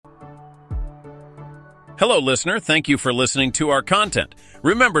Hello, listener. Thank you for listening to our content.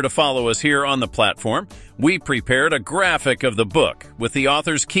 Remember to follow us here on the platform. We prepared a graphic of the book with the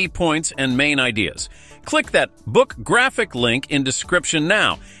author's key points and main ideas. Click that book graphic link in description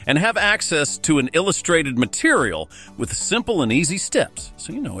now and have access to an illustrated material with simple and easy steps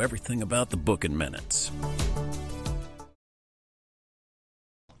so you know everything about the book in minutes.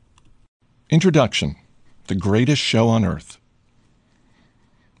 Introduction: The Greatest Show on Earth.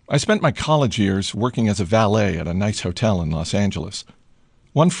 I spent my college years working as a valet at a nice hotel in Los Angeles.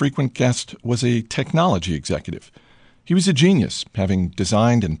 One frequent guest was a technology executive. He was a genius, having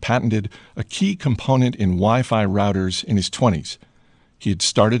designed and patented a key component in Wi-Fi routers in his 20s. He had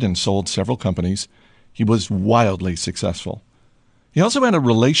started and sold several companies. He was wildly successful. He also had a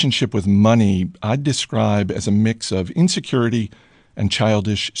relationship with money I'd describe as a mix of insecurity and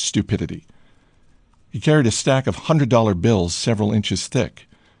childish stupidity. He carried a stack of $100 bills several inches thick.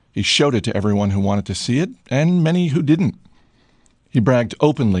 He showed it to everyone who wanted to see it, and many who didn't. He bragged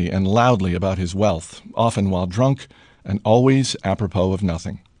openly and loudly about his wealth, often while drunk, and always apropos of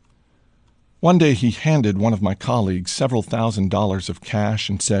nothing. One day he handed one of my colleagues several $1,000s of cash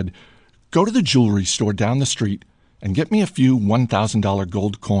and said, "Go to the jewelry store down the street and get me a few $1,000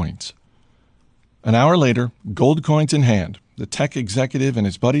 gold coins." An hour later, gold coins in hand, the tech executive and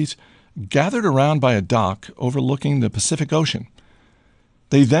his buddies gathered around by a dock overlooking the Pacific Ocean.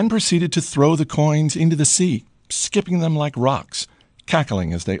 They then proceeded to throw the coins into the sea, skipping them like rocks,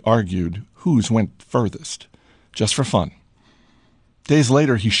 cackling as they argued whose went furthest, just for fun. Days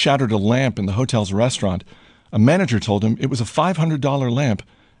later, he shattered a lamp in the hotel's restaurant. A manager told him it was a $500 lamp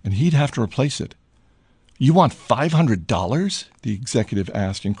and he'd have to replace it. "You want $500? The executive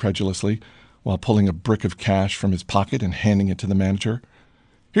asked incredulously, while pulling a brick of cash from his pocket and handing it to the manager.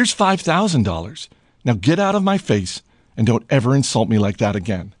 "Here's $5,000. Now get out of my face and don't ever insult me like that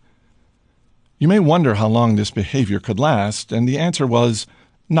again." You may wonder how long this behavior could last, and the answer was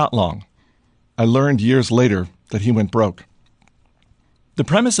not long. I learned years later that he went broke. The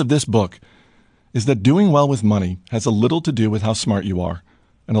premise of this book is that doing well with money has a little to do with how smart you are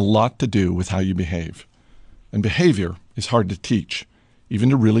and a lot to do with how you behave. And behavior is hard to teach, even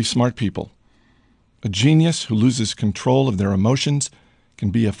to really smart people. A genius who loses control of their emotions can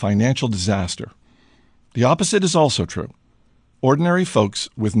be a financial disaster. The opposite is also true. Ordinary folks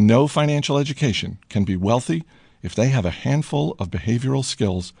with no financial education can be wealthy if they have a handful of behavioral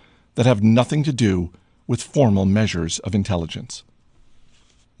skills that have nothing to do with formal measures of intelligence.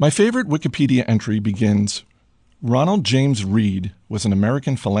 My favorite Wikipedia entry begins, "Ronald James Reed was an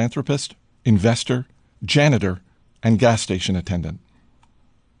American philanthropist, investor, janitor, and gas station attendant."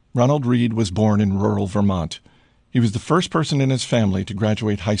 Ronald Reed was born in rural Vermont. He was the first person in his family to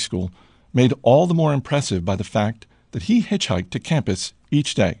graduate high school, made all the more impressive by the fact that he hitchhiked to campus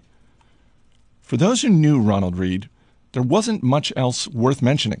each day. For those who knew Ronald Reed, there wasn't much else worth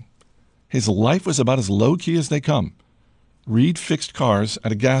mentioning. His life was about as low-key as they come. Reed fixed cars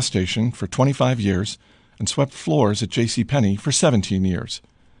at a gas station for 25 years and swept floors at JCPenney for 17 years.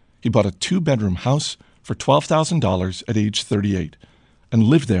 He bought a 2-bedroom house for $12,000 at age 38 and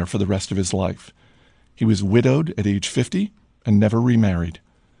lived there for the rest of his life. He was widowed at age 50 and never remarried.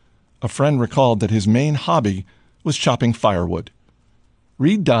 A friend recalled that his main hobby was chopping firewood.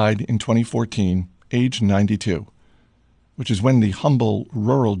 Reed died in 2014, age 92, which is when the humble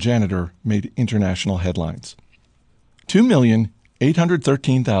rural janitor made international headlines.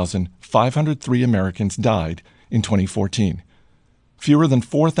 2,813,503 Americans died in 2014. Fewer than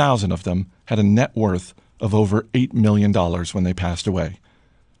 4,000 of them had a net worth of over $8 million when they passed away.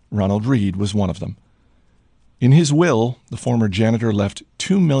 Ronald Reed was one of them. In his will, the former janitor left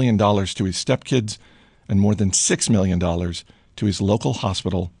 $2 million to his stepkids and more than $6 million to his local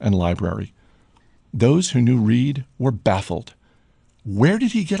hospital and library. Those who knew Reed were baffled. Where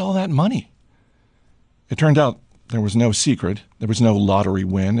did he get all that money? It turned out there was no secret. There was no lottery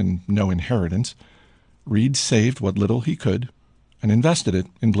win and no inheritance. Reed saved what little he could and invested it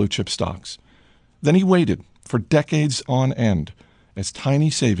in blue-chip stocks. Then he waited for decades on end as tiny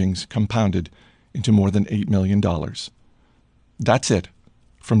savings compounded into more than $8 million. That's it,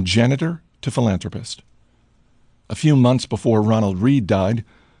 from janitor to philanthropist. A few months before Ronald Reed died,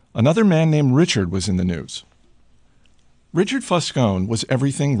 another man named Richard was in the news. Richard Foscone was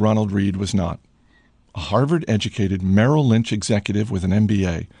everything Ronald Reed was not. A Harvard-educated Merrill Lynch executive with an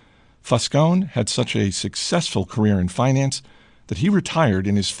MBA, Foscone had such a successful career in finance that he retired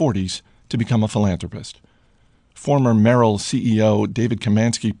in his 40s to become a philanthropist. Former Merrill CEO David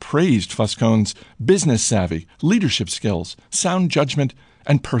Kamansky praised Foscone's business savvy, leadership skills, sound judgment,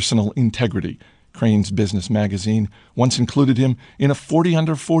 and personal integrity. Crane's Business magazine once included him in a 40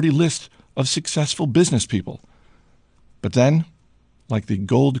 under 40 list of successful business people. But then, like the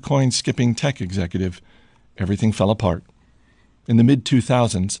gold coin skipping tech executive, everything fell apart. In the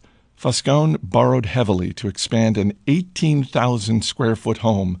mid-2000s, Foscone borrowed heavily to expand an 18,000 square foot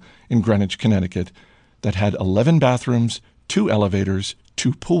home in Greenwich, Connecticut that had 11 bathrooms, 2 elevators,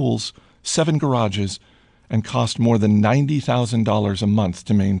 2 pools, 7 garages, and cost more than $90,000 a month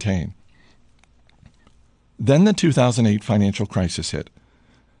to maintain. Then the 2008 financial crisis hit.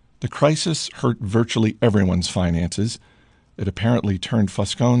 The crisis hurt virtually everyone's finances. It apparently turned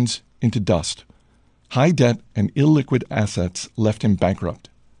Foscone's into dust. High debt and illiquid assets left him bankrupt.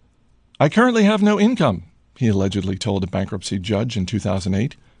 "I currently have no income," he allegedly told a bankruptcy judge in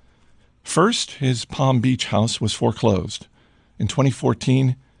 2008. First, his Palm Beach house was foreclosed. In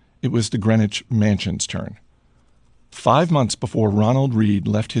 2014, it was the Greenwich Mansion's turn. 5 months before Ronald Read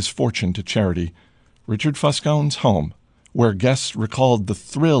left his fortune to charity, Richard Foscone's home, where guests recalled the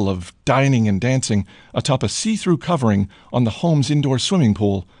thrill of dining and dancing atop a see-through covering on the home's indoor swimming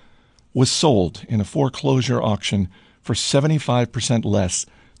pool, was sold in a foreclosure auction for 75% less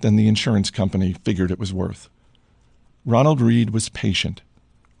than the insurance company figured it was worth. Ronald Read was patient.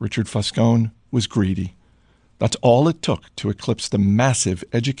 Richard Foscone was greedy. That's all it took to eclipse the massive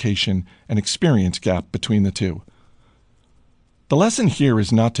education and experience gap between the two. The lesson here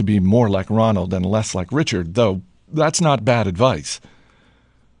is not to be more like Ronald and less like Richard, though that's not bad advice.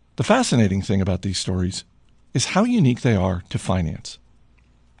 The fascinating thing about these stories is how unique they are to finance.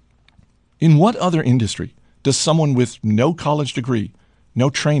 In what other industry does someone with no college degree, no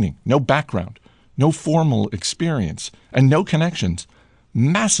training, no background, no formal experience, and no connections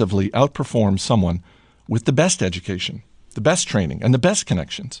massively outperform someone with the best education, the best training, and the best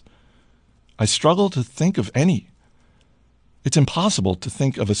connections? I struggle to think of any. It's impossible to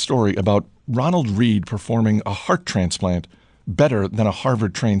think of a story about Ronald Read performing a heart transplant better than a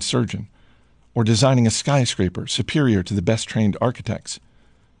Harvard-trained surgeon, or designing a skyscraper superior to the best-trained architects.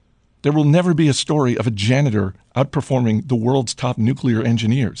 There will never be a story of a janitor outperforming the world's top nuclear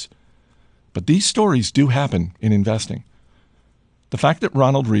engineers. But these stories do happen in investing. The fact that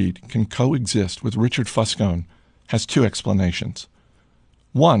Ronald Read can coexist with Richard Foscone has 2 explanations.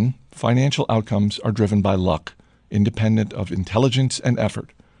 One, financial outcomes are driven by luck, independent of intelligence and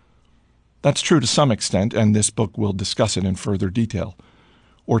effort. That's true to some extent, and this book will discuss it in further detail.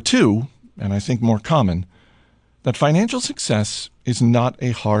 Or 2, and I think more common, that financial success is not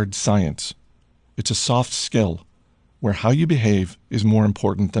a hard science. It's a soft skill, where how you behave is more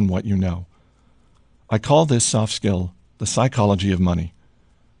important than what you know. I call this soft skill the psychology of money.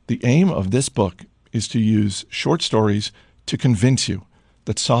 The aim of this book is to use short stories to convince you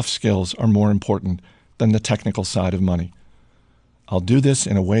that soft skills are more important than the technical side of money. I'll do this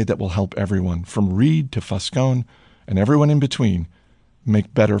in a way that will help everyone, from Read to Foscone and everyone in between,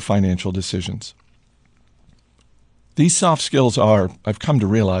 make better financial decisions. These soft skills are, I've come to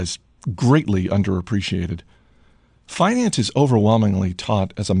realize, greatly underappreciated. Finance is overwhelmingly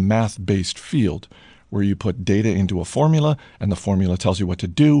taught as a math-based field, where you put data into a formula, and the formula tells you what to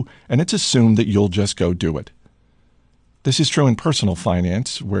do, and it's assumed that you'll just go do it. This is true in personal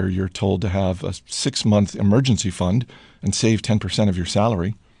finance, where you're told to have a 6-month emergency fund and save 10% of your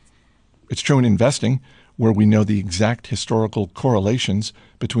salary. It's true in investing, where we know the exact historical correlations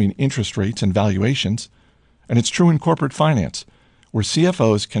between interest rates and valuations. And it's true in corporate finance, where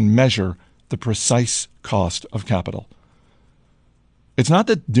CFOs can measure the precise cost of capital. It's not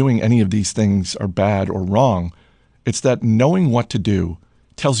that doing any of these things are bad or wrong. It's that knowing what to do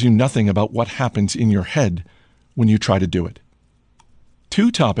tells you nothing about what happens in your head when you try to do it.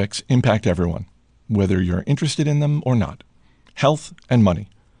 2 topics impact everyone, whether you're interested in them or not: health and money.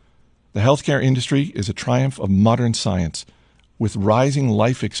 The healthcare industry is a triumph of modern science. With rising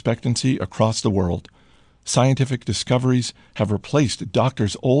life expectancy across the world, scientific discoveries have replaced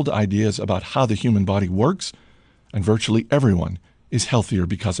doctors' old ideas about how the human body works, and virtually everyone is healthier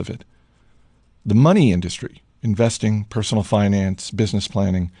because of it. The money industry, investing, personal finance, business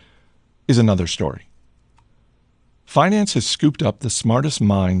planning, is another story. Finance has scooped up the smartest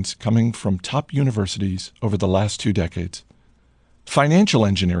minds coming from top universities over the last 2 decades. Financial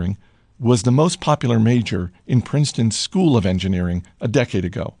engineering was the most popular major in Princeton's School of Engineering a decade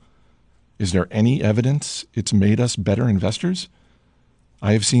ago. Is there any evidence it's made us better investors?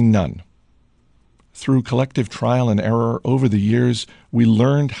 I have seen none. Through collective trial and error over the years, we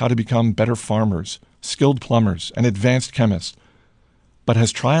learned how to become better farmers, skilled plumbers, and advanced chemists. But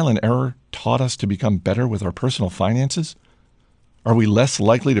has trial and error taught us to become better with our personal finances? Are we less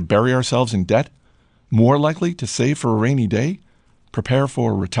likely to bury ourselves in debt? More likely to save for a rainy day? Prepare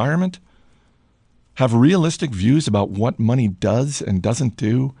for retirement? Have realistic views about what money does and doesn't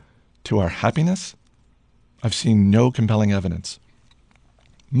do to our happiness? I've seen no compelling evidence.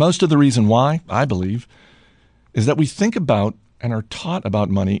 Most of the reason why, I believe, is that we think about and are taught about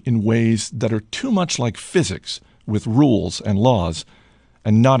money in ways that are too much like physics with rules and laws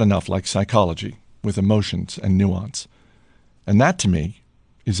and not enough like psychology with emotions and nuance. And that, to me,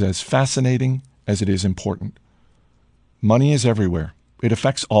 is as fascinating as it is important. Money is everywhere. It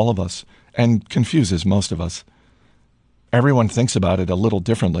affects all of us and confuses most of us. Everyone thinks about it a little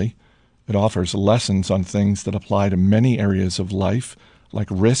differently. It offers lessons on things that apply to many areas of life, like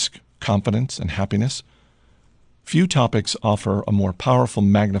risk, confidence, and happiness. Few topics offer a more powerful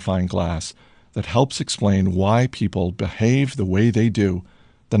magnifying glass that helps explain why people behave the way they do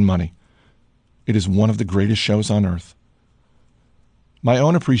than money. It is one of the greatest shows on earth. My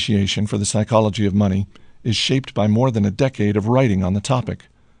own appreciation for the psychology of money is shaped by more than a decade of writing on the topic.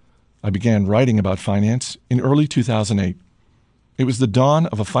 I began writing about finance in early 2008. It was the dawn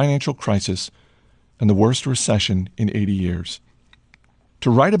of a financial crisis and the worst recession in 80 years. To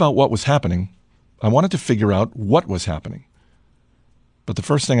write about what was happening, I wanted to figure out what was happening. But the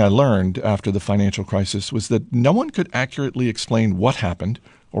first thing I learned after the financial crisis was that no one could accurately explain what happened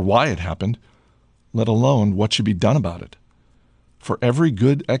or why it happened, let alone what should be done about it. For every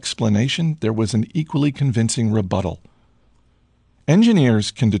good explanation, there was an equally convincing rebuttal.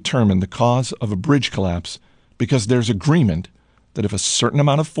 Engineers can determine the cause of a bridge collapse because there's agreement that if a certain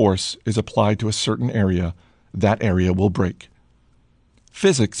amount of force is applied to a certain area, that area will break.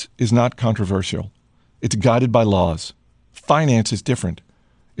 Physics is not controversial. It's guided by laws. Finance is different.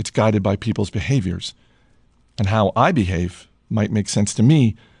 It's guided by people's behaviors. And how I behave might make sense to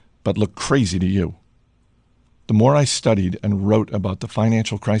me, but look crazy to you. The more I studied and wrote about the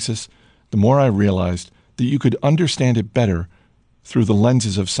financial crisis, the more I realized that you could understand it better through the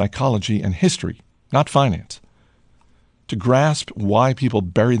lenses of psychology and history, not finance. To grasp why people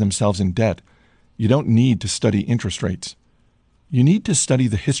bury themselves in debt, you don't need to study interest rates. You need to study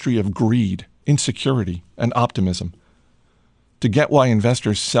the history of greed, insecurity, and optimism. To get why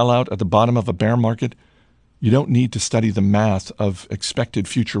investors sell out at the bottom of a bear market, you don't need to study the math of expected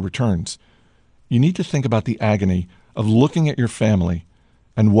future returns. You need to think about the agony of looking at your family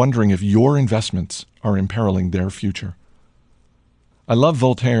and wondering if your investments are imperiling their future. I love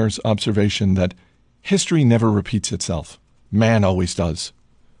Voltaire's observation that history never repeats itself. Man always does.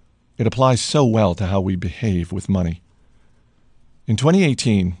 It applies so well to how we behave with money. In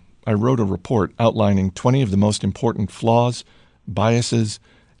 2018, I wrote a report outlining 20 of the most important flaws, biases,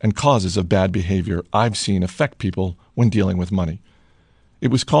 and causes of bad behavior I've seen affect people when dealing with money.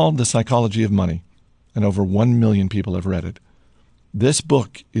 It was called The Psychology of Money, and over 1 million people have read it. This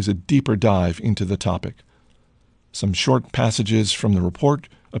book is a deeper dive into the topic. Some short passages from the report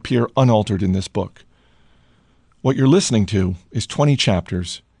appear unaltered in this book. What you're listening to is 20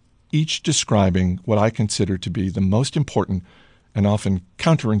 chapters, each describing what I consider to be the most important and often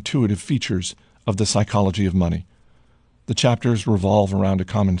counterintuitive features of the psychology of money. The chapters revolve around a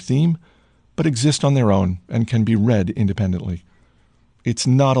common theme, but exist on their own and can be read independently. It's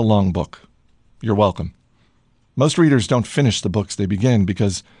not a long book. You're welcome. Most readers don't finish the books they begin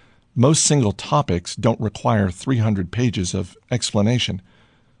because most single topics don't require 300 pages of explanation.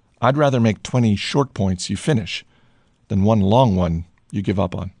 I'd rather make 20 short points you finish than one long one you give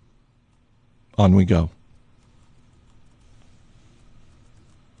up on. On we go.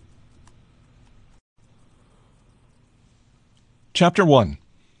 Chapter 1.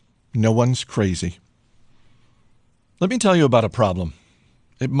 No one's crazy. Let me tell you about a problem.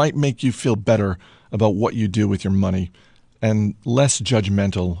 It might make you feel better about what you do with your money and less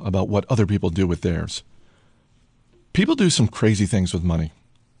judgmental about what other people do with theirs. People do some crazy things with money,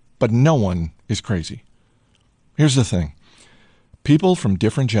 but no one is crazy. Here's the thing. People from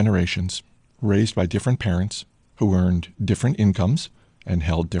different generations, raised by different parents who earned different incomes and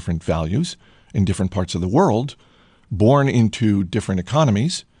held different values in different parts of the world, born into different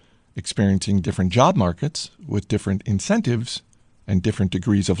economies, experiencing different job markets with different incentives and different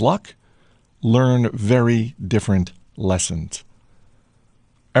degrees of luck, learn very different lessons.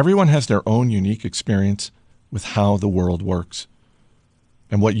 Everyone has their own unique experience with how the world works.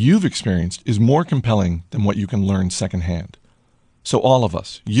 And what you've experienced is more compelling than what you can learn secondhand. So all of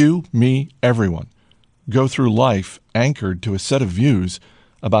us, you, me, everyone, go through life anchored to a set of views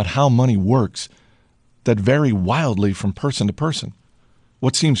about how money works that vary wildly from person to person.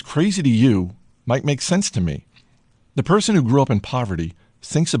 What seems crazy to you might make sense to me. The person who grew up in poverty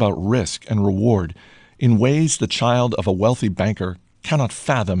thinks about risk and reward in ways the child of a wealthy banker cannot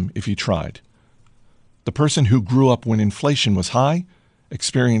fathom if he tried. The person who grew up when inflation was high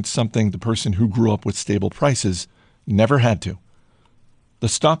experienced something the person who grew up with stable prices never had to. The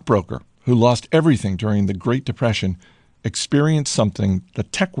stockbroker who lost everything during the Great Depression experienced something the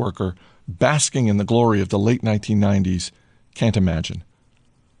tech worker basking in the glory of the late 1990s can't imagine.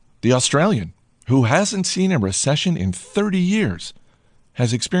 The Australian who hasn't seen a recession in 30 years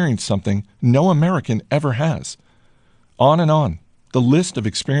has experienced something no American ever has. On and on. The list of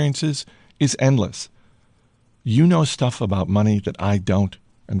experiences is endless. You know stuff about money that I don't,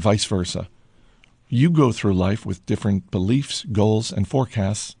 and vice versa. You go through life with different beliefs, goals, and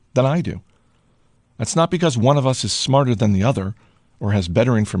forecasts than I do. That's not because one of us is smarter than the other or has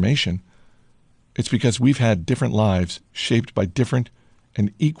better information. It's because we've had different lives shaped by different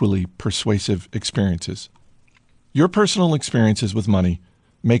and equally persuasive experiences. Your personal experiences with money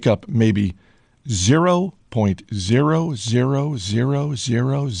make up maybe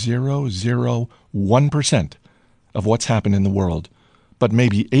 0.0000001% of what's happened in the world, but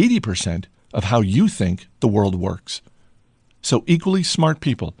maybe 80% of how you think the world works. So equally smart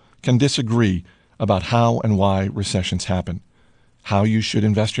people can disagree about how and why recessions happen, how you should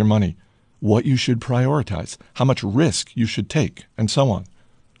invest your money, what you should prioritize, how much risk you should take, and so on.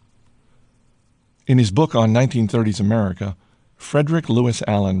 In his book on 1930s America, Frederick Lewis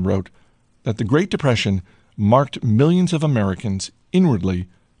Allen wrote that the Great Depression marked millions of Americans inwardly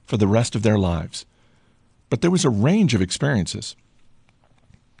for the rest of their lives. But there was a range of experiences.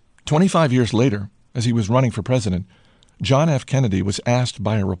 25 years later, as he was running for president, John F. Kennedy was asked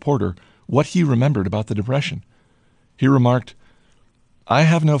by a reporter what he remembered about the Depression. He remarked, "I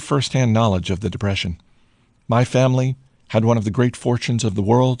have no first-hand knowledge of the Depression. My family had one of the great fortunes of the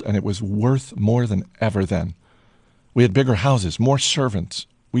world, and it was worth more than ever then. We had bigger houses, more servants.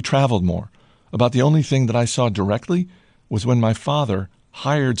 We traveled more. About the only thing that I saw directly was when my father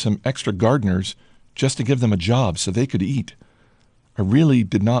hired some extra gardeners just to give them a job so they could eat. I really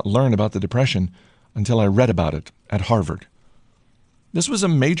did not learn about the Depression until I read about it at Harvard." This was a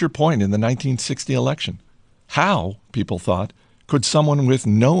major point in the 1960 election. How, people thought, could someone with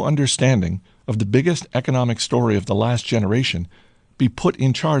no understanding of the biggest economic story of the last generation be put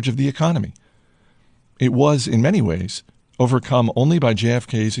in charge of the economy? It was, in many ways, overcome only by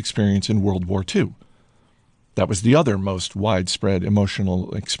JFK's experience in World War II. That was the other most widespread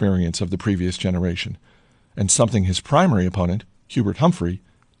emotional experience of the previous generation, and something his primary opponent, Hubert Humphrey,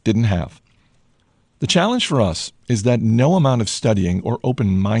 didn't have. The challenge for us is that no amount of studying or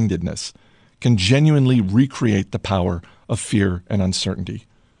open-mindedness can genuinely recreate the power of fear and uncertainty.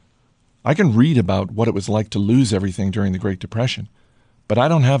 I can read about what it was like to lose everything during the Great Depression, but I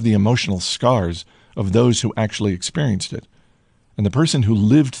don't have the emotional scars of those who actually experienced it. And the person who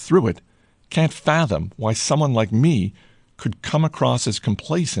lived through it can't fathom why someone like me could come across as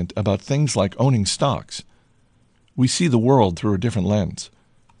complacent about things like owning stocks. We see the world through a different lens.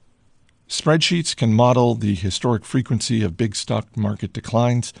 Spreadsheets can model the historic frequency of big stock market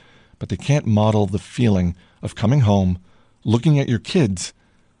declines, but they can't model the feeling of coming home, looking at your kids,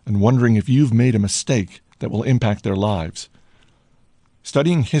 and wondering if you've made a mistake that will impact their lives.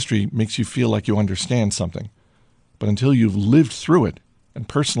 Studying history makes you feel like you understand something, but until you've lived through it and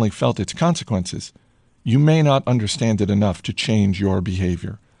personally felt its consequences, you may not understand it enough to change your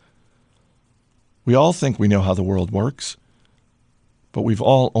behavior. We all think we know how the world works, but we've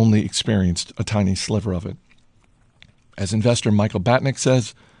all only experienced a tiny sliver of it. As investor Michael Batnick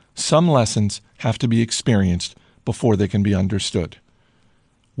says, some lessons have to be experienced before they can be understood.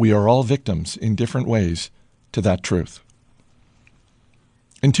 We are all victims in different ways to that truth.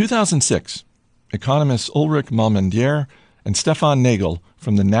 In 2006, economists Ulrich Malmendier and Stefan Nagel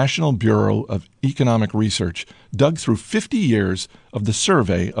from the National Bureau of Economic Research dug through 50 years of the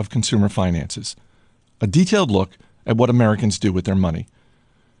survey of consumer finances, a detailed look at what Americans do with their money.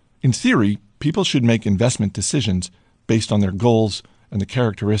 In theory, people should make investment decisions based on their goals and the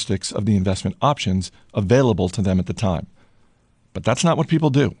characteristics of the investment options available to them at the time. But that's not what people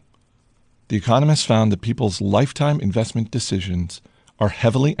do. The economists found that people's lifetime investment decisions are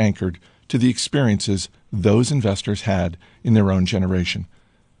heavily anchored to the experiences those investors had in their own generation,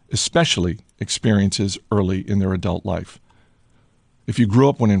 especially experiences early in their adult life. If you grew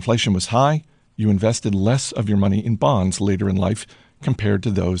up when inflation was high, you invested less of your money in bonds later in life compared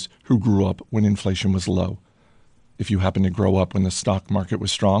to those who grew up when inflation was low. If you happened to grow up when the stock market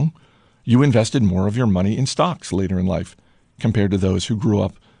was strong, you invested more of your money in stocks later in life compared to those who grew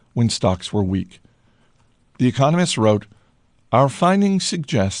up when stocks were weak. The economists wrote, "Our findings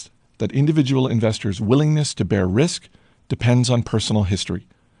suggest that individual investors' willingness to bear risk depends on personal history,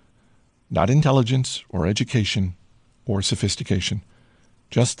 not intelligence or education or sophistication,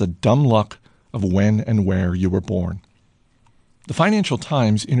 just the dumb luck of when and where you were born." The Financial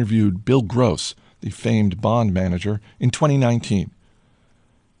Times interviewed Bill Gross, the famed bond manager, in 2019.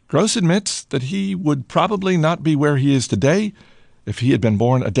 Gross admits that he would probably not be where he is today if he had been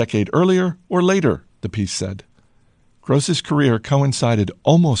born a decade earlier or later, the piece said. Gross's career coincided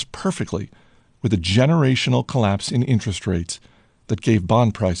almost perfectly with a generational collapse in interest rates that gave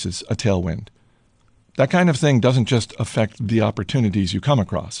bond prices a tailwind. That kind of thing doesn't just affect the opportunities you come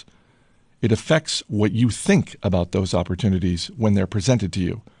across. It affects what you think about those opportunities when they're presented to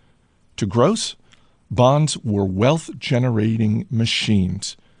you. To Gross, bonds were wealth-generating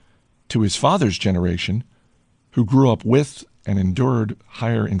machines. To his father's generation, who grew up with and endured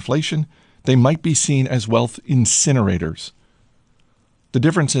higher inflation, they might be seen as wealth incinerators. The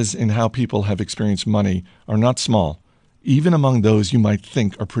differences in how people have experienced money are not small, even among those you might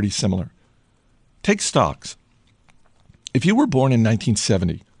think are pretty similar. Take stocks. If you were born in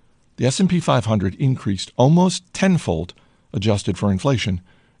 1970, the S&P 500 increased almost tenfold, adjusted for inflation,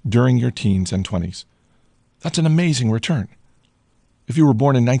 during your teens and 20s. That's an amazing return. If you were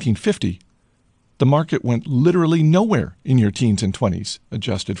born in 1950, the market went literally nowhere in your teens and 20s,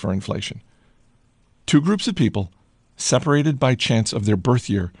 adjusted for inflation. Two groups of people, separated by chance of their birth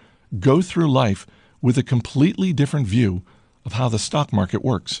year, go through life with a completely different view of how the stock market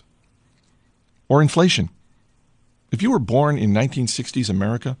works. Or inflation. If you were born in 1960s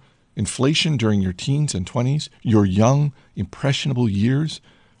America, inflation during your teens and 20s, your young, impressionable years,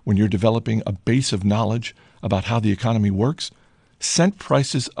 when you're developing a base of knowledge about how the economy works, sent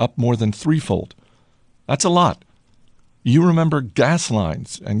prices up more than threefold. That's a lot. You remember gas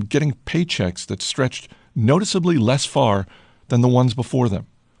lines and getting paychecks that stretched noticeably less far than the ones before them.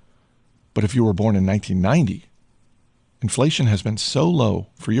 But if you were born in 1990, inflation has been so low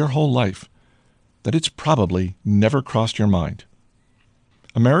for your whole life that it's probably never crossed your mind.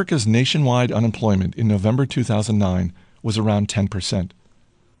 America's nationwide unemployment in November 2009 was around 10%.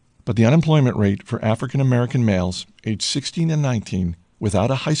 But the unemployment rate for African American males aged 16 and 19 without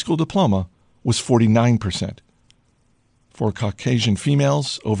a high school diploma was 49%. For Caucasian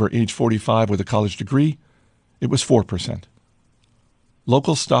females over age 45 with a college degree, it was 4%.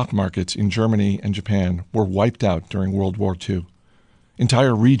 Local stock markets in Germany and Japan were wiped out during World War II.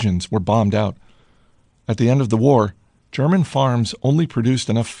 Entire regions were bombed out. At the end of the war, German farms only produced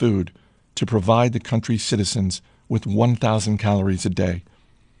enough food to provide the country's citizens with 1,000 calories a day.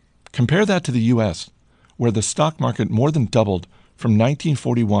 Compare that to the U.S., where the stock market more than doubled from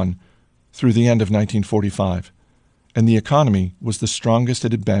 1941 through the end of 1945, and the economy was the strongest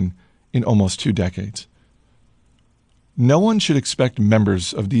it had been in almost 2 decades. No one should expect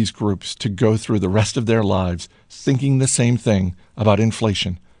members of these groups to go through the rest of their lives thinking the same thing about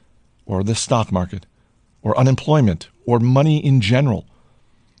inflation, or the stock market, or unemployment, or money in general.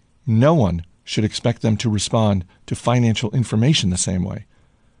 No one should expect them to respond to financial information the same way.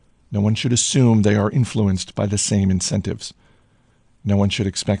 No one should assume they are influenced by the same incentives. No one should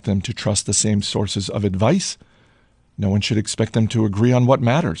expect them to trust the same sources of advice. No one should expect them to agree on what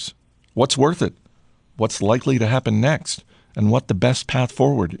matters, what's worth it, what's likely to happen next, and what the best path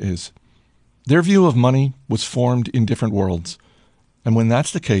forward is. Their view of money was formed in different worlds, and when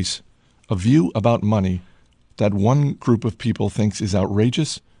that's the case, a view about money that one group of people thinks is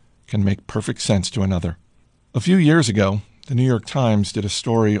outrageous can make perfect sense to another. A few years ago, the New York Times did a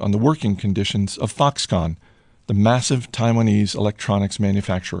story on the working conditions of Foxconn, the massive Taiwanese electronics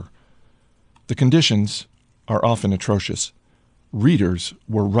manufacturer. The conditions are often atrocious. Readers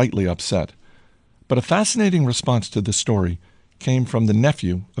were rightly upset. But a fascinating response to the story came from the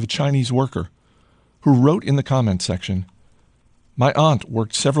nephew of a Chinese worker, who wrote in the comment section, "My aunt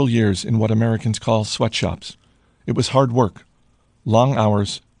worked several years in what Americans call sweatshops. It was hard work, long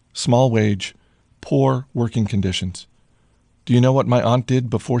hours, small wage, poor working conditions. Do you know what my aunt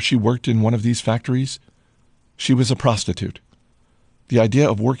did before she worked in one of these factories? She was a prostitute. The idea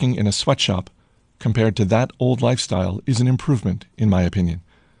of working in a sweatshop compared to that old lifestyle is an improvement, in my opinion.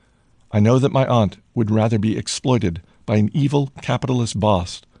 I know that my aunt would rather be exploited by an evil capitalist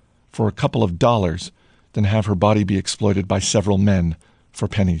boss for a couple of dollars than have her body be exploited by several men for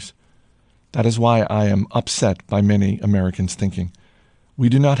pennies. That is why I am upset by many Americans thinking, we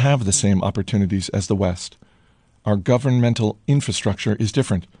do not have the same opportunities as the West. Our governmental infrastructure is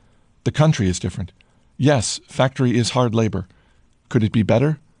different. The country is different. Yes, factory is hard labor. Could it be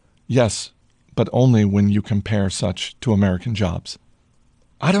better? Yes, but only when you compare such to American jobs."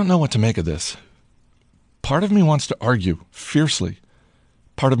 I don't know what to make of this. Part of me wants to argue fiercely.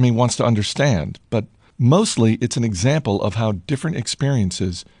 Part of me wants to understand, but mostly it's an example of how different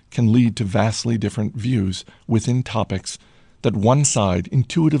experiences can lead to vastly different views within topics that one side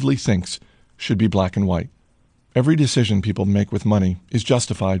intuitively thinks should be black and white. Every decision people make with money is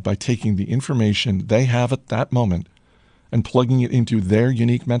justified by taking the information they have at that moment and plugging it into their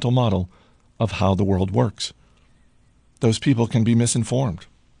unique mental model of how the world works. Those people can be misinformed.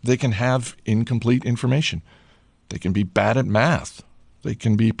 They can have incomplete information. They can be bad at math. They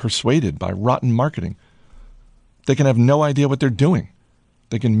can be persuaded by rotten marketing. They can have no idea what they're doing.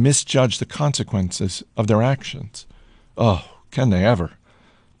 They can misjudge the consequences of their actions. Oh, can they ever?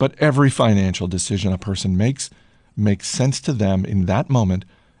 But every financial decision a person makes sense to them in that moment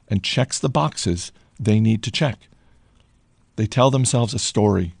and checks the boxes they need to check. They tell themselves a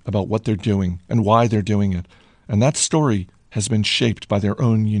story about what they're doing and why they're doing it, and that story has been shaped by their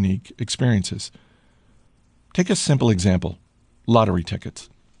own unique experiences. Take a simple example, lottery tickets.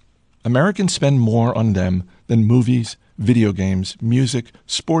 Americans spend more on them than movies, video games, music,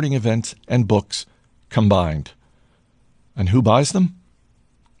 sporting events, and books combined. And who buys them?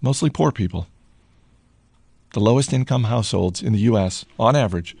 Mostly poor people. The lowest income households in the U.S., on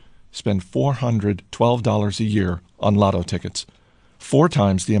average, spend $412 a year on lotto tickets, 4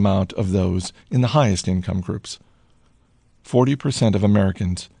 times the amount of those in the highest income groups. 40% of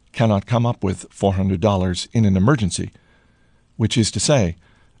Americans cannot come up with $400 in an emergency, which is to say,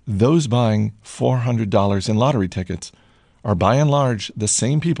 those buying $400 in lottery tickets are by and large the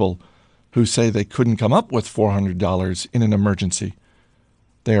same people who say they couldn't come up with $400 in an emergency.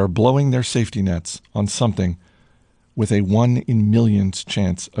 They are blowing their safety nets on something with a 1 in millions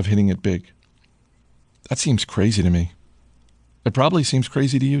chance of hitting it big. That seems crazy to me. It probably seems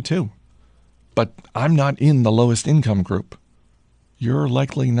crazy to you too. But I'm not in the lowest income group. You're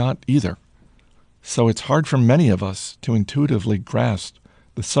likely not either. So it's hard for many of us to intuitively grasp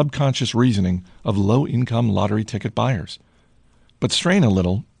the subconscious reasoning of low-income lottery ticket buyers. But strain a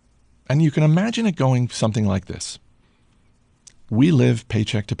little, and you can imagine it going something like this. We live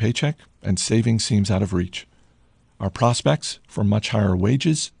paycheck to paycheck, and saving seems out of reach. Our prospects for much higher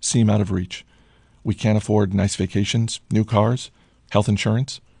wages seem out of reach. We can't afford nice vacations, new cars, health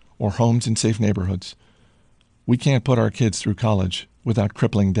insurance, or homes in safe neighborhoods. We can't put our kids through college without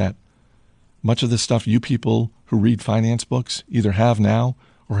crippling debt. Much of the stuff you people who read finance books either have now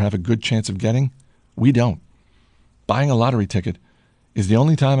or have a good chance of getting, we don't. Buying a lottery ticket is the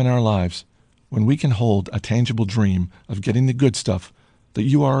only time in our lives when we can hold a tangible dream of getting the good stuff that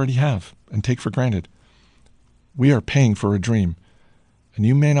you already have and take for granted. We are paying for a dream, and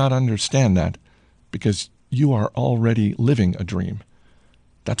you may not understand that because you are already living a dream.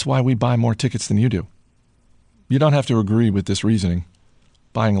 That's why we buy more tickets than you do. You don't have to agree with this reasoning.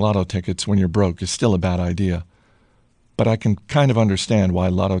 Buying lotto tickets when you're broke is still a bad idea. But I can kind of understand why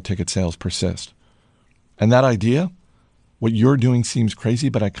lotto ticket sales persist. And that idea, what you're doing seems crazy,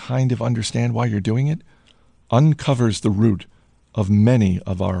 but I kind of understand why you're doing it, uncovers the root of many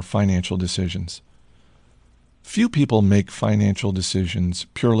of our financial decisions. Few people make financial decisions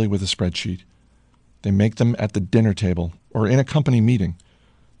purely with a spreadsheet. They make them at the dinner table or in a company meeting,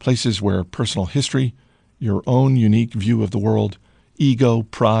 places where personal history, your own unique view of the world, ego,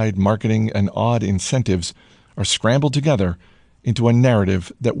 pride, marketing, and odd incentives are scrambled together into a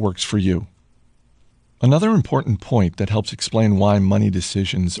narrative that works for you. Another important point that helps explain why money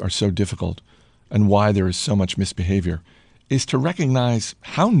decisions are so difficult and why there is so much misbehavior is to recognize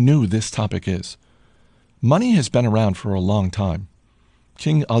how new this topic is. Money has been around for a long time.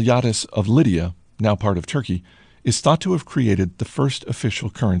 King Alyattes of Lydia, now part of Turkey, is thought to have created the first official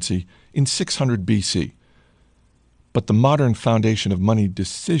currency in 600 BC. But the modern foundation of money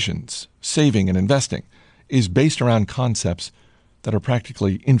decisions, saving and investing, is based around concepts that are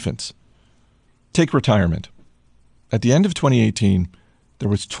practically infants. Take retirement. At the end of 2018, there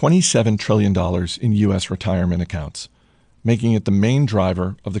was $27 trillion in U.S. retirement accounts, making it the main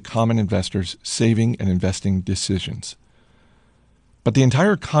driver of the common investor's saving and investing decisions. But the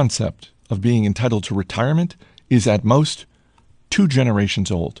entire concept of being entitled to retirement is at most 2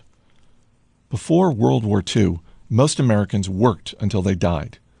 generations old. Before World War II, most Americans worked until they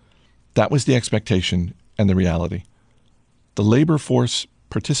died. That was the expectation and the reality. The labor force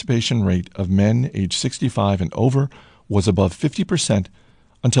participation rate of men aged 65 and over was above 50%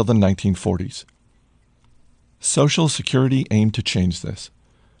 until the 1940s. Social Security aimed to change this,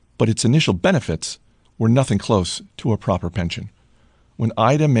 but its initial benefits were nothing close to a proper pension. When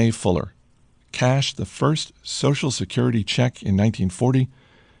Ida Mae Fuller cashed the first Social Security check in 1940,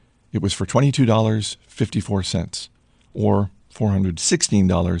 it was for $22.54, or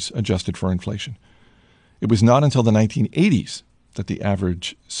 $416 adjusted for inflation. It was not until the 1980s that the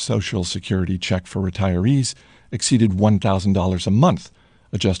average Social Security check for retirees exceeded $1,000 a month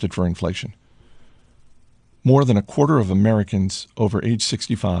adjusted for inflation. More than a quarter of Americans over age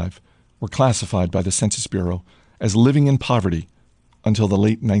 65 were classified by the Census Bureau as living in poverty until the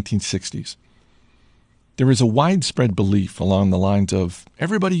late 1960s. There is a widespread belief along the lines of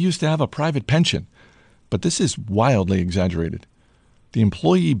everybody used to have a private pension, but this is wildly exaggerated. The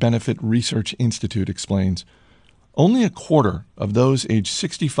Employee Benefit Research Institute explains only a quarter of those aged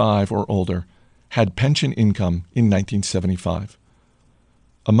 65 or older had pension income in 1975.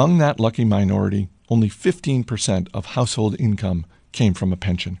 Among that lucky minority, only 15% of household income came from a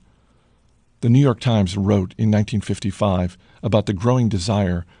pension. The New York Times wrote in 1955 about the growing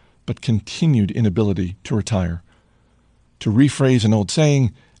desire but continued inability to retire. To rephrase an old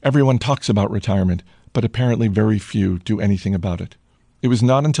saying, everyone talks about retirement, but apparently very few do anything about it. It was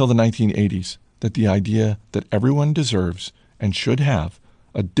not until the 1980s that the idea that everyone deserves and should have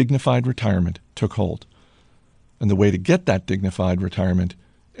a dignified retirement took hold. And the way to get that dignified retirement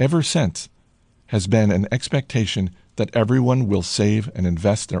ever since has been an expectation that everyone will save and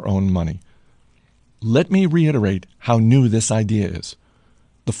invest their own money. Let me reiterate how new this idea is.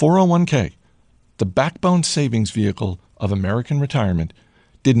 The 401k, the backbone savings vehicle of American retirement,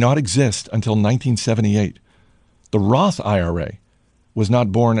 did not exist until 1978. The Roth IRA was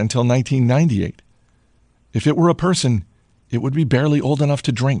not born until 1998. If it were a person, it would be barely old enough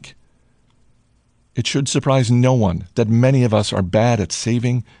to drink. It should surprise no one that many of us are bad at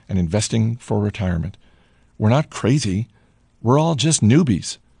saving and investing for retirement. We're not crazy. We're all just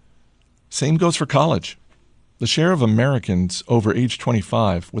newbies. Same goes for college. The share of Americans over age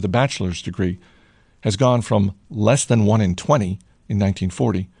 25 with a bachelor's degree has gone from less than 1 in 20 in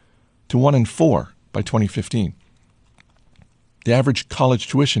 1940 to 1 in 4 by 2015. The average college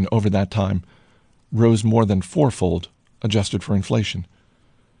tuition over that time rose more than fourfold, adjusted for inflation.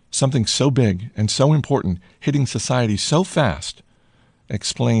 Something so big and so important hitting society so fast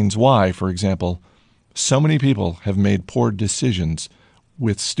explains why, for example, so many people have made poor decisions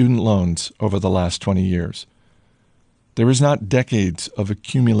with student loans over the last 20 years. There is not decades of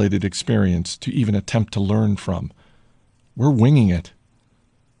accumulated experience to even attempt to learn from. We're winging it.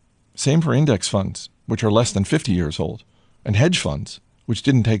 Same for index funds, which are less than 50 years old, and hedge funds, which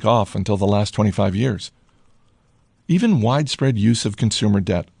didn't take off until the last 25 years. Even widespread use of consumer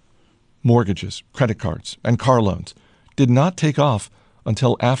debt, mortgages, credit cards, and car loans did not take off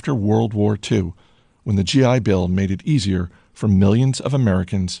until after World War II, when the GI Bill made it easier for millions of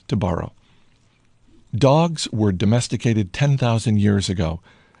Americans to borrow. Dogs were domesticated 10,000 years ago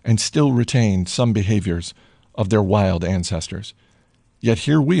and still retain some behaviors of their wild ancestors. Yet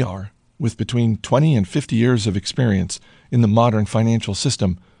here we are, with between 20 and 50 years of experience in the modern financial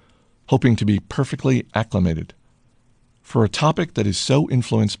system, hoping to be perfectly acclimated. For a topic that is so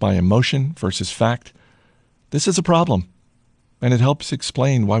influenced by emotion versus fact, this is a problem, and it helps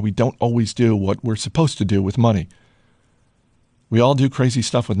explain why we don't always do what we're supposed to do with money. We all do crazy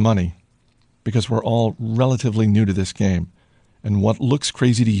stuff with money because we're all relatively new to this game, and what looks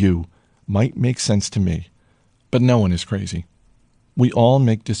crazy to you might make sense to me, but no one is crazy. We all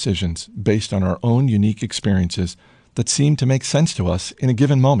make decisions based on our own unique experiences that seem to make sense to us in a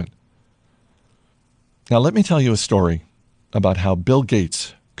given moment. Now let me tell you a story about how Bill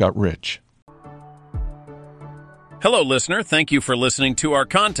Gates got rich. Hello, listener. Thank you for listening to our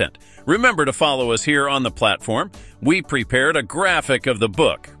content. Remember to follow us here on the platform. We prepared a graphic of the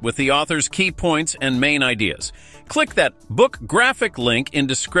book with the author's key points and main ideas. Click that book graphic link in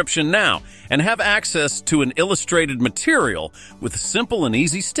description now and have access to an illustrated material with simple and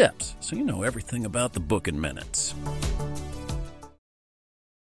easy steps so you know everything about the book in minutes.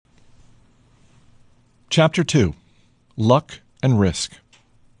 Chapter 2. Luck and Risk.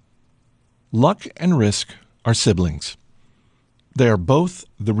 Luck and risk are siblings. They are both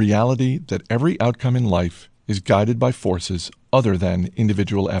the reality that every outcome in life is guided by forces other than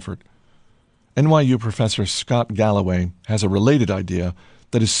individual effort. NYU professor Scott Galloway has a related idea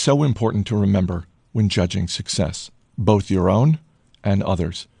that is so important to remember when judging success, both your own and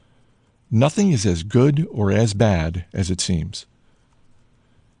others. Nothing is as good or as bad as it seems.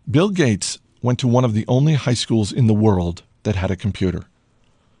 Bill Gates went to one of the only high schools in the world that had a computer.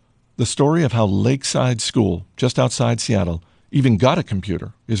 The story of how Lakeside School, just outside Seattle, even got a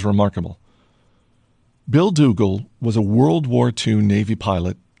computer is remarkable. Bill Dougal was a World War II Navy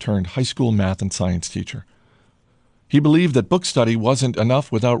pilot turned high school math and science teacher. He believed that book study wasn't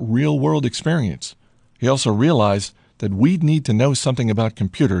enough without real-world experience. He also realized that we'd need to know something about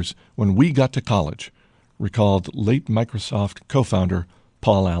computers when we got to college, recalled late Microsoft co-founder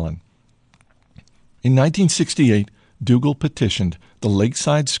Paul Allen. In 1968, Dougal petitioned the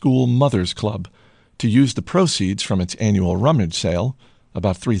Lakeside School Mothers Club to use the proceeds from its annual rummage sale,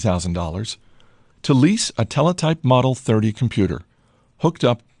 about $3,000, to lease a teletype Model 30 computer hooked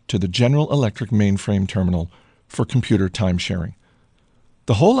up to the General Electric mainframe terminal for computer time-sharing. The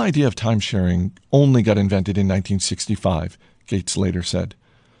The whole idea of time-sharing only got invented in 1965, Gates later said.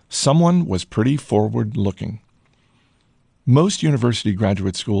 Someone was pretty forward-looking. Most university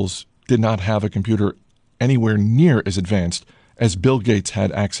graduate schools did not have a computer anywhere near as advanced as Bill Gates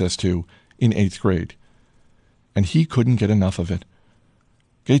had access to in 8th grade. And he couldn't get enough of it.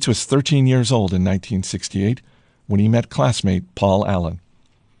 Gates was 13 years old in 1968 when he met classmate Paul Allen.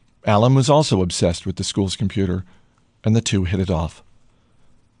 Allen was also obsessed with the school's computer, and the two hit it off.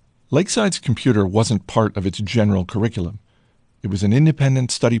 Lakeside's computer wasn't part of its general curriculum. It was an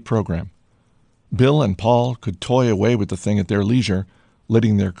independent study program. Bill and Paul could toy away with the thing at their leisure,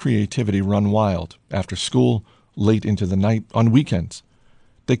 letting their creativity run wild after school, late into the night, on weekends.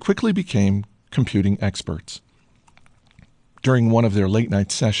 They quickly became computing experts. During one of their late-night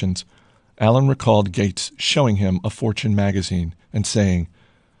sessions, Allen recalled Gates showing him a Fortune magazine and saying,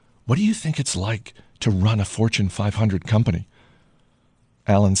 "What do you think it's like to run a Fortune 500 company?"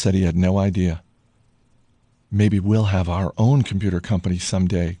 Allen said he had no idea. "Maybe we'll have our own computer company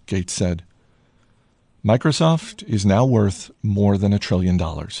someday," Gates said. Microsoft is now worth more than $1 trillion.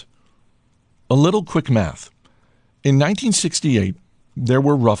 A little quick math. In 1968, there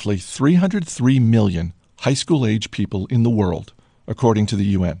were roughly 303 million high school-age people in the world, according to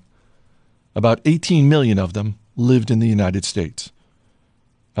the UN. About 18 million of them lived in the United States.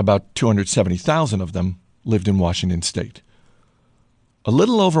 About 270,000 of them lived in Washington State. A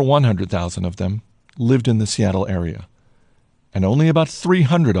little over 100,000 of them lived in the Seattle area, and only about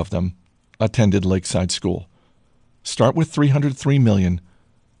 300 of them attended Lakeside School. Start with 303 million,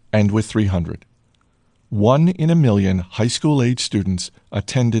 end with 300. 1 in a million high school-age students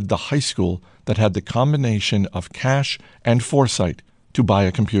attended the high school that had the combination of cash and foresight to buy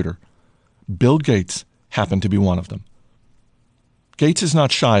a computer. Bill Gates happened to be one of them. Gates is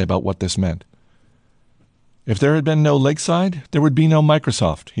not shy about what this meant. If there had been no Lakeside, there would be no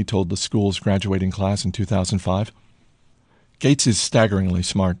Microsoft, he told the school's graduating class in 2005. Gates is staggeringly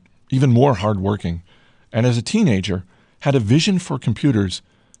smart, even more hardworking, and as a teenager had a vision for computers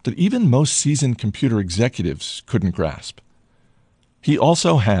that even most seasoned computer executives couldn't grasp. He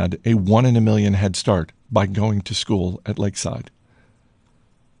also had a 1 in a million head start by going to school at Lakeside.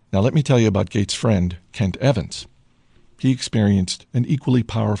 Now let me tell you about Gates' friend, Kent Evans. He experienced an equally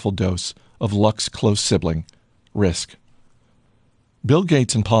powerful dose of luck's close sibling, risk. Bill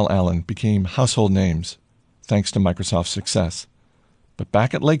Gates and Paul Allen became household names thanks to Microsoft's success. But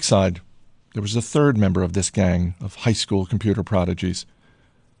back at Lakeside, there was a third member of this gang of high school computer prodigies.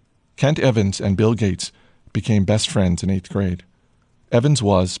 Kent Evans and Bill Gates became best friends in 8th grade. Evans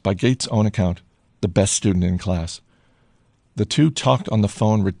was, by Gates' own account, the best student in class. The two talked on the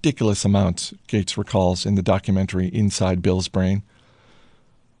phone ridiculous amounts, Gates recalls in the documentary Inside Bill's Brain.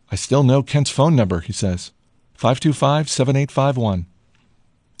 "I still know Kent's phone number," he says, 525-7851.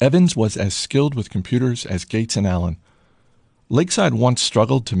 Evans was as skilled with computers as Gates and Allen. Lakeside once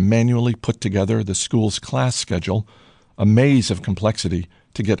struggled to manually put together the school's class schedule, a maze of complexity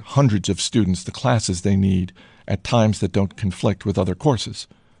to get hundreds of students the classes they need at times that don't conflict with other courses.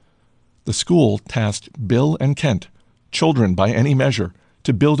 The school tasked Bill and Kent, children by any measure,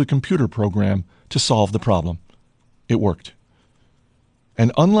 to build a computer program to solve the problem. It worked.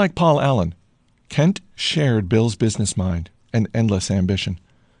 And unlike Paul Allen, Kent shared Bill's business mind and endless ambition.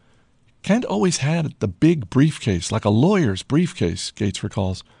 Kent always had the big briefcase, like a lawyer's briefcase, Gates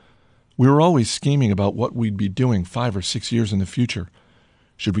recalls. "We were always scheming about what we'd be doing 5 or 6 years in the future.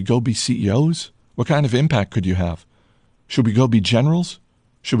 Should we go be CEOs? What kind of impact could you have? Should we go be generals?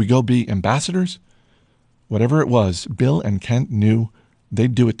 Should we go be ambassadors?" Whatever it was, Bill and Kent knew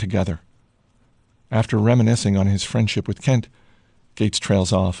they'd do it together. After reminiscing on his friendship with Kent, Gates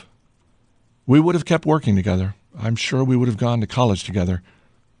trails off. "We would have kept working together. I'm sure we would have gone to college together."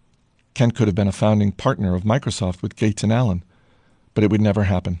 Kent could have been a founding partner of Microsoft with Gates and Allen, but it would never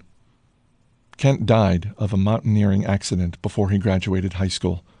happen. Kent died of a mountaineering accident before he graduated high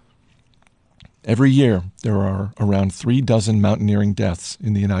school. Every year, there are around 36 mountaineering deaths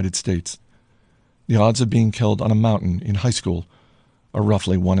in the United States. The odds of being killed on a mountain in high school are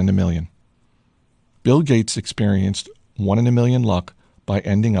roughly 1 in a million. Bill Gates experienced 1 in a million luck by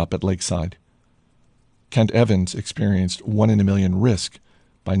ending up at Lakeside. Kent Evans experienced 1 in a million risk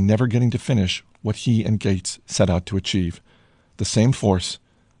by never getting to finish what he and Gates set out to achieve. The same force,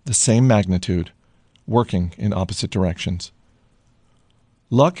 the same magnitude, working in opposite directions.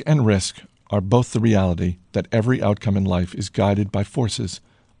 Luck and risk are both the reality that every outcome in life is guided by forces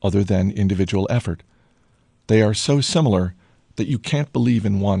other than individual effort. They are so similar that you can't believe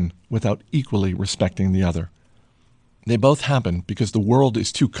in one without equally respecting the other. They both happen because the world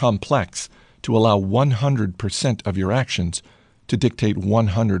is too complex to allow 100% of your actions to dictate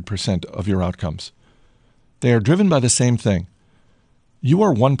 100% of your outcomes. They are driven by the same thing. You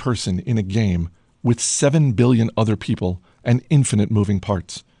are one person in a game with 7 billion other people and infinite moving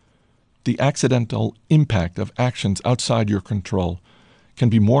parts. The accidental impact of actions outside your control can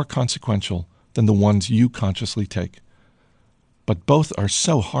be more consequential than the ones you consciously take. But both are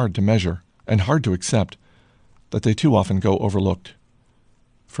so hard to measure and hard to accept that they too often go overlooked.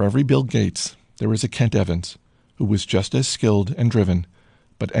 For every Bill Gates, there is a Kent Evans who was just as skilled and driven,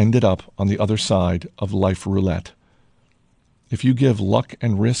 but ended up on the other side of life roulette. If you give luck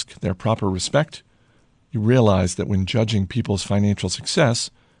and risk their proper respect, you realize that when judging people's financial success,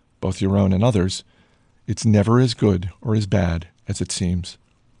 both your own and others, it's never as good or as bad as it seems.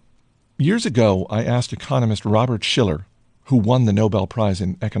 Years ago, I asked economist Robert Shiller, who won the Nobel Prize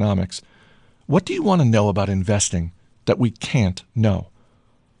in economics, "What do you want to know about investing that we can't know?"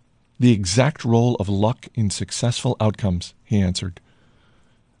 "The exact role of luck in successful outcomes," he answered.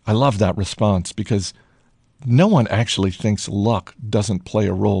 I love that response because no one actually thinks luck doesn't play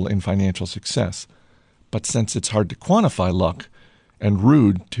a role in financial success. But since it's hard to quantify luck and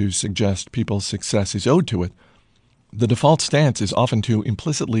rude to suggest people's success is owed to it, the default stance is often to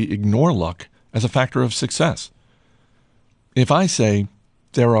implicitly ignore luck as a factor of success. If I say,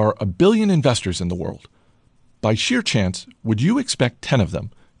 there are 1 billion investors in the world, by sheer chance, would you expect 10 of them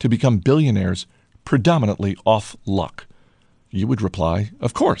to become billionaires predominantly off luck? You would reply,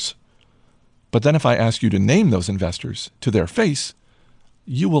 of course. But then if I ask you to name those investors to their face,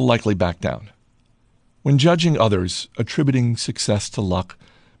 you will likely back down. When judging others, attributing success to luck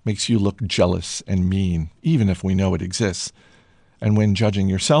makes you look jealous and mean, even if we know it exists. And when judging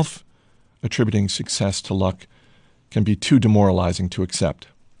yourself, attributing success to luck can be too demoralizing to accept.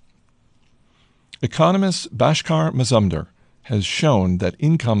 Economist Bhaskar Mazumdar has shown that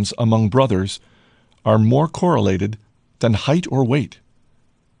incomes among brothers are more correlated than height or weight.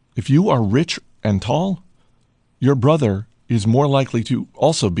 If you are rich and tall, your brother is more likely to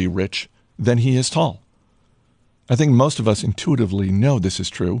also be rich than he is tall. I think most of us intuitively know this is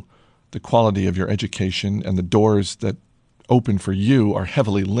true. The quality of your education and the doors that open for you are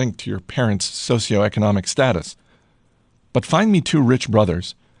heavily linked to your parents' socioeconomic status. But find me 2 rich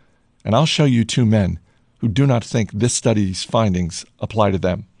brothers, and I'll show you 2 men who do not think this study's findings apply to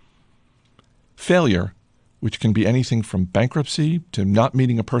them. Failure, which can be anything from bankruptcy to not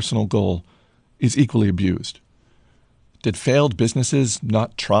meeting a personal goal, is equally abused. Did failed businesses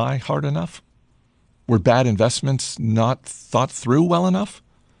not try hard enough? Were bad investments not thought through well enough?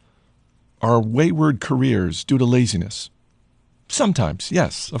 Are wayward careers due to laziness? Sometimes,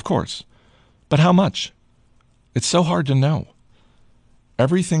 yes, of course. But how much? It's so hard to know.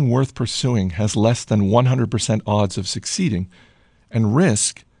 Everything worth pursuing has less than 100% odds of succeeding, and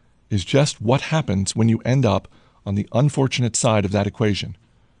risk is just what happens when you end up on the unfortunate side of that equation.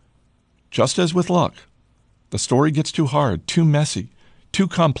 Just as with luck, the story gets too hard, too messy, too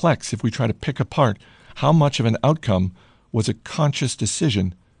complex if we try to pick apart how much of an outcome was a conscious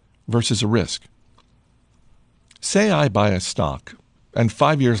decision versus a risk. Say I buy a stock, and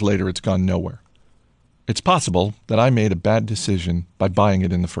 5 years later it's gone nowhere. It's possible that I made a bad decision by buying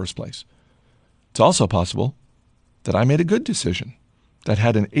it in the first place. It's also possible that I made a good decision that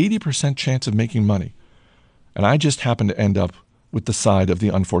had an 80% chance of making money, and I just happened to end up with the side of the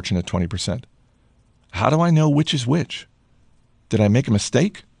unfortunate 20%. How do I know which is which? Did I make a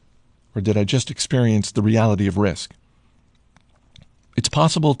mistake, or did I just experience the reality of risk? It's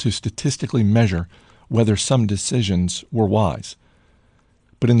possible to statistically measure whether some decisions were wise.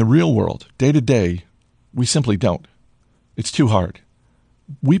 But in the real world, day to day, we simply don't. It's too hard.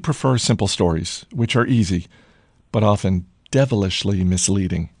 We prefer simple stories, which are easy, but often devilishly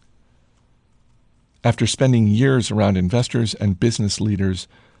misleading. After spending years around investors and business leaders,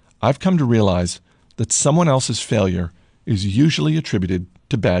 I've come to realize that someone else's failure is usually attributed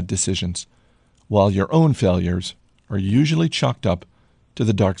to bad decisions, while your own failures are usually chalked up to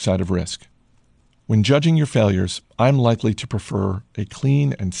the dark side of risk. When judging your failures, I'm likely to prefer a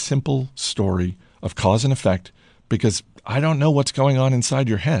clean and simple story of cause and effect because I don't know what's going on inside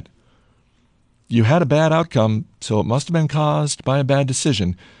your head. You had a bad outcome, so it must have been caused by a bad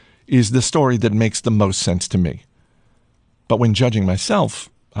decision, is the story that makes the most sense to me. But when judging myself,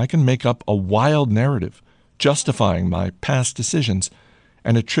 I can make up a wild narrative justifying my past decisions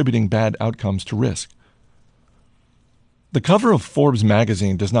and attributing bad outcomes to risk. The cover of Forbes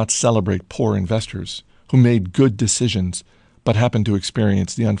magazine does not celebrate poor investors who made good decisions but happened to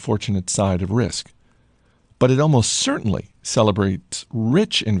experience the unfortunate side of risk. But it almost certainly celebrates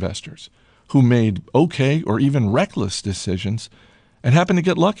rich investors who made okay or even reckless decisions and happened to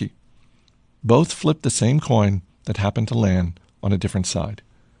get lucky. Both flipped the same coin that happened to land on a different side.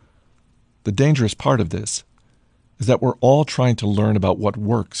 The dangerous part of this is that we're all trying to learn about what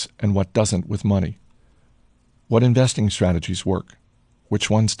works and what doesn't with money. What investing strategies work? Which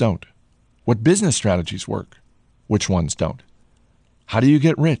ones don't? What business strategies work? Which ones don't? How do you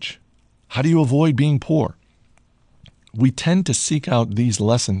get rich? How do you avoid being poor? We tend to seek out these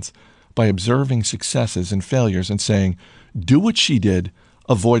lessons by observing successes and failures and saying, do what she did,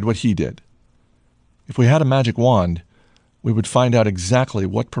 avoid what he did. If we had a magic wand, we would find out exactly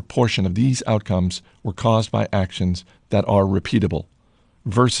what proportion of these outcomes were caused by actions that are repeatable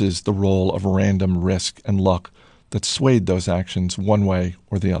versus the role of random risk and luck that swayed those actions one way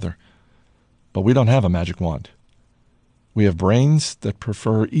or the other. But we don't have a magic wand. We have brains that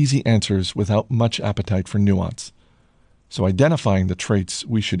prefer easy answers without much appetite for nuance. So identifying the traits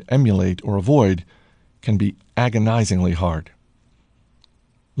we should emulate or avoid can be agonizingly hard.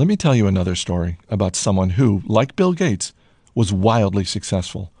 Let me tell you another story about someone who, like Bill Gates, was wildly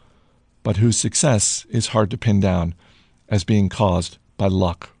successful, but whose success is hard to pin down as being caused by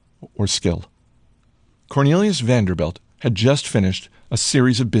luck or skill. Cornelius Vanderbilt had just finished a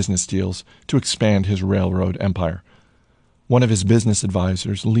series of business deals to expand his railroad empire. One of his business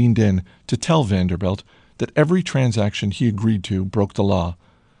advisors leaned in to tell Vanderbilt that every transaction he agreed to broke the law.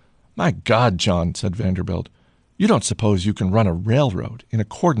 "My God, John," said Vanderbilt, "you don't suppose you can run a railroad in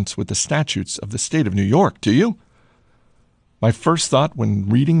accordance with the statutes of the state of New York, do you?" My first thought when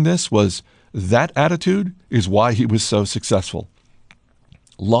reading this was, that attitude is why he was so successful.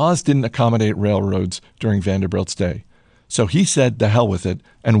 Laws didn't accommodate railroads during Vanderbilt's day, so he said the hell with it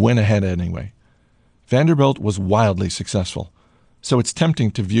and went ahead anyway. Vanderbilt was wildly successful, so it's tempting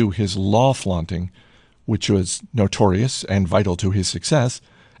to view his law flaunting, which was notorious and vital to his success,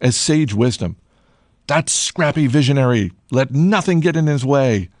 as sage wisdom. That scrappy visionary, let nothing get in his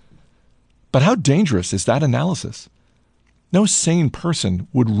way. But how dangerous is that analysis? No sane person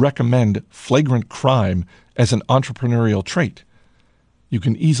would recommend flagrant crime as an entrepreneurial trait. You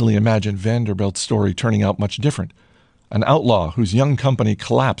can easily imagine Vanderbilt's story turning out much different, an outlaw whose young company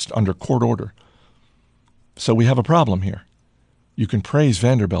collapsed under court order. So we have a problem here. You can praise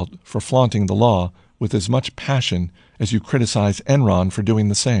Vanderbilt for flaunting the law with as much passion as you criticize Enron for doing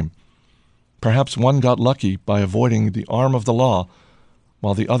the same. Perhaps one got lucky by avoiding the arm of the law,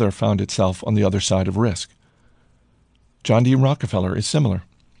 while the other found itself on the other side of risk. John D. Rockefeller is similar.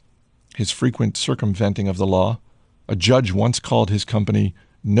 His frequent circumventing of the law, a judge once called his company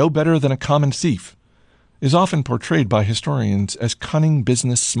no better than a common thief, is often portrayed by historians as cunning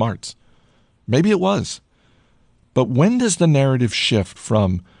business smarts. Maybe it was. But when does the narrative shift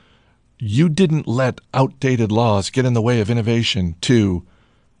from "you didn't let outdated laws get in the way of innovation" to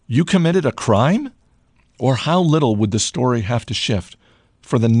 "you committed a crime"? Or how little would the story have to shift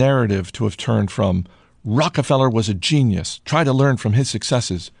for the narrative to have turned from "Rockefeller was a genius, try to learn from his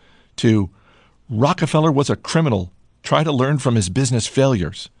successes" to "Rockefeller was a criminal, try to learn from his business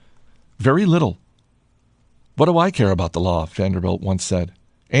failures"? Very little. "What do I care about the law?" Vanderbilt once said.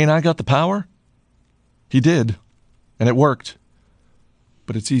 "Ain't I got the power?" He did, and it worked.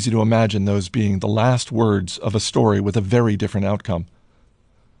 But it's easy to imagine those being the last words of a story with a very different outcome.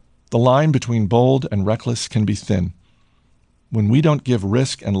 The line between bold and reckless can be thin. When we don't give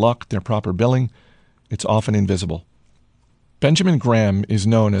risk and luck their proper billing, it's often invisible. Benjamin Graham is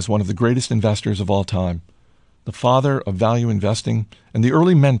known as one of the greatest investors of all time, the father of value investing and the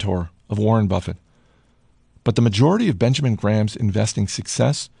early mentor of Warren Buffett. But the majority of Benjamin Graham's investing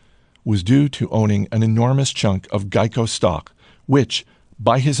success was due to owning an enormous chunk of Geico stock, which,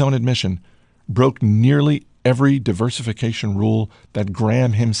 by his own admission, broke nearly every diversification rule that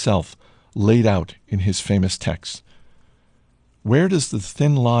Graham himself laid out in his famous texts. Where does the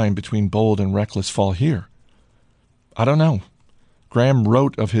thin line between bold and reckless fall here? I don't know. Graham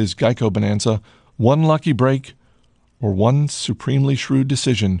wrote of his Geico bonanza, "One lucky break or one supremely shrewd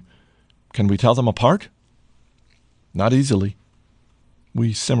decision. Can we tell them apart? Not easily."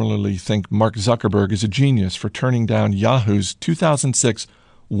 We similarly think Mark Zuckerberg is a genius for turning down Yahoo's 2006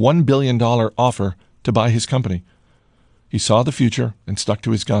 $1 billion offer to buy his company. He saw the future and stuck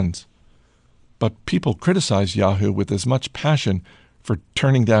to his guns. But people criticize Yahoo with as much passion for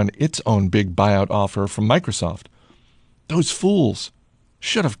turning down its own big buyout offer from Microsoft. Those fools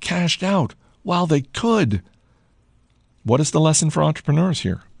should have cashed out while they could. What is the lesson for entrepreneurs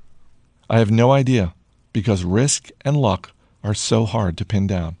here? I have no idea, because risk and luck are so hard to pin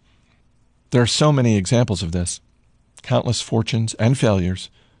down. There are so many examples of this. Countless fortunes and failures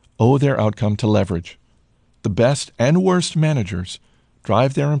owe their outcome to leverage. The best and worst managers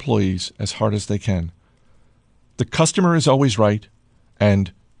drive their employees as hard as they can. The customer is always right,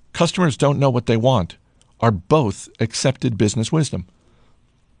 and customers don't know what they want are both accepted business wisdom.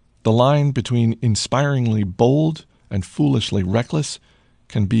 The line between inspiringly bold and foolishly reckless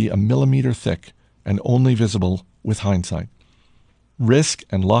can be a millimeter thick and only visible with hindsight. Risk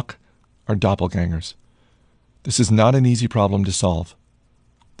and luck are doppelgangers. This is not an easy problem to solve.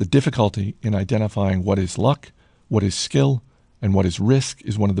 The difficulty in identifying what is luck, what is skill, and what is risk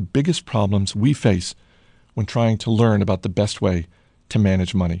is one of the biggest problems we face when trying to learn about the best way to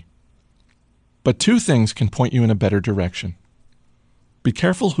manage money. But two things can point you in a better direction. Be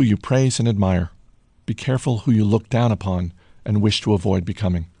careful who you praise and admire. Be careful who you look down upon and wish to avoid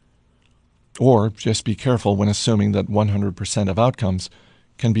becoming. Or just be careful when assuming that 100% of outcomes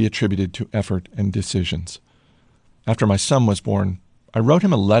can be attributed to effort and decisions. After my son was born, I wrote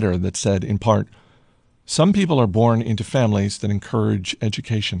him a letter that said, in part, "Some people are born into families that encourage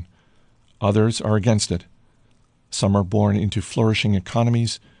education. Others are against it. Some are born into flourishing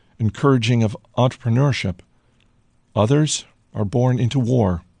economies, encouraging of entrepreneurship. Others are born into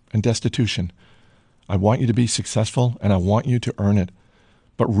war and destitution. I want you to be successful, and I want you to earn it.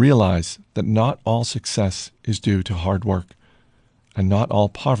 But realize that not all success is due to hard work, and not all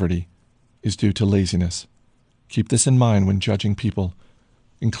poverty is due to laziness. Keep this in mind when judging people,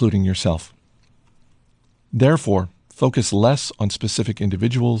 including yourself. Therefore, focus less on specific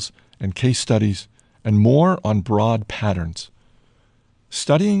individuals and case studies and more on broad patterns.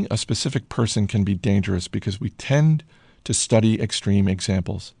 Studying a specific person can be dangerous because we tend to study extreme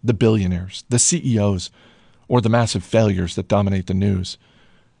examples, the billionaires, the CEOs, or the massive failures that dominate the news.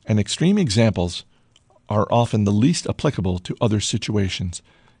 And extreme examples are often the least applicable to other situations,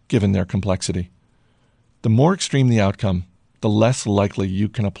 given their complexity. The more extreme the outcome, the less likely you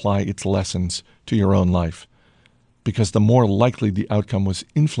can apply its lessons to your own life, because the more likely the outcome was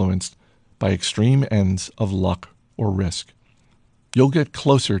influenced by extreme ends of luck or risk. You'll get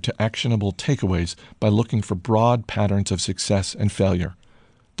closer to actionable takeaways by looking for broad patterns of success and failure.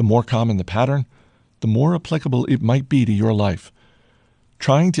 The more common the pattern, the more applicable it might be to your life.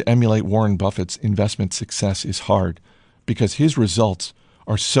 Trying to emulate Warren Buffett's investment success is hard because his results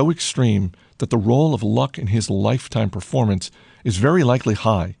are so extreme that the role of luck in his lifetime performance is very likely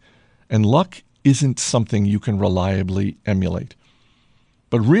high, and luck isn't something you can reliably emulate.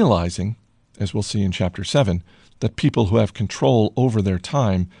 But realizing, as we'll see in Chapter 7, that people who have control over their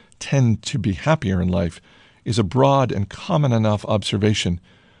time tend to be happier in life is a broad and common enough observation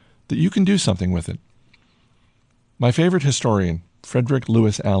that you can do something with it. My favorite historian, Frederick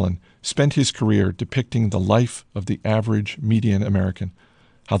Lewis Allen, spent his career depicting the life of the average median American,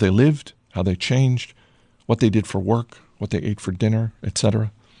 how they lived, how they changed, what they did for work, what they ate for dinner,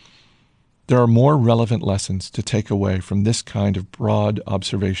 etc. There are more relevant lessons to take away from this kind of broad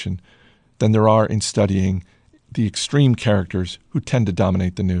observation than there are in studying the extreme characters who tend to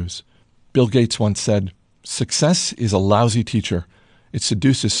dominate the news. Bill Gates once said, "Success is a lousy teacher. It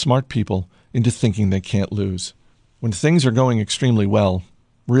seduces smart people into thinking they can't lose." When things are going extremely well,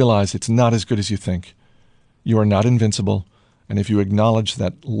 realize it's not as good as you think. You are not invincible, and if you acknowledge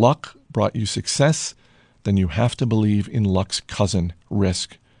that luck brought you success, then you have to believe in luck's cousin,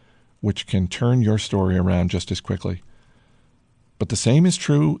 risk, which can turn your story around just as quickly. But the same is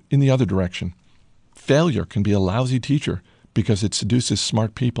true in the other direction. Failure can be a lousy teacher because it seduces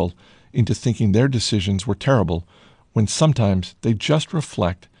smart people into thinking their decisions were terrible when sometimes they just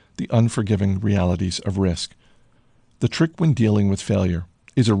reflect the unforgiving realities of risk. The trick when dealing with failure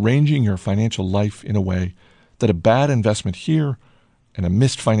is arranging your financial life in a way that a bad investment here and a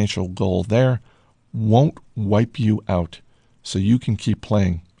missed financial goal there won't wipe you out so you can keep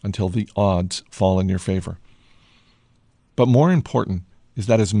playing until the odds fall in your favor. But more important is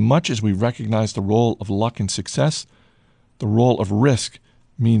that as much as we recognize the role of luck in success, the role of risk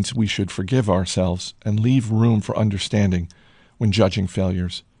means we should forgive ourselves and leave room for understanding when judging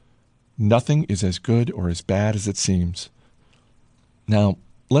failures. Nothing is as good or as bad as it seems. Now,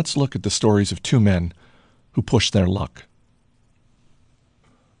 let's look at the stories of two men who pushed their luck.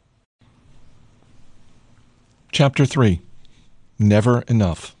 Chapter 3. Never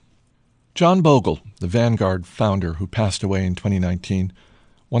Enough. John Bogle, the Vanguard founder who passed away in 2019,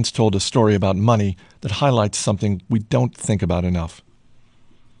 once told a story about money that highlights something we don't think about enough.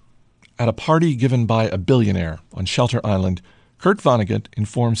 At a party given by a billionaire on Shelter Island, Kurt Vonnegut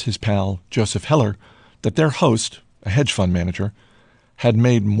informs his pal, Joseph Heller, that their host, a hedge fund manager, had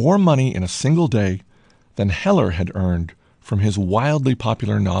made more money in a single day than Heller had earned from his wildly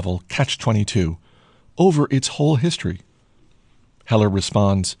popular novel Catch-22 over its whole history. Heller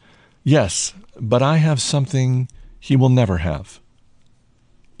responds, "Yes, but I have something he will never have.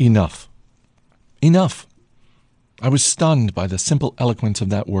 Enough." Enough. I was stunned by the simple eloquence of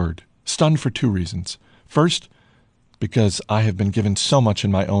that word. Stunned for two reasons. First, because I have been given so much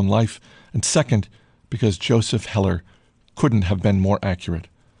in my own life, and second, because Joseph Heller couldn't have been more accurate.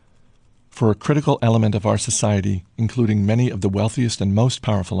 For a critical element of our society, including many of the wealthiest and most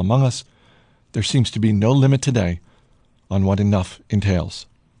powerful among us, there seems to be no limit today on what enough entails.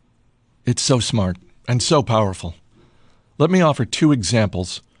 It's so smart and so powerful. Let me offer two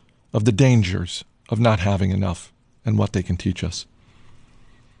examples of the dangers of not having enough and what they can teach us.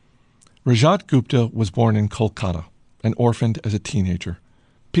 Rajat Gupta was born in Kolkata and orphaned as a teenager.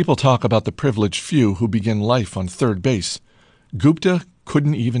 People talk about the privileged few who begin life on third base. Gupta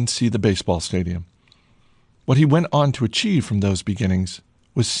couldn't even see the baseball stadium. What he went on to achieve from those beginnings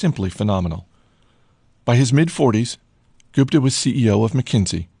was simply phenomenal. By his mid-40s, Gupta was CEO of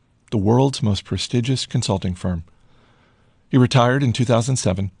McKinsey, the world's most prestigious consulting firm. He retired in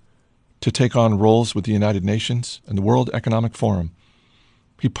 2007 to take on roles with the United Nations and the World Economic Forum.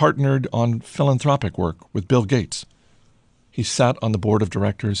 He partnered on philanthropic work with Bill Gates. He sat on the board of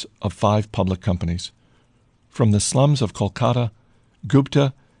directors of 5 public companies. From the slums of Kolkata,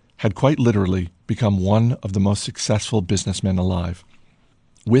 Gupta had quite literally become one of the most successful businessmen alive.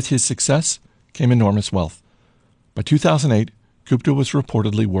 With his success came enormous wealth. By 2008, Gupta was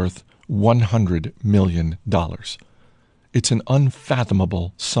reportedly worth $100 million. It's an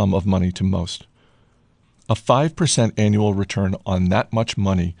unfathomable sum of money to most. A 5% annual return on that much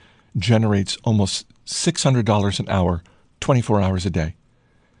money generates almost $600 an hour, 24 hours a day.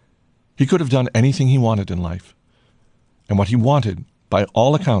 He could have done anything he wanted in life. And what he wanted, by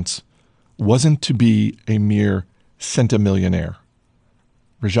all accounts, wasn't to be a mere centimillionaire.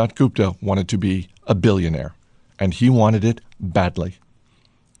 Rajat Gupta wanted to be a billionaire, and he wanted it badly.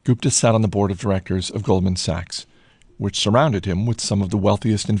 Gupta sat on the board of directors of Goldman Sachs, which surrounded him with some of the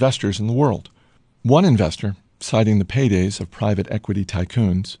wealthiest investors in the world. One investor, citing the paydays of private equity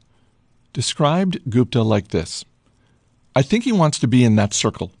tycoons, described Gupta like this: "I think he wants to be in that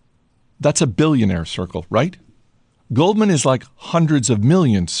circle. That's a billionaire circle, right? Goldman is like hundreds of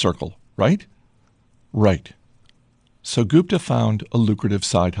millions circle, right? Right." So Gupta found a lucrative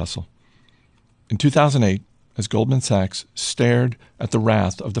side hustle. In 2008, as Goldman Sachs stared at the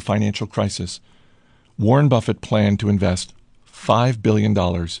wrath of the financial crisis, Warren Buffett planned to invest $5 billion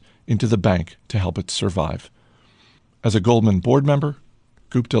into the bank to help it survive. As a Goldman board member,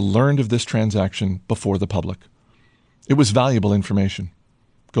 Gupta learned of this transaction before the public. It was valuable information.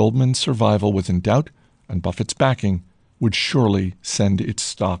 Goldman's survival was in doubt, and Buffett's backing would surely send its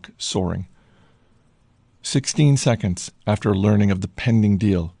stock soaring. 16 seconds after learning of the pending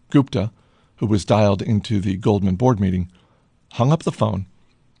deal, Gupta, who was dialed into the Goldman board meeting, hung up the phone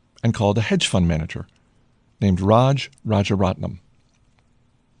and called a hedge fund manager named Rajaratnam.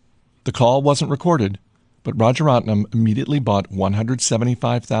 The call wasn't recorded, but Rajaratnam immediately bought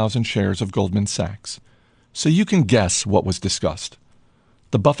 175,000 shares of Goldman Sachs. So you can guess what was discussed.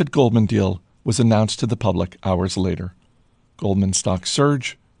 The Buffett-Goldman deal was announced to the public hours later. Goldman stock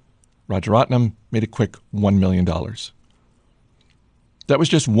surged. Rajaratnam made a quick $1 million. That was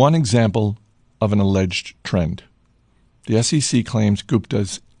just one example of an alleged trend. The SEC claims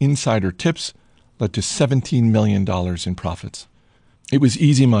Gupta's insider tips led to $17 million in profits. It was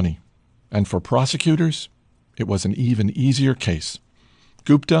easy money, and for prosecutors, it was an even easier case.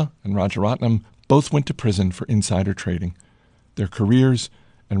 Gupta and Rajaratnam both went to prison for insider trading, their careers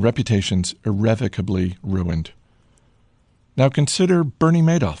and reputations irrevocably ruined. Now consider Bernie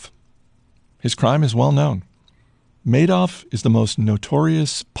Madoff. His crime is well known. Madoff is the most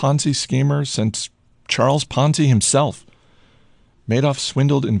notorious Ponzi schemer since Charles Ponzi himself. Madoff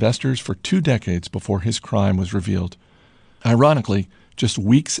swindled investors for 2 decades before his crime was revealed. Ironically, just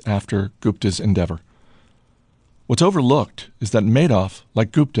weeks after Gupta's endeavor. What's overlooked is that Madoff,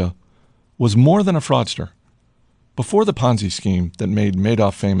 like Gupta, was more than a fraudster. Before the Ponzi scheme that made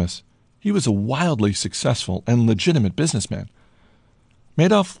Madoff famous, he was a wildly successful and legitimate businessman.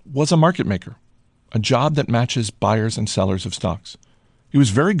 Madoff was a market maker, a job that matches buyers and sellers of stocks. He was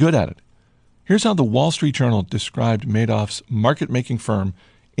very good at it. Here's how the Wall Street Journal described Madoff's market-making firm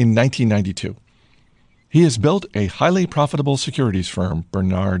in 1992. He has built a highly profitable securities firm,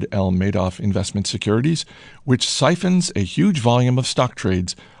 Bernard L. Madoff Investment Securities, which siphons a huge volume of stock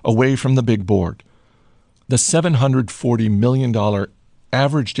trades away from the big board. The $740 million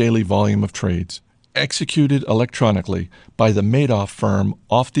average daily volume of trades executed electronically by the Madoff firm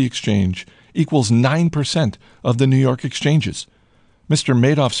off the exchange equals 9% of the New York exchanges. Mr.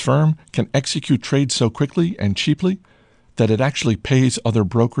 Madoff's firm can execute trades so quickly and cheaply that it actually pays other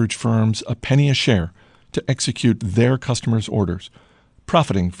brokerage firms a penny a share to execute their customers' orders,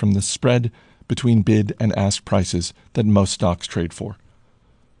 profiting from the spread between bid and ask prices that most stocks trade for.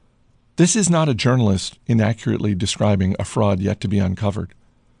 This is not a journalist inaccurately describing a fraud yet to be uncovered.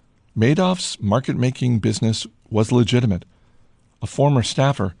 Madoff's market-making business was legitimate. A former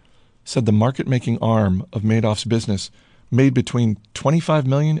staffer said the market-making arm of Madoff's business made between $25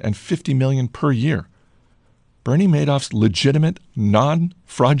 million and $50 million per year. Bernie Madoff's legitimate,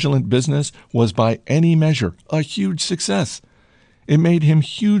 non-fraudulent business was by any measure a huge success. It made him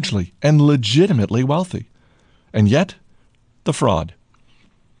hugely and legitimately wealthy. And yet, the fraud.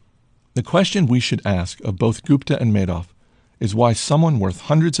 The question we should ask of both Gupta and Madoff is why someone worth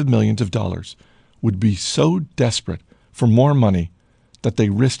hundreds of millions of dollars would be so desperate for more money that they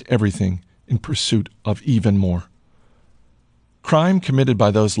risked everything in pursuit of even more. Crime committed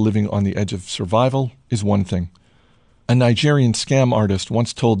by those living on the edge of survival is one thing. A Nigerian scam artist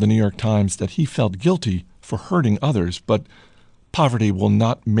once told the New York Times that he felt guilty for hurting others, but poverty will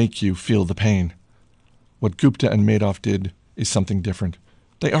not make you feel the pain. What Gupta and Madoff did is something different.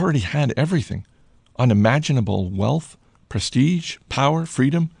 They already had everything: unimaginable wealth, prestige, power,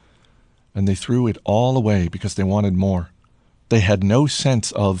 freedom, and they threw it all away because they wanted more. They had no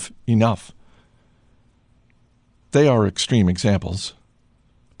sense of enough. They are extreme examples,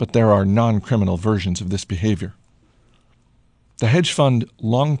 but there are non-criminal versions of this behavior. The hedge fund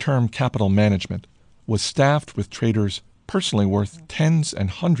Long-Term Capital Management was staffed with traders personally worth tens and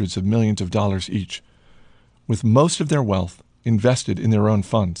hundreds of millions of dollars each, with most of their wealth invested in their own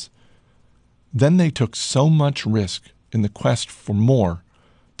funds. Then they took so much risk in the quest for more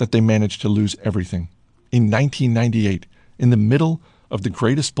that they managed to lose everything. In 1998, in the middle of the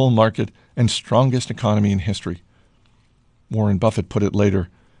greatest bull market and strongest economy in history. Warren Buffett put it later,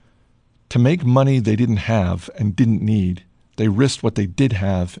 to make money they didn't have and didn't need, they risked what they did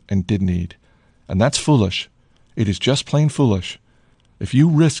have and did need. And that's foolish. It is just plain foolish. If you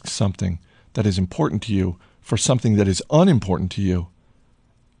risk something that is important to you for something that is unimportant to you,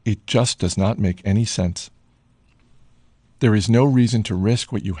 it just does not make any sense. There is no reason to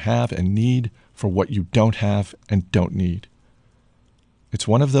risk what you have and need for what you don't have and don't need. It's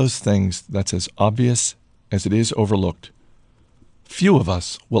one of those things that's as obvious as it is overlooked. Few of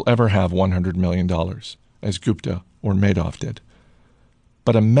us will ever have $100 million, as Gupta or Madoff did.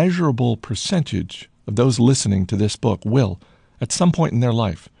 But a measurable percentage of those listening to this book will, at some point in their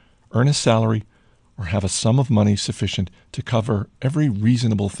life, earn a salary or have a sum of money sufficient to cover every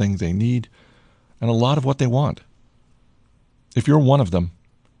reasonable thing they need and a lot of what they want. If you're one of them,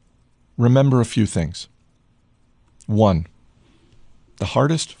 remember a few things. 1. The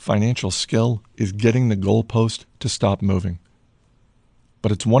hardest financial skill is getting the goalpost to stop moving.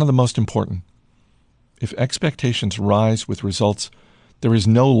 But it's one of the most important. If expectations rise with results, there is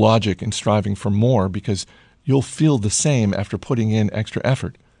no logic in striving for more because you'll feel the same after putting in extra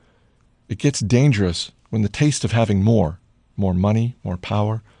effort. It gets dangerous when the taste of having more money, more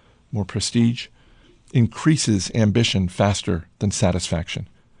power, more prestige, increases ambition faster than satisfaction.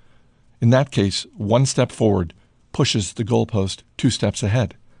 In that case, one step forward pushes the goalpost 2 steps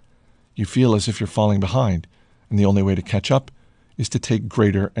ahead. You feel as if you're falling behind, and the only way to catch up is to take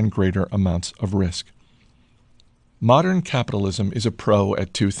greater and greater amounts of risk. Modern capitalism is a pro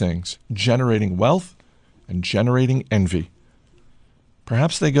at 2 things: generating wealth and generating envy.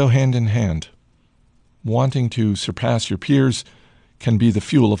 Perhaps they go hand in hand. Wanting to surpass your peers can be the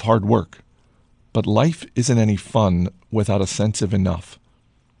fuel of hard work, but life isn't any fun without a sense of enough.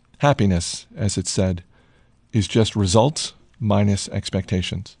 Happiness, as it's said, is just results minus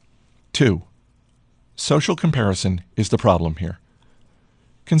expectations. 2. Social comparison is the problem here.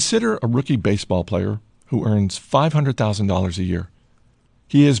 Consider a rookie baseball player who earns $500,000 a year.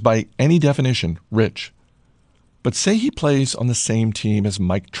 He is, by any definition, rich. But say he plays on the same team as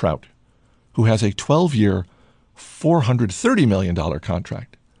Mike Trout, who has a 12-year, $430 million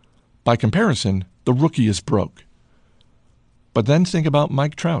contract. By comparison, the rookie is broke. But then think about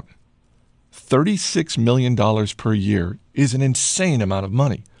Mike Trout. $36 million per year is an insane amount of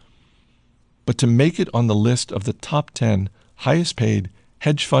money. But to make it on the list of the top 10 highest paid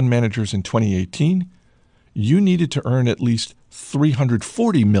hedge fund managers in 2018, you needed to earn at least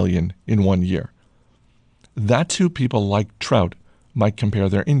 $340 million in 1 year. That's who people like Trout might compare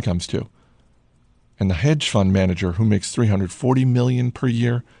their incomes to. And the hedge fund manager who makes $340 million per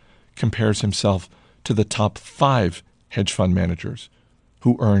year compares himself to the top 5 hedge fund managers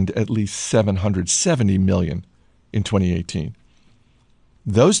who earned at least $770 million in 2018.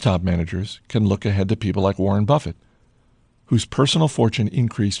 Those top managers can look ahead to people like Warren Buffett, whose personal fortune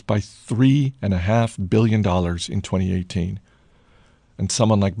increased by $3.5 billion in 2018. And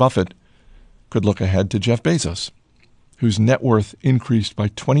someone like Buffett could look ahead to Jeff Bezos, whose net worth increased by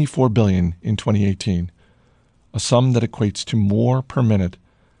 $24 billion in 2018, a sum that equates to more per minute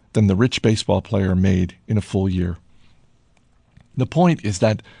than the rich baseball player made in a full year. The point is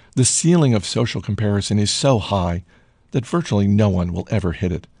that the ceiling of social comparison is so high that virtually no one will ever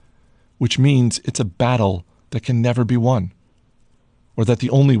hit it, which means it's a battle that can never be won, or that the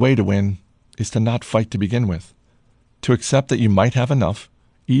only way to win is to not fight to begin with, to accept that you might have enough,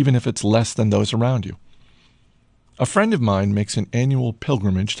 even if it's less than those around you. A friend of mine makes an annual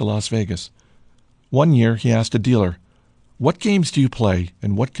pilgrimage to Las Vegas. One year he asked a dealer, "What games do you play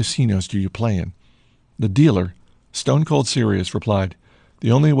and what casinos do you play in?" The dealer, stone cold serious, replied,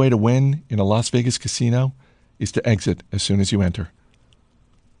 "The only way to win in a Las Vegas casino is to exit as soon as you enter."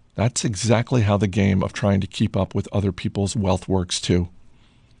 That's exactly how the game of trying to keep up with other people's wealth works too.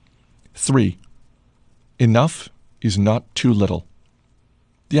 3. Enough is not too little.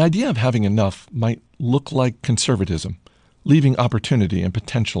 The idea of having enough might look like conservatism, leaving opportunity and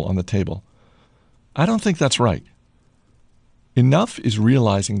potential on the table. I don't think that's right. Enough is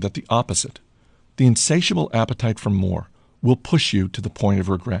realizing that the opposite, the insatiable appetite for more, will push you to the point of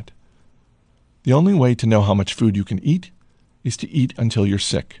regret. The only way to know how much food you can eat is to eat until you're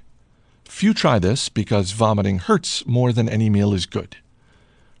sick. Few try this because vomiting hurts more than any meal is good.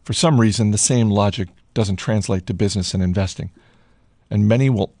 For some reason, the same logic doesn't translate to business and investing, and many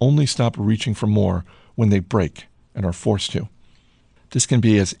will only stop reaching for more when they break and are forced to. This can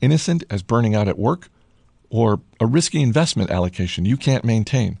be as innocent as burning out at work or a risky investment allocation you can't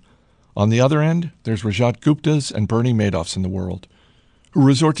maintain. On the other end, there's Rajat Guptas and Bernie Madoffs in the world, who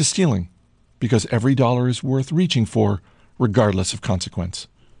resort to stealing because every dollar is worth reaching for, regardless of consequence.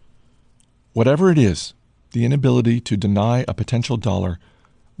 Whatever it is, the inability to deny a potential dollar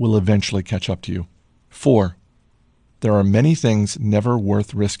will eventually catch up to you. 4. There are many things never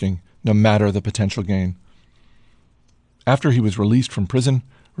worth risking, no matter the potential gain. After he was released from prison,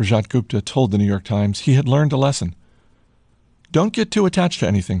 Rajat Gupta told the New York Times he had learned a lesson. Don't get too attached to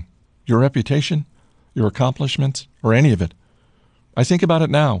anything, your reputation, your accomplishments, or any of it. I think about it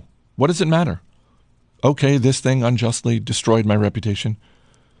now. What does it matter? Okay, this thing unjustly destroyed my reputation.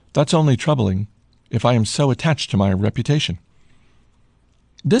 That's only troubling if I am so attached to my reputation.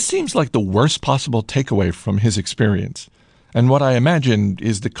 This seems like the worst possible takeaway from his experience, and what I imagine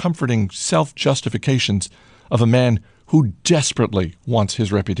is the comforting self-justifications of a man who desperately wants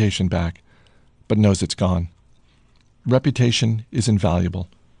his reputation back, but knows it's gone. Reputation is invaluable.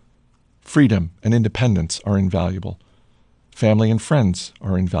 Freedom and independence are invaluable. Family and friends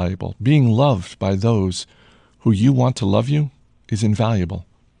are invaluable. Being loved by those who you want to love you is invaluable.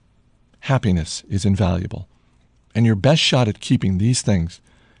 Happiness is invaluable. And your best shot at keeping these things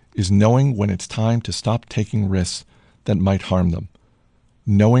is knowing when it's time to stop taking risks that might harm them.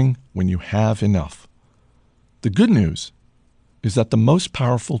 Knowing when you have enough. The good news is that the most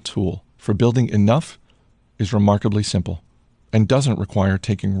powerful tool for building enough is remarkably simple and doesn't require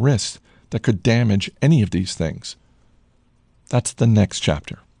taking risks that could damage any of these things. That's the next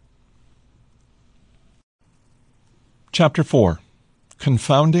chapter. Chapter 4.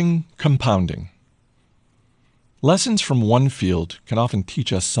 Confounding Compounding. Lessons from one field can often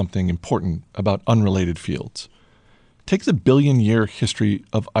teach us something important about unrelated fields. Take the billion-year history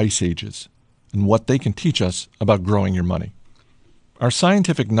of ice ages and what they can teach us about growing your money. Our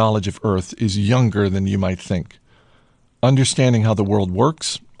scientific knowledge of Earth is younger than you might think. Understanding how the world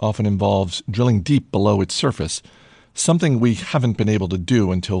works often involves drilling deep below its surface, something we haven't been able to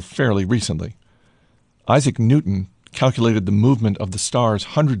do until fairly recently. Isaac Newton calculated the movement of the stars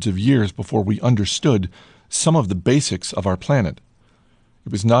hundreds of years before we understood some of the basics of our planet.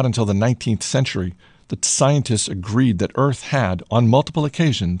 It was not until the 19th century that scientists agreed that Earth had, on multiple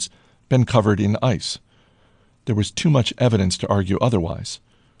occasions, been covered in ice. There was too much evidence to argue otherwise.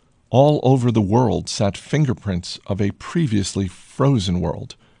 All over the world sat fingerprints of a previously frozen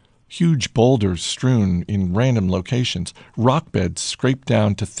world. Huge boulders strewn in random locations, rock beds scraped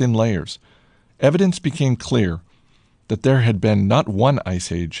down to thin layers. Evidence became clear that there had been not one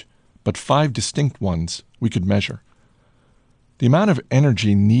ice age, but 5 distinct ones we could measure. The amount of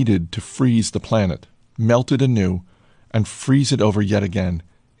energy needed to freeze the planet, melt it anew, and freeze it over yet again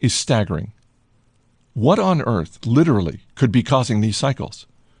is staggering. What on earth, literally, could be causing these cycles?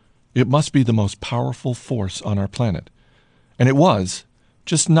 It must be the most powerful force on our planet. And it was,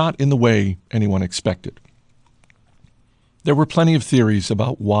 just not in the way anyone expected. There were plenty of theories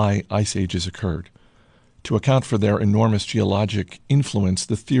about why ice ages occurred. To account for their enormous geologic influence,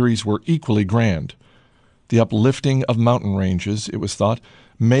 the theories were equally grand. The uplifting of mountain ranges, it was thought,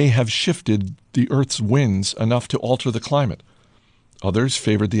 may have shifted the Earth's winds enough to alter the climate. Others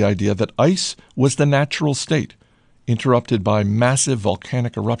favored the idea that ice was the natural state, interrupted by massive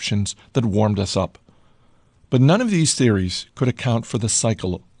volcanic eruptions that warmed us up. But none of these theories could account for the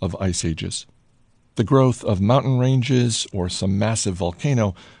cycle of ice ages. The growth of mountain ranges or some massive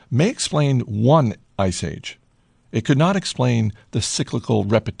volcano may explain one ice age. It could not explain the cyclical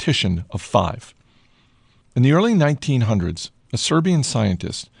repetition of 5. In the early 1900s, a Serbian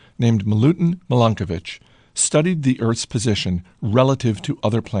scientist named Milutin Milankovic studied the Earth's position relative to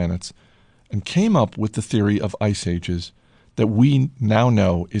other planets and came up with the theory of ice ages that we now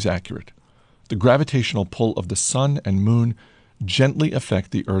know is accurate. The gravitational pull of the sun and moon gently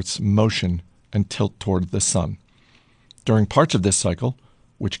affect the Earth's motion and tilt toward the sun. During parts of this cycle,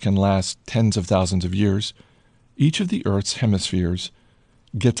 which can last tens of thousands of years, each of the Earth's hemispheres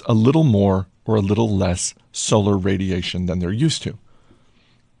gets a little more or a little less solar radiation than they're used to.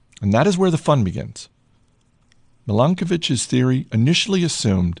 And that is where the fun begins. Milankovic's theory initially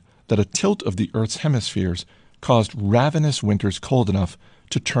assumed that a tilt of the Earth's hemispheres caused ravenous winters cold enough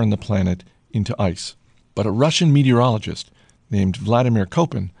to turn the planet into ice. But a Russian meteorologist named Vladimir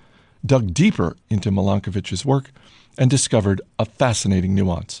Kopin dug deeper into Milankovic's work and discovered a fascinating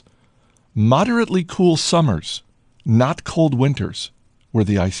nuance. Moderately cool summers, not cold winters, were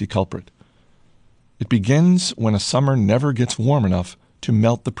the icy culprit. It begins when a summer never gets warm enough to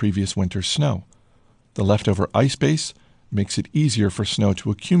melt the previous winter's snow. The leftover ice base makes it easier for snow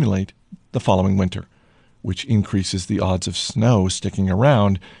to accumulate the following winter, which increases the odds of snow sticking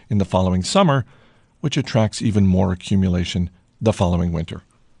around in the following summer, which attracts even more accumulation the following winter.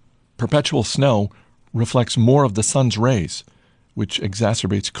 Perpetual snow reflects more of the sun's rays, which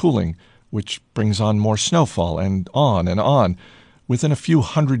exacerbates cooling, which brings on more snowfall, and on and on. Within a few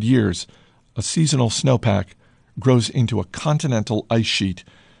hundred years, a seasonal snowpack grows into a continental ice sheet,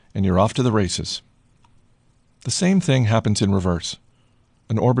 and you're off to the races. The same thing happens in reverse.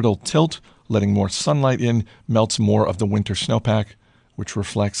 An orbital tilt, letting more sunlight in, melts more of the winter snowpack, which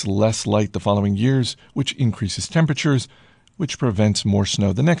reflects less light the following years, which increases temperatures, which prevents more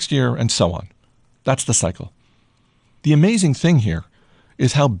snow the next year, and so on. That's the cycle. The amazing thing here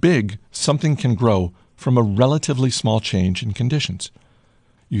is how big something can grow from a relatively small change in conditions.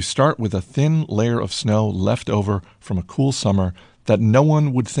 You start with a thin layer of snow left over from a cool summer that no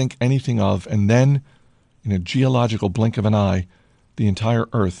one would think anything of, and then, in a geological blink of an eye, the entire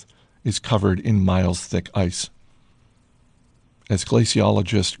Earth is covered in miles-thick ice. As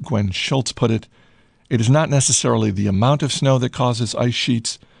glaciologist Gwen Schultz put it, it is not necessarily the amount of snow that causes ice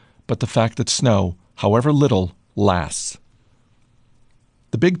sheets, but the fact that snow, however little, lasts.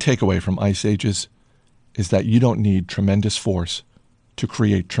 The big takeaway from ice ages is that you don't need tremendous force to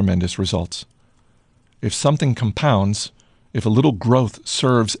create tremendous results. If something compounds, if a little growth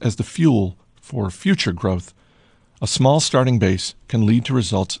serves as the fuel for future growth, a small starting base can lead to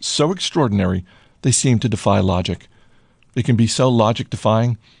results so extraordinary they seem to defy logic. It can be so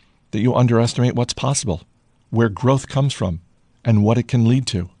logic-defying that you underestimate what's possible, where growth comes from, and what it can lead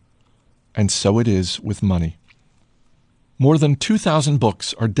to. And so it is with money. More than 2,000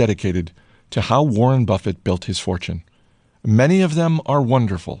 books are dedicated to how Warren Buffett built his fortune. Many of them are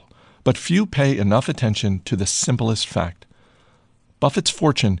wonderful, but few pay enough attention to the simplest fact. Buffett's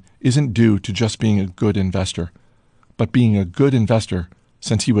fortune isn't due to just being a good investor, but being a good investor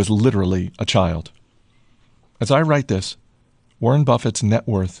since he was literally a child. As I write this, Warren Buffett's net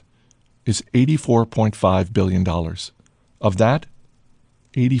worth is $84.5 billion. Of that,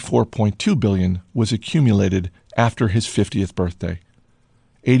 $84.2 billion was accumulated after his 50th birthday.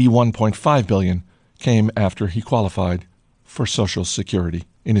 $81.5 billion came after he qualified for Social Security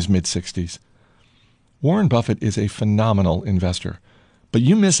in his mid-60s. Warren Buffett is a phenomenal investor, but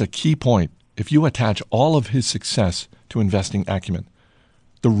you miss a key point if you attach all of his success to investing acumen.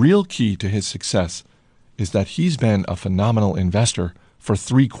 The real key to his success is that he's been a phenomenal investor for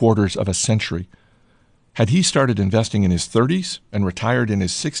 3/4 of a century. Had he started investing in his 30s and retired in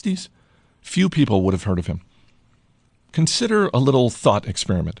his 60s, few people would have heard of him. Consider a little thought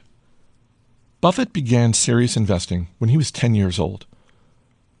experiment. Buffett began serious investing when he was 10 years old.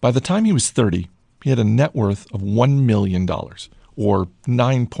 By the time he was 30, he had a net worth of $1 million, or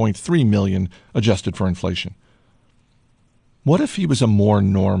 $9.3 million adjusted for inflation. What if he was a more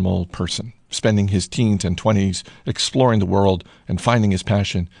normal person, spending his teens and 20s exploring the world and finding his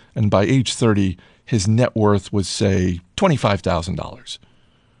passion, and by age 30, his net worth was, say, $25,000?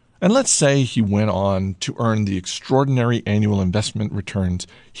 And let's say he went on to earn the extraordinary annual investment returns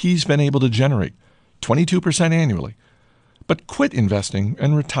he's been able to generate, 22% annually, but quit investing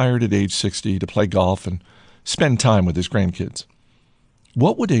and retired at age 60 to play golf and spend time with his grandkids.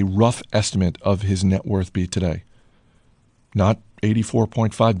 What would a rough estimate of his net worth be today? Not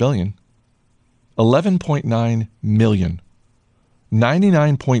 $84.5 billion, $11.9 million,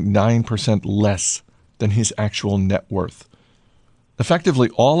 99.9% less than his actual net worth. Effectively,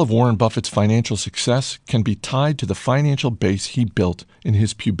 all of Warren Buffett's financial success can be tied to the financial base he built in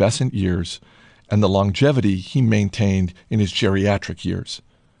his pubescent years and the longevity he maintained in his geriatric years.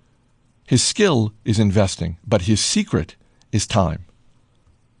 His skill is investing, but his secret is time.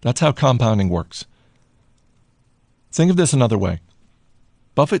 That's how compounding works. Think of this another way.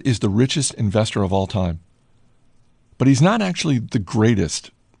 Buffett is the richest investor of all time, but he's not actually the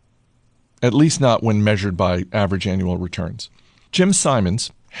greatest, at least not when measured by average annual returns. Jim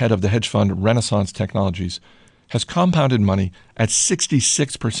Simons, head of the hedge fund Renaissance Technologies, has compounded money at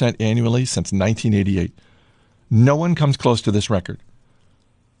 66% annually since 1988. No one comes close to this record.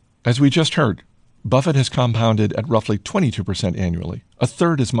 As we just heard, Buffett has compounded at roughly 22% annually, a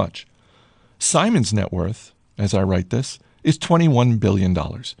third as much. Simon's net worth, as I write this, is $21 billion.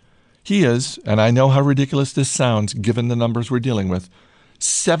 He is, and I know how ridiculous this sounds given the numbers we're dealing with,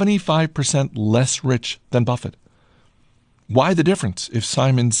 75% less rich than Buffett. Why the difference if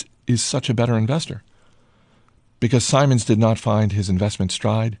Simons is such a better investor? Because Simons did not find his investment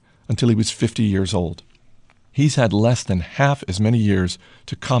stride until he was 50 years old. He's had less than half as many years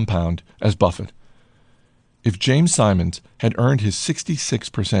to compound as Buffett. If James Simons had earned his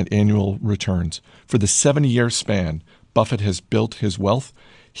 66% annual returns for the 70-year span Buffett has built his wealth,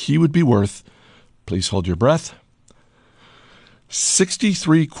 he would be worth, please hold your breath,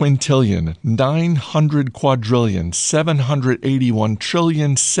 63 quintillion, 900 quadrillion, 781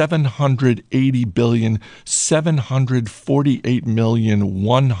 trillion, 780 billion,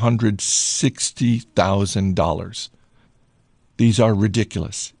 748,160,000. These are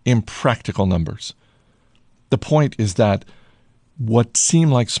ridiculous, impractical numbers. The point is that what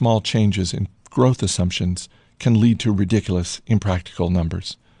seem like small changes in growth assumptions can lead to ridiculous, impractical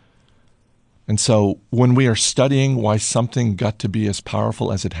numbers. And so when we are studying why something got to be as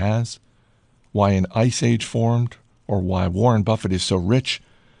powerful as it has, why an ice age formed, or why Warren Buffett is so rich,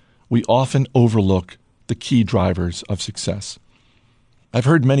 we often overlook the key drivers of success. I've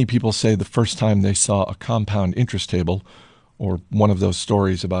heard many people say the first time they saw a compound interest table, or one of those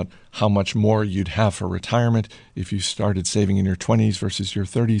stories about how much more you'd have for retirement if you started saving in your 20s versus your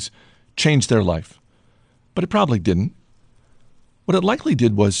 30s, changed their life. But it probably didn't. What it likely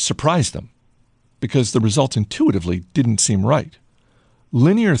did was surprise them, because the results intuitively didn't seem right.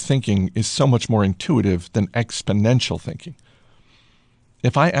 Linear thinking is so much more intuitive than exponential thinking.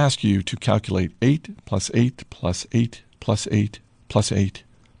 If I ask you to calculate 8 plus 8 plus 8 plus 8 plus 8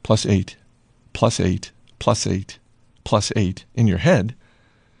 plus 8 plus 8 plus 8 plus 8 in your head,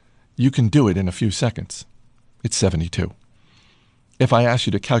 you can do it in a few seconds. It's 72. If I ask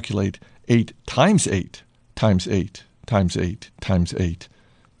you to calculate 8 times 8 times 8 times 8 times 8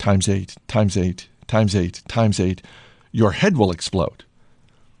 times 8 times 8 times 8 times 8, your head will explode.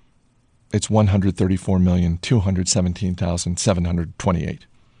 It's 134,217,728.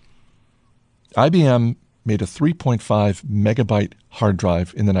 IBM made a 3.5 megabyte hard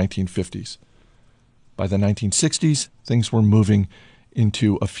drive in the 1950s. By the 1960s, things were moving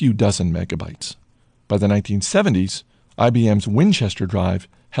into a few dozen megabytes. By the 1970s, IBM's Winchester drive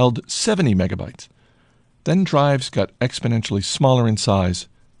held 70 megabytes. Then drives got exponentially smaller in size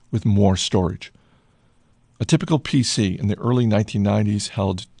with more storage. A typical PC in the early 1990s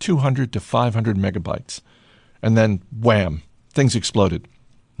held 200 to 500 megabytes. And then, wham, things exploded.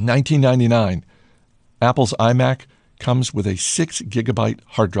 1999, Apple's iMac comes with a 6 gigabyte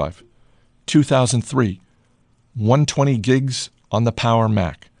hard drive. 2003, 120 gigs on the Power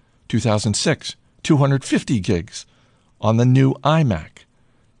Mac. 2006, 250 gigs on the new iMac.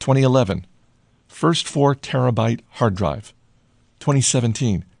 2011, first 4 terabyte hard drive.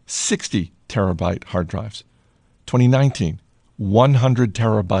 2017, 60 terabyte hard drives. 2019, 100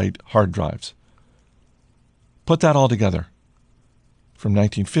 terabyte hard drives. Put that all together. From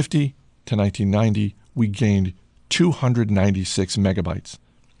 1950 to 1990, we gained 296 megabytes.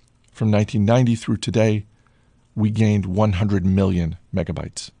 From 1990 through today, we gained 100 million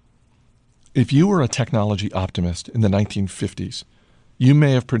megabytes. If you were a technology optimist in the 1950s, you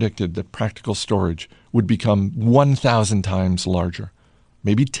may have predicted that practical storage would become 1,000 times larger,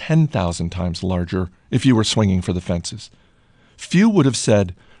 maybe 10,000 times larger if you were swinging for the fences. Few would have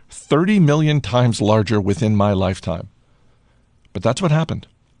said 30 million times larger within my lifetime. But that's what happened.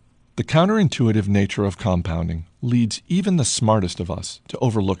 The counterintuitive nature of compounding leads even the smartest of us to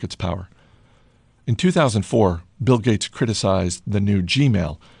overlook its power. In 2004, Bill Gates criticized the new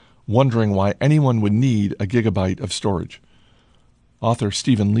Gmail, wondering why anyone would need a gigabyte of storage. Author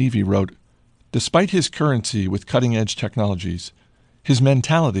Stephen Levy wrote, "Despite his currency with cutting-edge technologies, his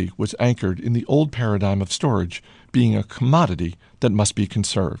mentality was anchored in the old paradigm of storage being a commodity that must be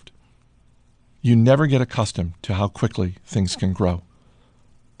conserved." you never get accustomed to how quickly things can grow.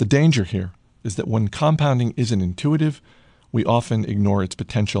 The danger here is that when compounding isn't intuitive, we often ignore its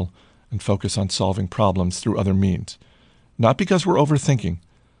potential and focus on solving problems through other means. Not because we're overthinking,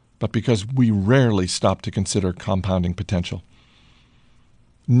 but because we rarely stop to consider compounding potential.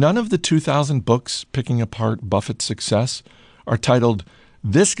 None of the 2,000 books picking apart Buffett's success are titled,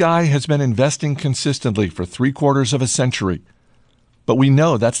 "This guy has been investing consistently for 3/4 of a century." But we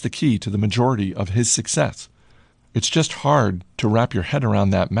know that's the key to the majority of his success. It's just hard to wrap your head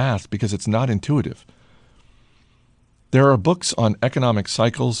around that math because it's not intuitive. There are books on economic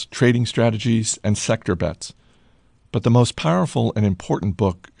cycles, trading strategies, and sector bets. But the most powerful and important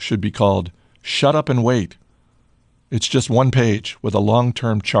book should be called Shut Up and Wait. It's just one page with a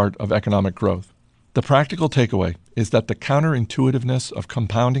long-term chart of economic growth. The practical takeaway is that the counterintuitiveness of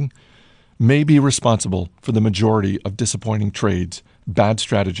compounding may be responsible for the majority of disappointing trades, bad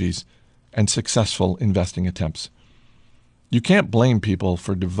strategies, and successful investing attempts. You can't blame people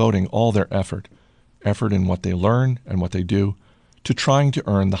for devoting all their effort in what they learn and what they do, to trying to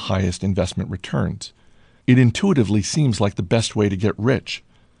earn the highest investment returns. It intuitively seems like the best way to get rich.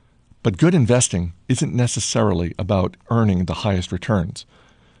 But good investing isn't necessarily about earning the highest returns,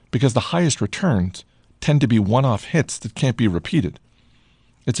 because the highest returns tend to be one-off hits that can't be repeated.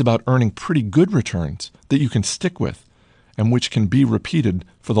 It's about earning pretty good returns that you can stick with and which can be repeated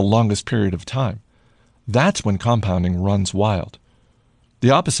for the longest period of time. That's when compounding runs wild.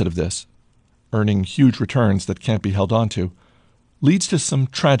 The opposite of this, earning huge returns that can't be held onto, leads to some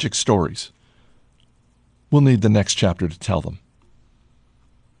tragic stories. We'll need the next chapter to tell them.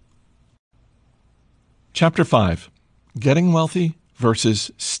 Chapter 5. Getting Wealthy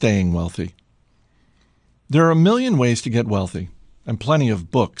versus Staying Wealthy. There are a million ways to get wealthy, and plenty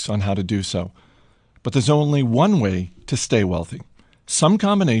of books on how to do so. But there's only one way to stay wealthy, some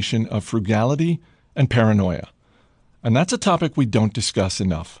combination of frugality and paranoia. And that's a topic we don't discuss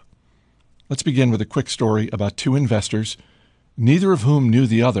enough. Let's begin with a quick story about two investors, neither of whom knew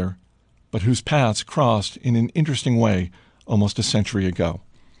the other, but whose paths crossed in an interesting way almost a century ago.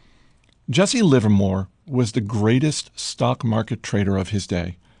 Jesse Livermore was the greatest stock market trader of his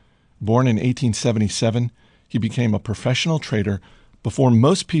day. Born in 1877, he became a professional trader before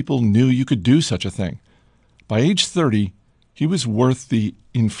most people knew you could do such a thing. By age 30, he was worth the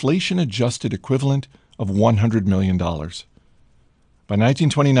inflation-adjusted equivalent of $100 million. By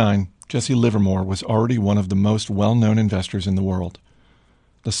 1929, Jesse Livermore was already one of the most well-known investors in the world.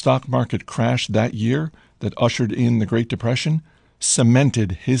 The stock market crash that year that ushered in the Great Depression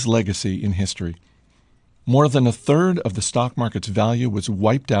cemented his legacy in history. More than a third of the stock market's value was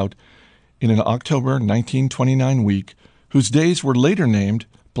wiped out in an October 1929 week whose days were later named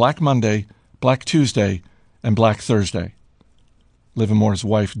Black Monday, Black Tuesday, and Black Thursday. Livermore's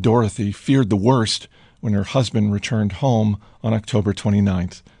wife, Dorothy, feared the worst when her husband returned home on October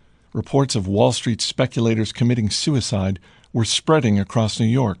 29th. Reports of Wall Street speculators committing suicide were spreading across New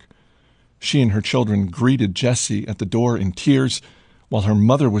York. She and her children greeted Jesse at the door in tears, while her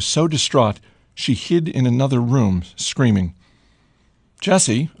mother was so distraught she hid in another room, screaming.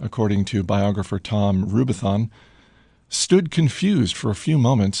 Jesse, according to biographer Tom Rubathon, stood confused for a few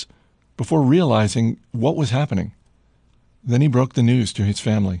moments before realizing what was happening. Then he broke the news to his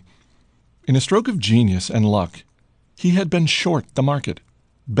family. In a stroke of genius and luck, he had been short the market,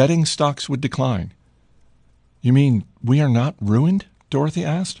 betting stocks would decline. "You mean we are not ruined?" Dorothy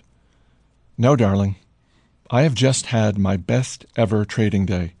asked. "No, darling. I have just had my best ever trading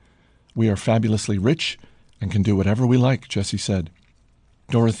day. We are fabulously rich and can do whatever we like," Jesse said.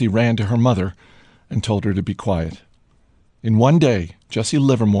 Dorothy ran to her mother and told her to be quiet. In one day, Jesse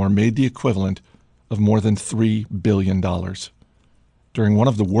Livermore made the equivalent of more than $3 billion. During one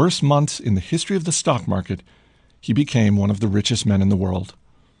of the worst months in the history of the stock market, he became one of the richest men in the world.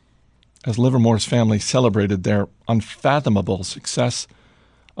 As Livermore's family celebrated their unfathomable success,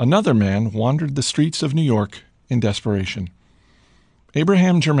 another man wandered the streets of New York in desperation.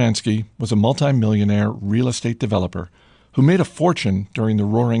 Abraham Germansky was a multimillionaire real estate developer who made a fortune during the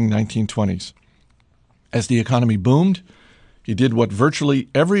roaring 1920s. As the economy boomed, he did what virtually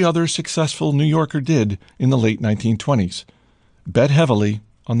every other successful New Yorker did in the late 1920s, bet heavily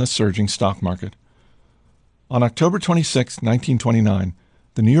on the surging stock market. On October 26, 1929,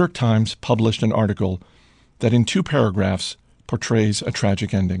 the New York Times published an article that in 2 paragraphs portrays a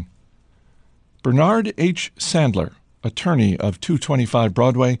tragic ending. Bernard H. Sandler, attorney of 225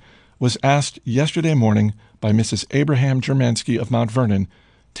 Broadway, was asked yesterday morning by Mrs. Abraham Germansky of Mount Vernon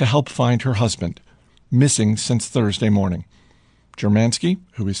to help find her husband, missing since Thursday morning. Germansky,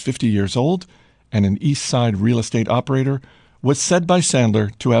 who is 50 years old and an East Side real estate operator, was said by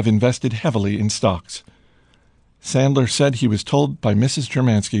Sandler to have invested heavily in stocks. Sandler said he was told by Mrs.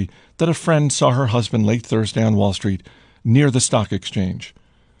 Germansky that a friend saw her husband late Thursday on Wall Street near the stock exchange.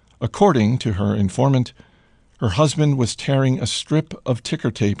 According to her informant, her husband was tearing a strip of ticker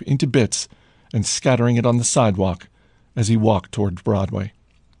tape into bits and scattering it on the sidewalk as he walked toward Broadway.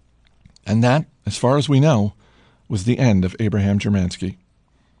 And that, as far as we know, was the end of Abraham Germansky.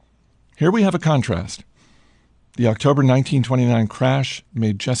 Here we have a contrast. The October 1929 crash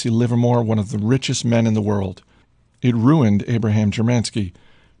made Jesse Livermore one of the richest men in the world. It ruined Abraham Germansky,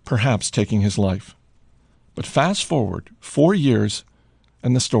 perhaps taking his life. But fast forward 4 years,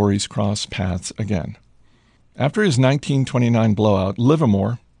 and the stories cross paths again. After his 1929 blowout,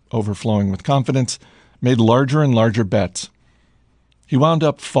 Livermore, overflowing with confidence, made larger and larger bets. He wound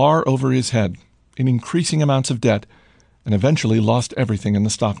up far over his head, in increasing amounts of debt, and eventually lost everything in the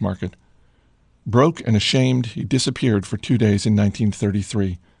stock market. Broke and ashamed, he disappeared for 2 days in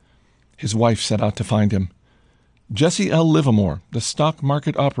 1933. His wife set out to find him. Jesse L. Livermore, the stock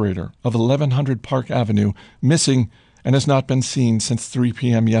market operator of 1100 Park Avenue, missing and has not been seen since 3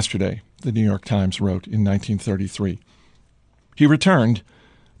 p.m. yesterday, the New York Times wrote in 1933. He returned,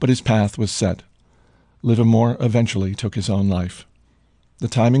 but his path was set. Livermore eventually took his own life. The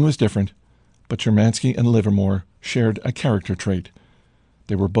timing was different, but Germansky and Livermore shared a character trait.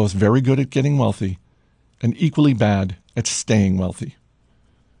 They were both very good at getting wealthy and equally bad at staying wealthy.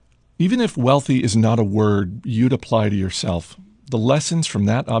 Even if wealthy is not a word you'd apply to yourself, the lessons from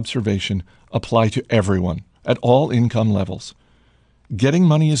that observation apply to everyone at all income levels. Getting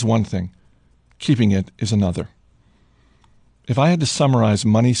money is one thing, keeping it is another. If I had to summarize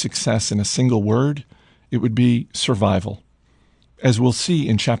money success in a single word, it would be survival. As we'll see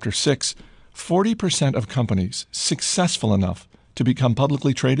in Chapter 6, 40% of companies successful enough to become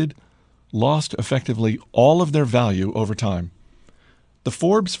publicly traded lost effectively all of their value over time. The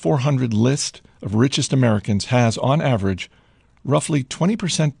Forbes 400 list of richest Americans has, on average, roughly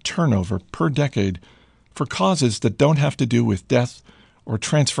 20% turnover per decade for causes that don't have to do with death or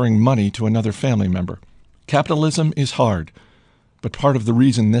transferring money to another family member. Capitalism is hard, but part of the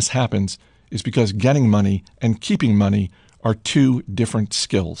reason this happens is because getting money and keeping money are two different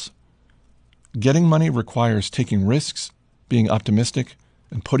skills. Getting money requires taking risks, being optimistic,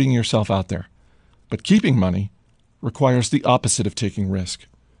 and putting yourself out there. But keeping money requires the opposite of taking risk.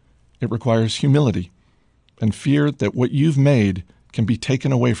 It requires humility and fear that what you've made can be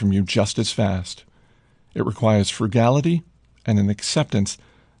taken away from you just as fast. It requires frugality and an acceptance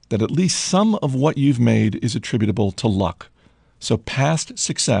that at least some of what you've made is attributable to luck. So past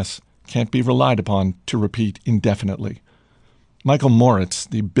success can't be relied upon to repeat indefinitely. Michael Moritz,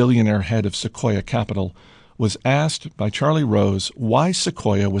 the billionaire head of Sequoia Capital, was asked by Charlie Rose why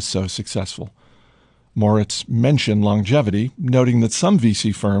Sequoia was so successful. Moritz mentioned longevity, noting that some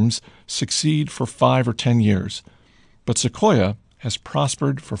VC firms succeed for 5 or 10 years, but Sequoia has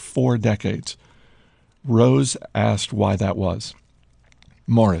prospered for 4 decades. Rose asked why that was.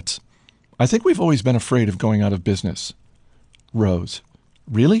 Moritz: I think we've always been afraid of going out of business. Rose: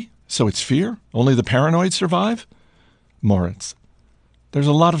 Really? So it's fear? Only the paranoid survive? Moritz: There's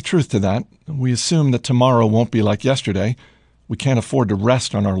a lot of truth to that. We assume that tomorrow won't be like yesterday. We can't afford to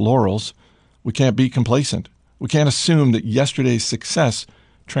rest on our laurels. We can't be complacent. We can't assume that yesterday's success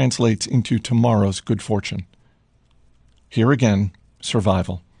translates into tomorrow's good fortune. Here again,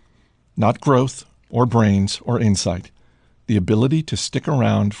 survival. Not growth or brains or insight. The ability to stick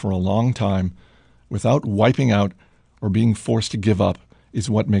around for a long time without wiping out or being forced to give up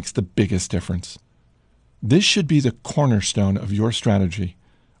is what makes the biggest difference. This should be the cornerstone of your strategy,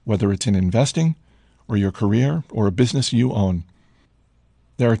 whether it's in investing or your career or a business you own.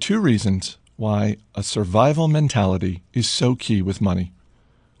 There are 2 reasons why a survival mentality is so key with money.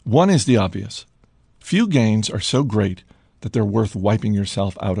 One is the obvious. Few gains are so great that they're worth wiping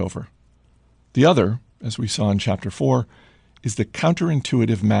yourself out over. The other, as we saw in Chapter 4, is the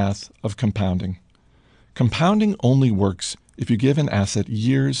counterintuitive math of compounding. Compounding only works if you give an asset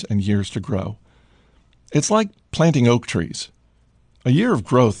years and years to grow. It's like planting oak trees. A year of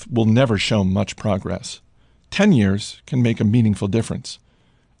growth will never show much progress. 10 years can make a meaningful difference.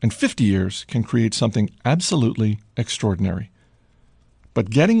 And 50 years can create something absolutely extraordinary.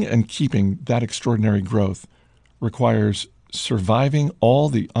 But getting and keeping that extraordinary growth requires surviving all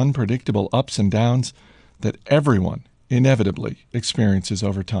the unpredictable ups and downs that everyone inevitably experiences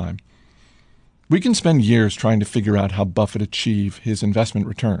over time. We can spend years trying to figure out how Buffett achieved his investment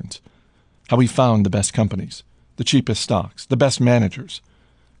returns, how he found the best companies, the cheapest stocks, the best managers.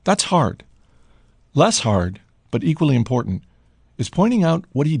 That's hard. Less hard, but equally important, is pointing out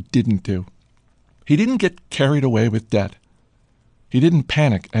what he didn't do. He didn't get carried away with debt. He didn't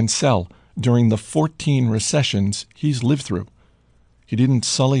panic and sell during the 14 recessions he's lived through. He didn't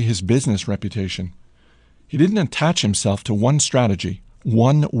sully his business reputation. He didn't attach himself to one strategy,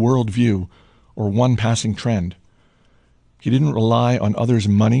 one worldview, or one passing trend. He didn't rely on others'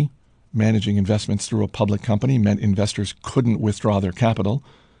 money. Managing investments through a public company meant investors couldn't withdraw their capital.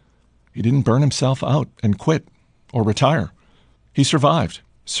 He didn't burn himself out and quit or retire. He survived.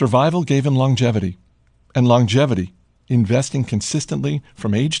 Survival gave him longevity. And longevity, investing consistently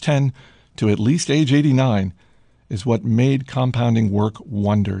from age 10 to at least age 89, is what made compounding work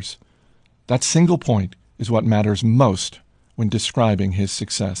wonders. That single point is what matters most when describing his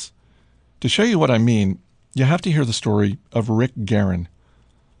success. To show you what I mean, you have to hear the story of Rick Guerin.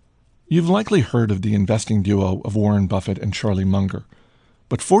 You've likely heard of the investing duo of Warren Buffett and Charlie Munger.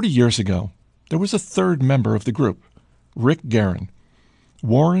 But 40 years ago, there was a third member of the group, Rick Guerin.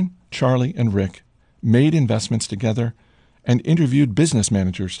 Warren, Charlie, and Rick made investments together and interviewed business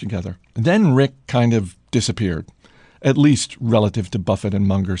managers together. Then Rick kind of disappeared, at least relative to Buffett and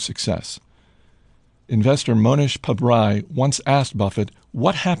Munger's success. Investor Monish Pabrai once asked Buffett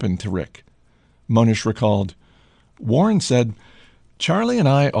what happened to Rick. Monish recalled, "Warren said, Charlie and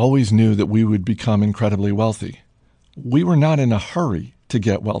I always knew that we would become incredibly wealthy. We were not in a hurry to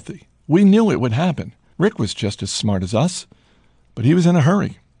get wealthy. We knew it would happen. Rick was just as smart as us, but he was in a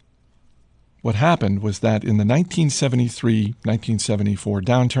hurry." What happened was that in the 1973-1974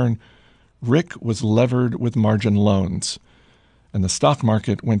 downturn, Rick was levered with margin loans, and the stock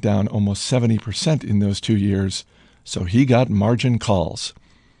market went down almost 70% in those 2 years, so he got margin calls.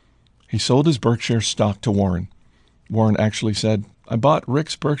 He sold his Berkshire stock to Warren. Warren actually said, "I bought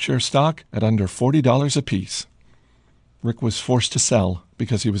Rick's Berkshire stock at under $40 apiece." Rick was forced to sell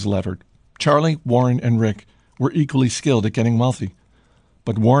because he was levered. Charlie, Warren, and Rick were equally skilled at getting wealthy,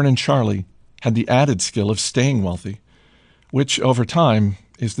 but Warren and Charlie had the added skill of staying wealthy, which over time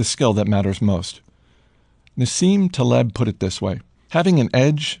is the skill that matters most. Nassim Taleb put it this way: having an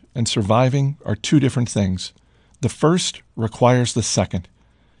edge and surviving are two different things. The first requires the second.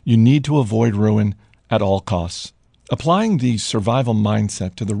 You need to avoid ruin at all costs. Applying the survival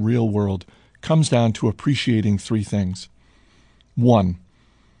mindset to the real world comes down to appreciating three things. 1.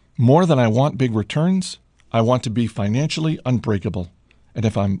 More than I want big returns, I want to be financially unbreakable. And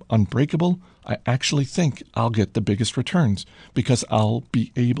if I'm unbreakable, I actually think I'll get the biggest returns because I'll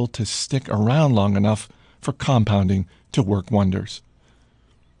be able to stick around long enough for compounding to work wonders.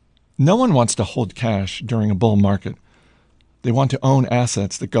 No one wants to hold cash during a bull market. They want to own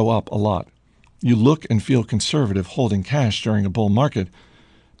assets that go up a lot. You look and feel conservative holding cash during a bull market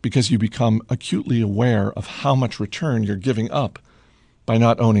because you become acutely aware of how much return you're giving up by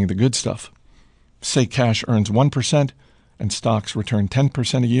not owning the good stuff. Say cash earns 1% and stocks return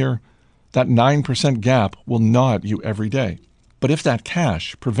 10% a year, that 9% gap will gnaw at you every day. But if that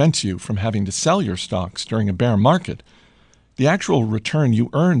cash prevents you from having to sell your stocks during a bear market, the actual return you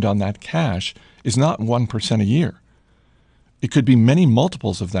earned on that cash is not 1% a year. It could be many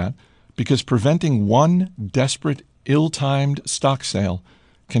multiples of that, because preventing one desperate, ill-timed stock sale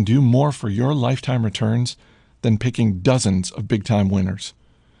can do more for your lifetime returns than picking dozens of big-time winners.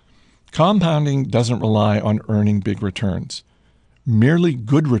 Compounding doesn't rely on earning big returns. Merely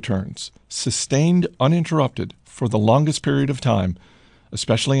good returns, sustained uninterrupted for the longest period of time,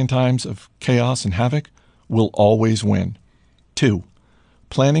 especially in times of chaos and havoc, will always win. 2.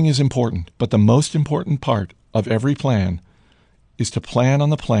 Planning is important, but the most important part of every plan is to plan on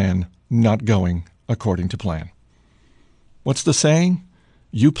the plan not going according to plan. What's the saying?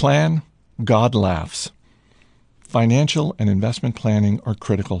 You plan, God laughs. Financial and investment planning are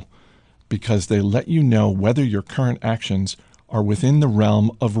critical because they let you know whether your current actions are within the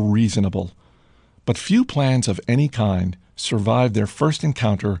realm of reasonable. But few plans of any kind survive their first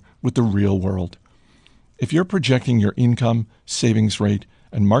encounter with the real world. If you're projecting your income, savings rate,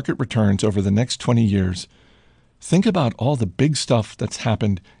 and market returns over the next 20 years, think about all the big stuff that's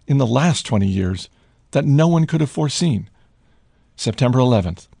happened in the last 20 years that no one could have foreseen. September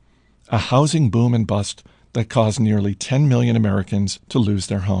 11th, a housing boom and bust that caused nearly 10 million Americans to lose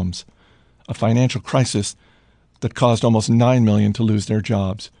their homes. A financial crisis that caused almost 9 million to lose their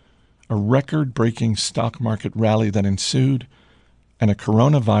jobs. A record-breaking stock market rally that ensued, and a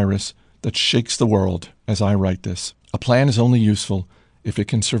coronavirus that shakes the world as I write this. A plan is only useful if it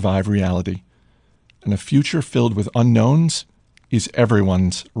can survive reality. And a future filled with unknowns is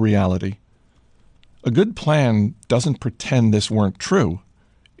everyone's reality. A good plan doesn't pretend this weren't true.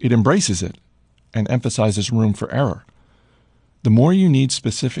 It embraces it and emphasizes room for error. The more you need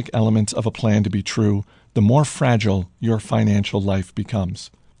specific elements of a plan to be true, the more fragile your financial life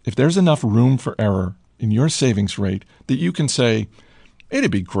becomes. If there's enough room for error in your savings rate that you can say,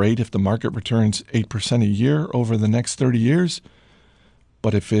 it'd be great if the market returns 8% a year over the next 30 years,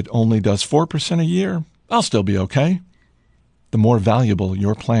 but if it only does 4% a year, I'll still be okay, the more valuable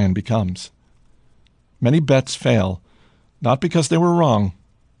your plan becomes. Many bets fail, not because they were wrong,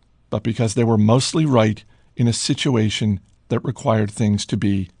 but because they were mostly right in a situation that required things to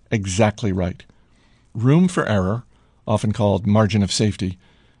be exactly right. Room for error, often called margin of safety,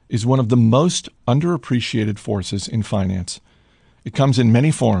 is one of the most underappreciated forces in finance. It comes in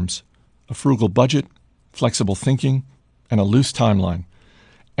many forms: a frugal budget, flexible thinking, and a loose timeline.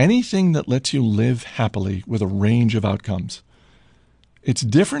 Anything that lets you live happily with a range of outcomes. It's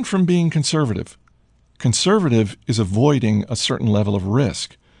different from being conservative. Conservative is avoiding a certain level of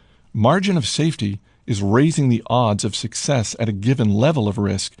risk. Margin of safety is raising the odds of success at a given level of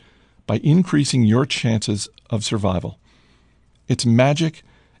risk by increasing your chances of survival. Its magic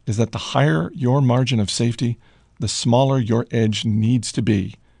is that the higher your margin of safety, the smaller your edge needs to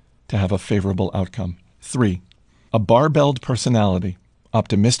be to have a favorable outcome. 3. A barbelled personality,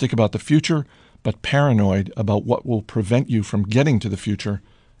 optimistic about the future, but paranoid about what will prevent you from getting to the future,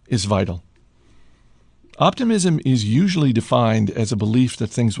 is vital. Optimism is usually defined as a belief that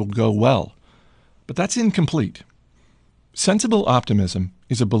things will go well, but that's incomplete. Sensible optimism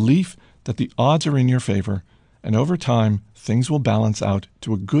is a belief that the odds are in your favor, and over time, things will balance out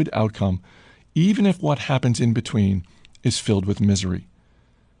to a good outcome, even if what happens in between is filled with misery.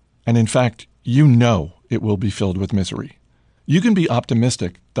 And in fact, you know it will be filled with misery. You can be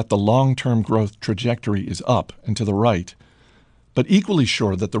optimistic that the long-term growth trajectory is up and to the right, but equally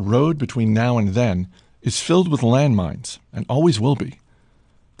sure that the road between now and then is filled with landmines, and always will be.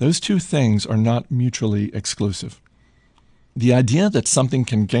 Those two things are not mutually exclusive. The idea that something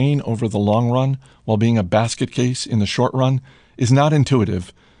can gain over the long run while being a basket case in the short run is not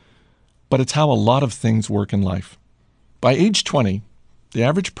intuitive, but it's how a lot of things work in life. By age 20, the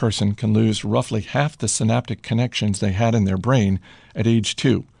average person can lose roughly half the synaptic connections they had in their brain at age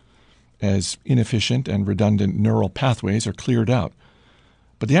 2, as inefficient and redundant neural pathways are cleared out.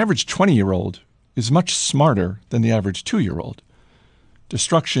 But the average 20-year-old is much smarter than the average 2-year-old.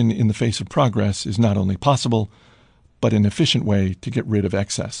 Destruction in the face of progress is not only possible, but an efficient way to get rid of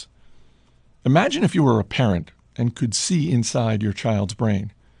excess. Imagine if you were a parent and could see inside your child's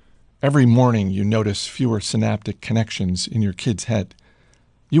brain. Every morning you notice fewer synaptic connections in your kid's head.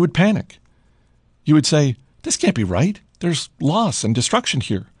 You would panic. You would say, "This can't be right. There's loss and destruction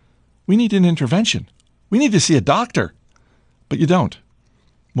here. We need an intervention. We need to see a doctor." But you don't.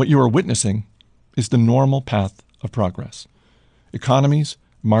 What you are witnessing is the normal path of progress. Economies,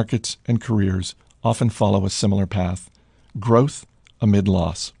 markets, and careers often follow a similar path: growth amid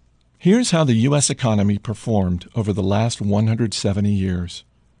loss. Here's how the U.S. economy performed over the last 170 years.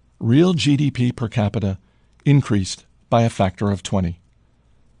 Real GDP per capita increased by a factor of 20.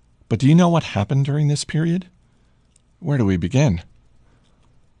 But do you know what happened during this period? Where do we begin?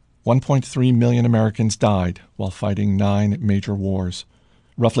 1.3 million Americans died while fighting 9 major wars.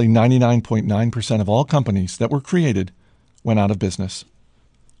 Roughly 99.9% of all companies that were created went out of business.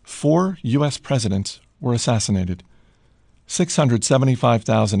 4 U.S. presidents were assassinated.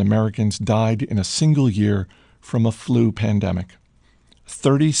 675,000 Americans died in a single year from a flu pandemic.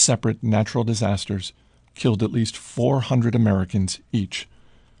 30 separate natural disasters killed at least 400 Americans each.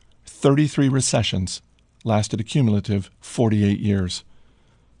 33 recessions lasted a cumulative 48 years.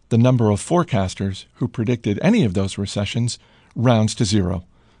 The number of forecasters who predicted any of those recessions rounds to 0.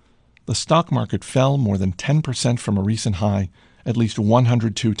 The stock market fell more than 10% from a recent high at least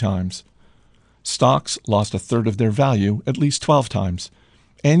 102 times. Stocks lost a third of their value at least 12 times.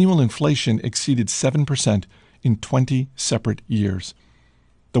 Annual inflation exceeded 7% in 20 separate years.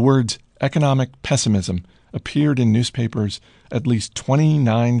 The words economic pessimism appeared in newspapers at least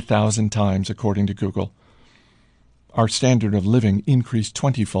 29,000 times, according to Google. Our standard of living increased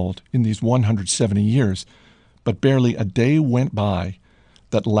 20-fold in these 170 years, but barely a day went by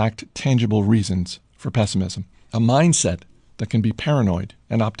that lacked tangible reasons for pessimism. A mindset that can be paranoid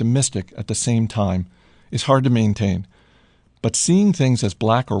and optimistic at the same time is hard to maintain, but seeing things as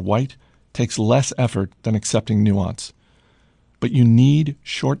black or white takes less effort than accepting nuance. But you need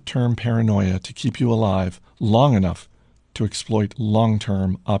short-term paranoia to keep you alive long enough to exploit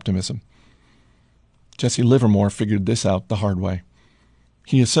long-term optimism. Jesse Livermore figured this out the hard way.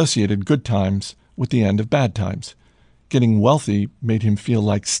 He associated good times with the end of bad times. Getting wealthy made him feel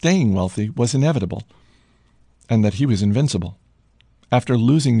like staying wealthy was inevitable, and that he was invincible. After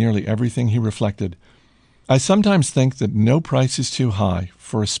losing nearly everything, he reflected, "I sometimes think that no price is too high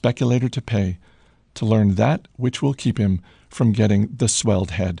for a speculator to pay to learn that which will keep him from getting the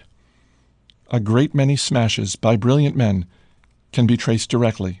swelled head." a great many smashes by brilliant men can be traced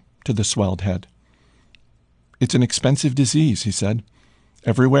directly to the swelled head. It's an expensive disease, he said,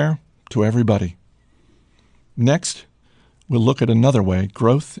 everywhere to everybody. Next, we'll look at another way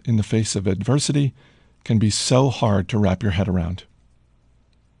growth in the face of adversity can be so hard to wrap your head around.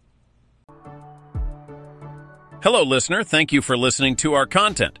 Hello, listener. Thank you for listening to our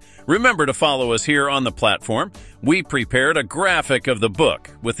content. Remember to follow us here on the platform. We prepared a graphic of the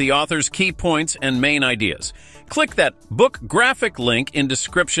book with the author's key points and main ideas. Click that book graphic link in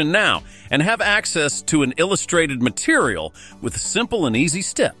description now and have access to an illustrated material with simple and easy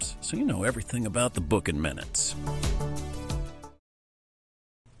steps so you know everything about the book in minutes.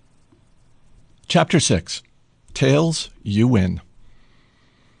 Chapter 6. Tales You Win.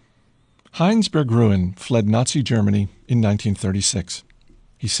 Heinz Berggruen fled Nazi Germany in 1936.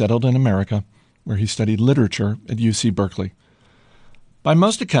 He settled in America, where he studied literature at UC Berkeley. By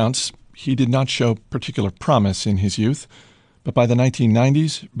most accounts, he did not show particular promise in his youth, but by the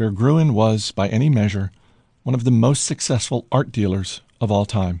 1990s, Berggruen was, by any measure, one of the most successful art dealers of all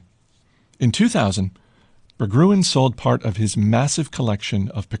time. In 2000, Berggruen sold part of his massive collection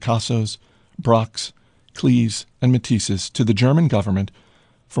of Picassos, Braques, Klees, and Matisses to the German government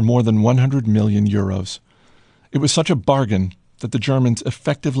for more than 100 million euros. It was such a bargain that the Germans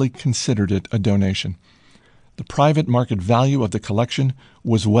effectively considered it a donation. The private market value of the collection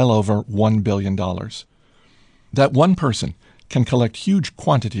was well over $1 billion. That one person can collect huge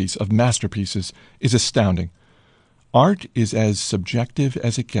quantities of masterpieces is astounding. Art is as subjective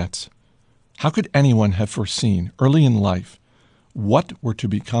as it gets. How could anyone have foreseen, early in life, what were to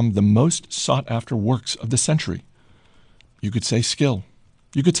become the most sought-after works of the century? You could say skill.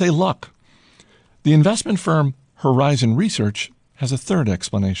 You could say luck. The investment firm Horizon Research has a third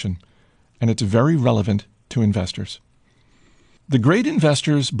explanation, and it's very relevant to investors. The great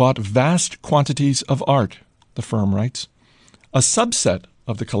investors bought vast quantities of art, the firm writes. A subset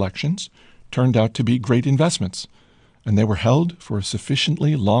of the collections turned out to be great investments, and they were held for a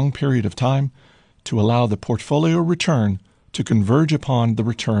sufficiently long period of time to allow the portfolio return to converge upon the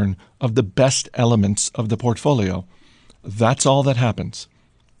return of the best elements of the portfolio. That's all that happens.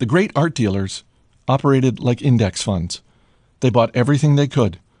 The great art dealers operated like index funds. They bought everything they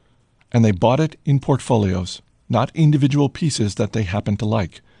could, and they bought it in portfolios, not individual pieces that they happened to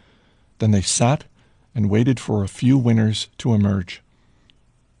like. Then they sat and waited for a few winners to emerge.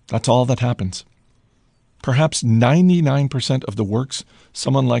 That's all that happens. Perhaps 99% of the works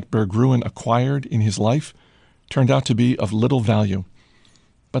someone like Berggruen acquired in his life turned out to be of little value.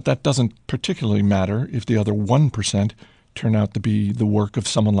 But that doesn't particularly matter if the other 1% turn out to be the work of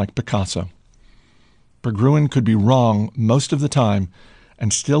someone like Picasso. Berggruen could be wrong most of the time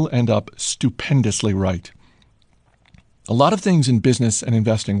and still end up stupendously right. A lot of things in business and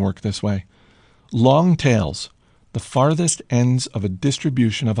investing work this way. Long tails, the farthest ends of a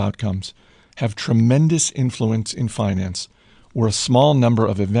distribution of outcomes, have tremendous influence in finance, where a small number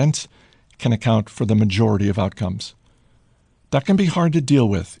of events can account for the majority of outcomes. That can be hard to deal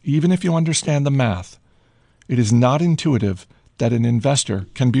with, even if you understand the math. It is not intuitive that an investor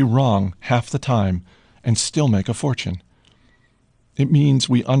can be wrong half the time and still make a fortune. It means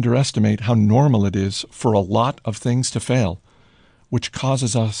we underestimate how normal it is for a lot of things to fail, which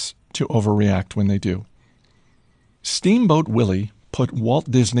causes us to overreact when they do. Steamboat Willie put Walt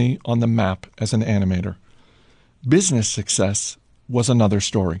Disney on the map as an animator. Business success was another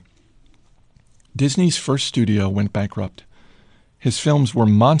story. Disney's first studio went bankrupt. His films were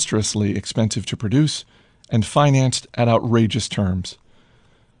monstrously expensive to produce and financed at outrageous terms.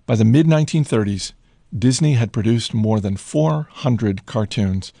 By the mid-1930s, Disney had produced more than 400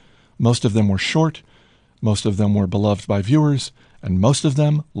 cartoons. Most of them were short, most of them were beloved by viewers, and most of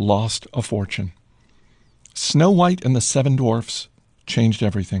them lost a fortune. Snow White and the Seven Dwarfs changed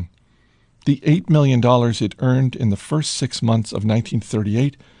everything. The $8 million it earned in the first 6 months of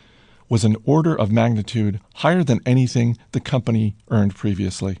 1938 was an order of magnitude higher than anything the company earned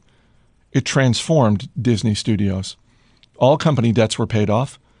previously. It transformed Disney Studios. All company debts were paid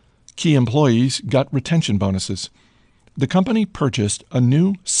off. Key employees got retention bonuses. The company purchased a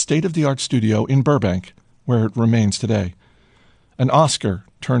new state-of-the-art studio in Burbank, where it remains today. An Oscar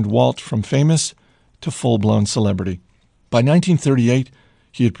turned Walt from famous to full-blown celebrity. By 1938,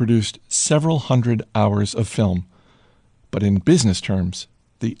 he had produced several hundred hours of film. But in business terms,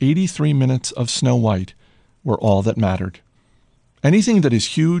 the 83 minutes of Snow White were all that mattered. Anything that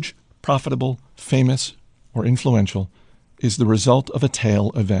is huge, profitable, famous, or influential is the result of a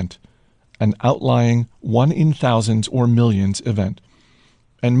tail event, an outlying 1 in thousands or millions event.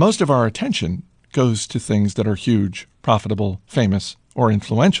 And most of our attention goes to things that are huge, profitable, famous, or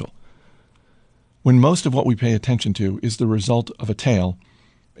influential. When most of what we pay attention to is the result of a tale,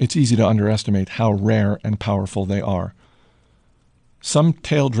 it's easy to underestimate how rare and powerful they are. Some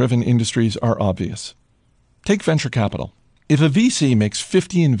tale-driven industries are obvious. Take venture capital. If a VC makes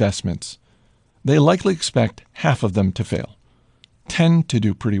 50 investments, they likely expect half of them to fail, 10 to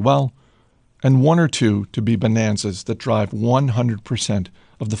do pretty well, and 1 or 2 to be bonanzas that drive 100%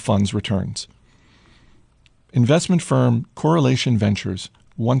 of the fund's returns. Investment firm Correlation Ventures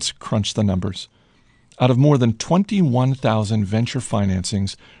once crunched the numbers. Out of more than 21,000 venture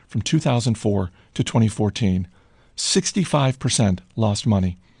financings from 2004 to 2014, 65% lost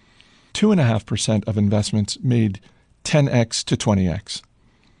money. 2.5% of investments made 10x to 20x.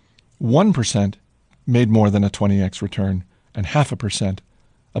 1% made more than a 20x return, and 0.5%,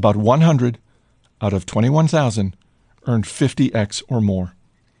 about 100 out of 21,000, earned 50x or more.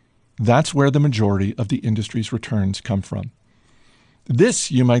 That's where the majority of the industry's returns come from.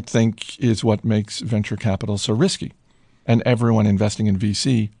 This, you might think, is what makes venture capital so risky. And everyone investing in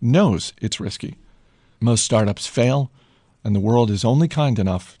VC knows it's risky. Most startups fail, and the world is only kind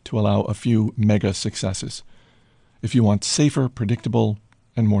enough to allow a few mega successes. If you want safer, predictable,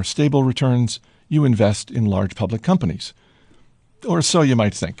 and more stable returns, you invest in large public companies. Or so you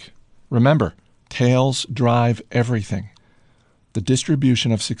might think. Remember, tails drive everything. The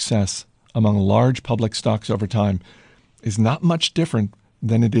distribution of success among large public stocks over time is not much different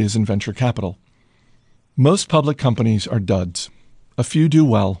than it is in venture capital. Most public companies are duds. A few do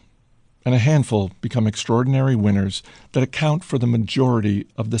well, and a handful become extraordinary winners that account for the majority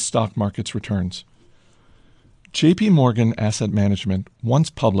of the stock market's returns. J.P. Morgan Asset Management once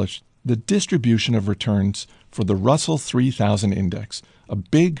published the distribution of returns for the Russell 3000 Index, a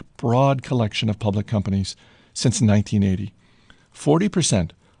big, broad collection of public companies, since 1980.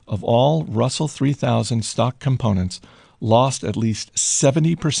 40% of all Russell 3000 stock components lost at least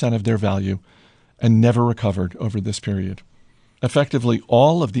 70% of their value and never recovered over this period. Effectively,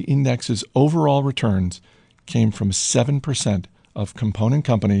 all of the index's overall returns came from 7% of component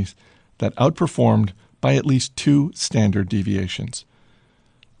companies that outperformed by at least 2 standard deviations.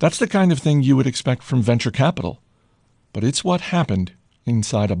 That's the kind of thing you would expect from venture capital, but it's what happened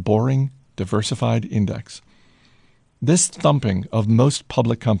inside a boring, diversified index. This thumping of most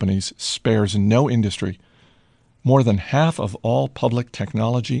public companies spares no industry. More than half of all public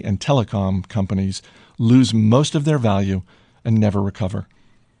technology and telecom companies lose most of their value and never recover.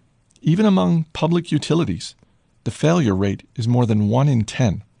 Even among public utilities, the failure rate is more than 1 in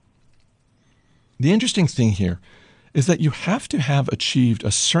 10. The interesting thing here is that you have to have achieved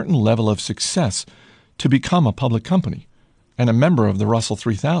a certain level of success to become a public company and a member of the Russell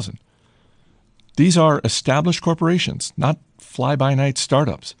 3000. These are established corporations, not fly-by-night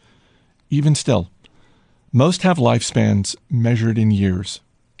startups. Even still, most have lifespans measured in years,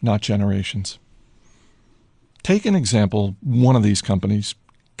 not generations. Take an example, one of these companies,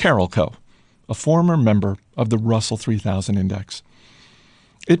 Carroll Co., a former member of the Russell 3000 Index.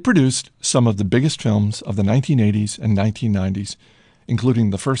 It produced some of the biggest films of the 1980s and 1990s, including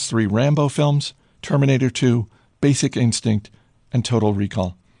the first 3 Rambo films, Terminator 2, Basic Instinct, and Total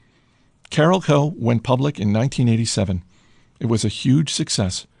Recall. Carroll Co. went public in 1987. It was a huge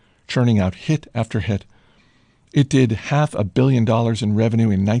success, churning out hit after hit. It did $500 million in revenue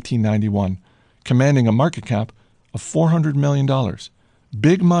in 1991, commanding a market cap of $400 million.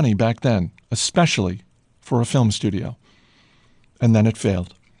 Big money back then, especially for a film studio. And then it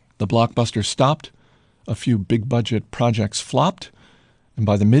failed. The blockbuster stopped, a few big-budget projects flopped, and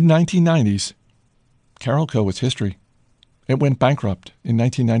by the mid-1990s, Carroll Co. was history. It went bankrupt in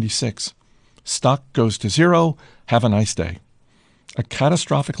 1996. Stock goes to zero, have a nice day. A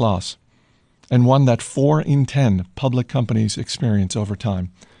catastrophic loss, and one that 4 in 10 public companies experience over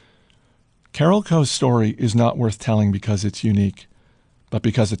time. Carroll Co.'s story is not worth telling because it's unique, but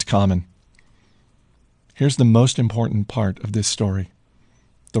because it's common. Here's the most important part of this story.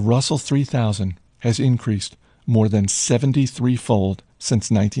 The Russell 3000 has increased more than 73-fold since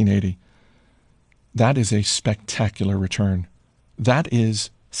 1980. That is a spectacular return. That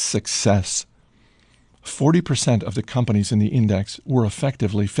is success. 40% of the companies in the index were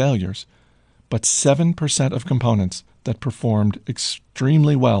effectively failures, but 7% of components that performed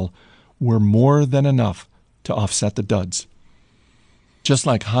extremely well were more than enough to offset the duds. Just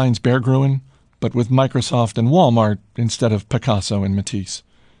like Heinz Bear Gruen, but with Microsoft and Walmart instead of Picasso and Matisse.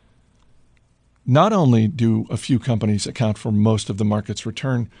 Not only do a few companies account for most of the market's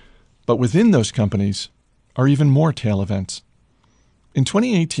return, but within those companies are even more tail events. In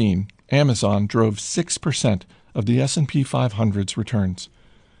 2018, Amazon drove 6% of the S&P 500's returns,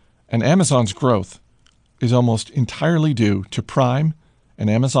 and Amazon's growth is almost entirely due to Prime and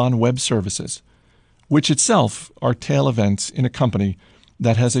Amazon Web Services, which itself are tail events in a company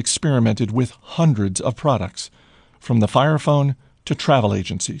that has experimented with hundreds of products, from the Fire Phone to travel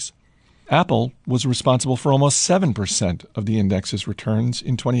agencies. Apple was responsible for almost 7% of the index's returns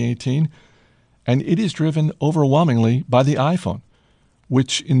in 2018, and it is driven overwhelmingly by the iPhone,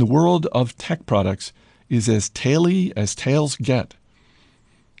 which in the world of tech products is as taily as tails get.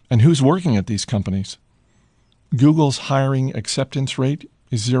 And who's working at these companies? Google's hiring acceptance rate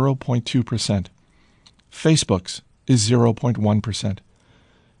is 0.2%. Facebook's is 0.1%.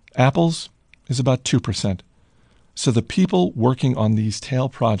 Apple's is about 2%. So the people working on these tail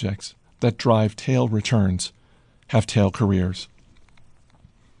projects that drive tail returns have tail careers.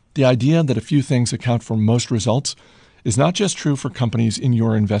 The idea that a few things account for most results is not just true for companies in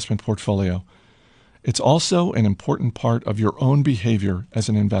your investment portfolio. It's also an important part of your own behavior as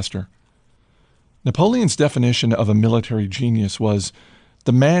an investor. Napoleon's definition of a military genius was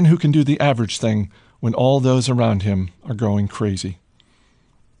the man who can do the average thing when all those around him are going crazy.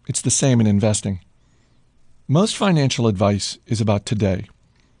 It's the same in investing. Most financial advice is about today.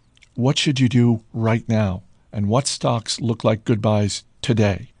 What should you do right now? And what stocks look like good buys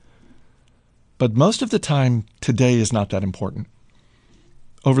today? But most of the time, today is not that important.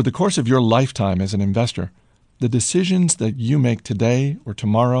 Over the course of your lifetime as an investor, the decisions that you make today or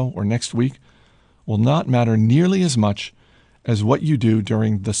tomorrow or next week will not matter nearly as much as what you do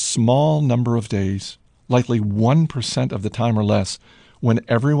during the small number of days, likely 1% of the time or less, when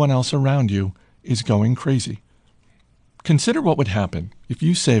everyone else around you is going crazy. Consider what would happen if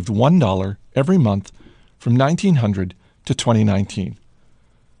you saved $1 every month from 1900 to 2019.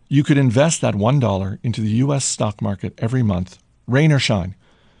 You could invest that $1 into the U.S. stock market every month, rain or shine.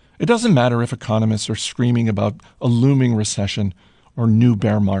 It doesn't matter if economists are screaming about a looming recession or new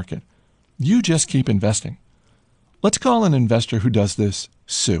bear market. You just keep investing. Let's call an investor who does this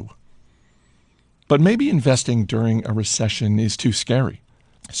Sue. But maybe investing during a recession is too scary.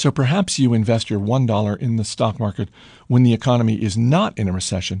 So perhaps you invest your $1 in the stock market when the economy is not in a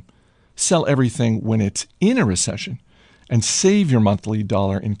recession, sell everything when it's in a recession, and save your monthly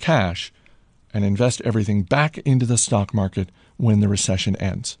dollar in cash and invest everything back into the stock market when the recession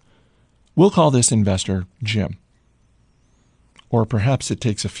ends. We'll call this investor Jim. Or perhaps it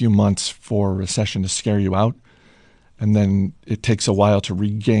takes a few months for a recession to scare you out, and then it takes a while to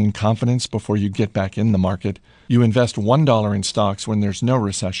regain confidence before you get back in the market. You invest $1 in stocks when there's no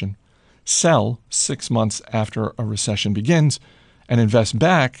recession, sell 6 months after a recession begins, and invest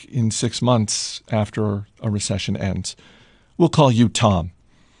back in 6 months after a recession ends. We'll call you Tom.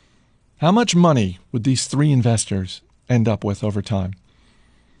 How much money would these three investors end up with over time?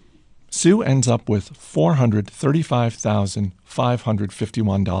 Sue ends up with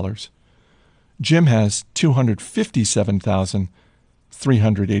 $435,551. Jim has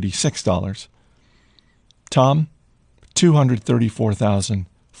 $257,386. Tom,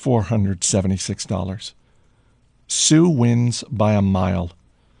 $234,476. Sue wins by a mile.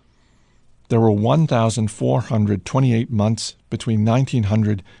 There were 1,428 months between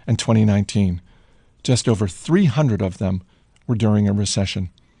 1900 and 2019. Just over 300 of them were during a recession.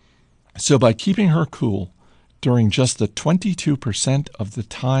 So by keeping her cool during just the 22% of the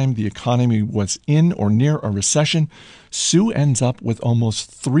time the economy was in or near a recession, Sue ends up with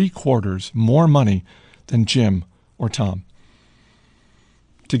almost 3/4 more money than Jim or Tom.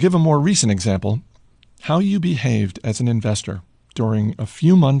 To give a more recent example, how you behaved as an investor during a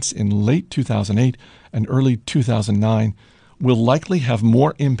few months in late 2008 and early 2009 will likely have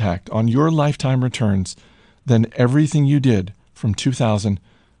more impact on your lifetime returns than everything you did from 2000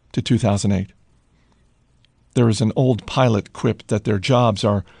 to 2008. There is an old pilot quip that their jobs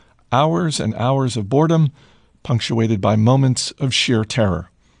are hours and hours of boredom punctuated by moments of sheer terror.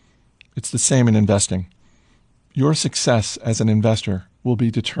 It's the same in investing. Your success as an investor will be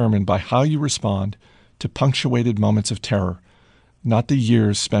determined by how you respond to punctuated moments of terror, not the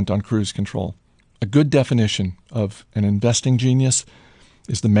years spent on cruise control. A good definition of an investing genius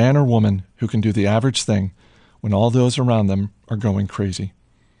is the man or woman who can do the average thing when all those around them are going crazy.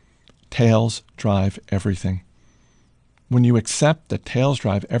 Tails drive everything. When you accept that tails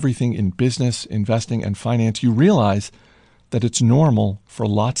drive everything in business, investing, and finance, you realize that it's normal for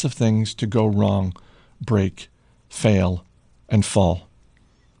lots of things to go wrong, break, fail, and fall.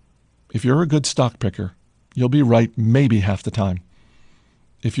 If you're a good stock picker, you'll be right maybe half the time.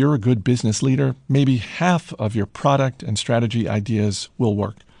 If you're a good business leader, maybe half of your product and strategy ideas will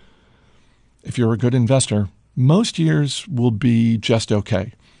work. If you're a good investor, most years will be just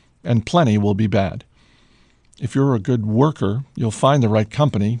okay, and plenty will be bad. If you're a good worker, you'll find the right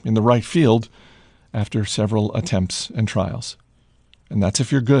company in the right field after several attempts and trials. And that's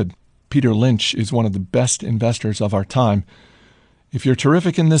if you're good. Peter Lynch is one of the best investors of our time. "If you're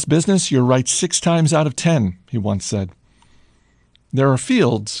terrific in this business, you're right 6 times out of 10, he once said. There are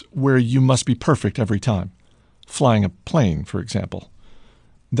fields where you must be perfect every time. Flying a plane, for example.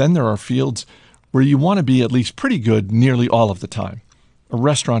 Then there are fields where you want to be at least pretty good nearly all of the time. A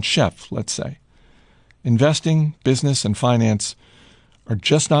restaurant chef, let's say. Investing, business, and finance are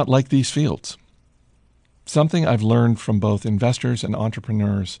just not like these fields. Something I've learned from both investors and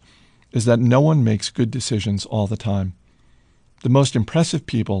entrepreneurs is that no one makes good decisions all the time. The most impressive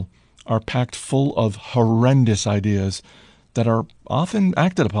people are packed full of horrendous ideas that are often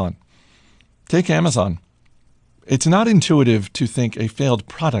acted upon. Take Amazon. It's not intuitive to think a failed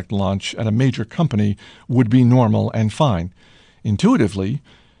product launch at a major company would be normal and fine. Intuitively,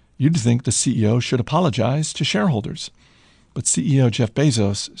 you'd think the CEO should apologize to shareholders. But CEO Jeff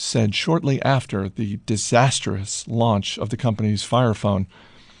Bezos said shortly after the disastrous launch of the company's Fire Phone,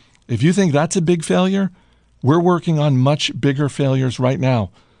 "If you think that's a big failure, we're working on much bigger failures right now.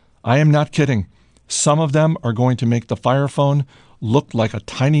 I am not kidding. Some of them are going to make the Fire Phone look like a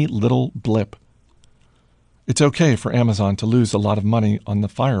tiny little blip." It's okay for Amazon to lose a lot of money on the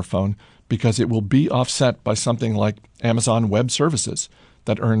Fire Phone because it will be offset by something like Amazon Web Services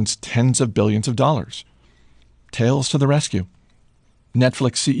that earns tens of billions of dollars. Tails to the rescue.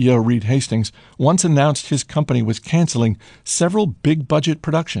 Netflix CEO Reed Hastings once announced his company was canceling several big-budget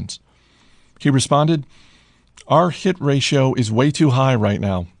productions. He responded, "Our hit ratio is way too high right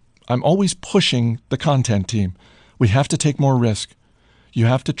now. I'm always pushing the content team. We have to take more risk. You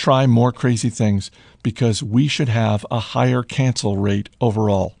have to try more crazy things because we should have a higher cancel rate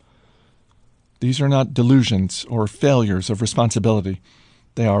overall." These are not delusions or failures of responsibility.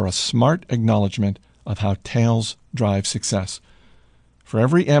 They are a smart acknowledgement of how tails drive success. For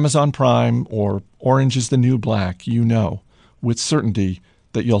every Amazon Prime or Orange is the New Black, you know with certainty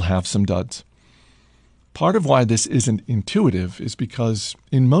that you'll have some duds. Part of why this isn't intuitive is because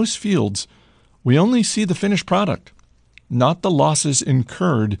in most fields, we only see the finished product, not the losses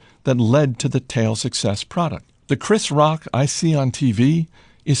incurred that led to the tail success product. The Chris Rock I see on TV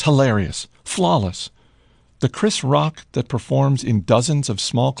is hilarious, flawless. The Chris Rock that performs in dozens of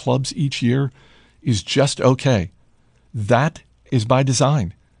small clubs each year is just okay. That is by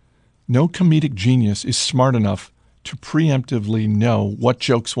design. No comedic genius is smart enough to preemptively know what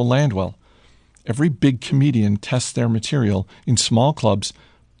jokes will land well. Every big comedian tests their material in small clubs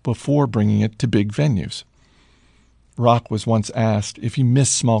before bringing it to big venues. Rock was once asked if he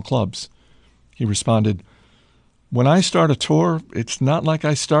missed small clubs. He responded, "When I start a tour, it's not like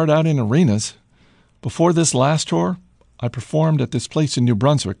I start out in arenas. Before this last tour, I performed at this place in New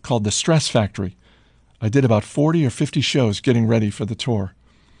Brunswick called the Stress Factory. I did about 40 or 50 shows getting ready for the tour."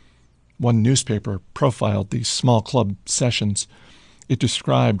 One newspaper profiled these small club sessions. It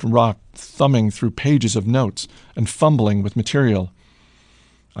described Rock thumbing through pages of notes and fumbling with material.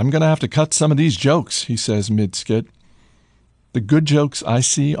 "I'm going to have to cut some of these jokes," he says mid-skit. The good jokes I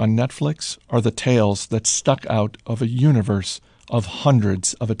see on Netflix are the tales that stuck out of a universe of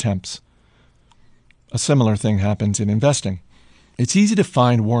hundreds of attempts. A similar thing happens in investing. It's easy to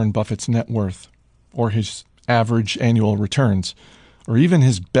find Warren Buffett's net worth, or his average annual returns, or even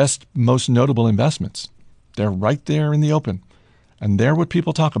his best, most notable investments. They're right there in the open, and they're what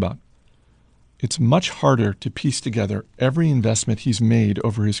people talk about. It's much harder to piece together every investment he's made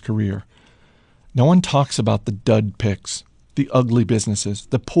over his career. No one talks about the dud picks, the ugly businesses,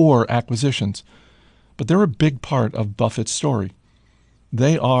 the poor acquisitions, but they're a big part of Buffett's story.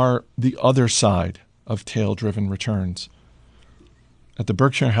 They are the other side of tail-driven returns. At the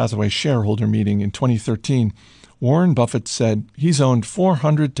Berkshire Hathaway shareholder meeting in 2013, Warren Buffett said he's owned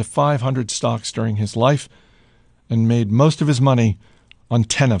 400 to 500 stocks during his life and made most of his money on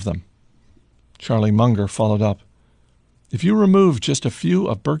 10 of them. Charlie Munger followed up, "If you remove just a few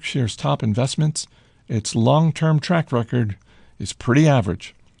of Berkshire's top investments, its long-term track record is pretty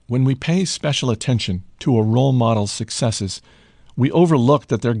average." When we pay special attention to a role model's successes, we overlook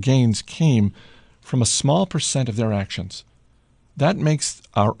that their gains came from a small percent of their actions. That makes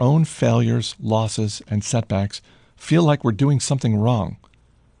our own failures, losses, and setbacks feel like we're doing something wrong.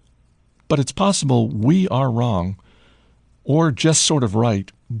 But it's possible we are wrong, or just sort of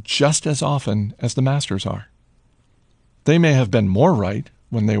right, just as often as the masters are. They may have been more right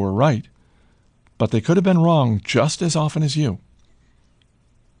when they were right, but they could have been wrong just as often as you.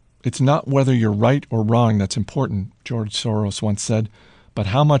 It's not whether you're right or wrong that's important, George Soros once said, but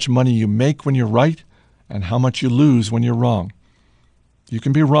how much money you make when you're right and how much you lose when you're wrong. You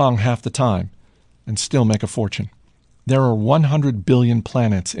can be wrong half the time and still make a fortune. There are 100 billion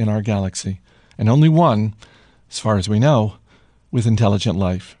planets in our galaxy, and only one, as far as we know, with intelligent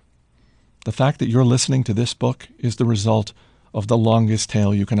life. The fact that you're listening to this book is the result of the longest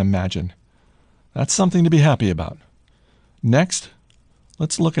tale you can imagine. That's something to be happy about. Next,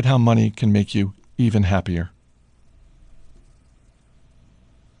 let's look at how money can make you even happier.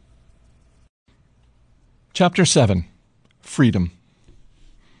 Chapter 7. Freedom.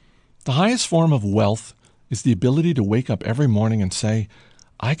 The highest form of wealth is the ability to wake up every morning and say,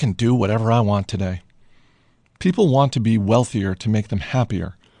 I can do whatever I want today. People want to be wealthier to make them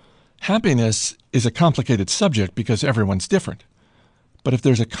happier. Happiness is a complicated subject because everyone's different. But if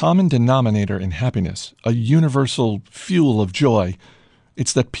there's a common denominator in happiness, a universal fuel of joy,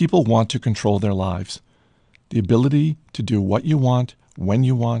 it's that people want to control their lives. The ability to do what you want, when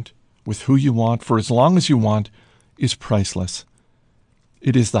you want, with who you want, for as long as you want, is priceless.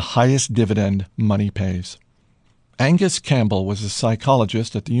 It is the highest dividend money pays. Angus Campbell was a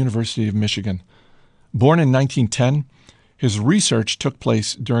psychologist at the University of Michigan. Born in 1910, his research took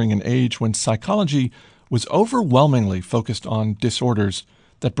place during an age when psychology was overwhelmingly focused on disorders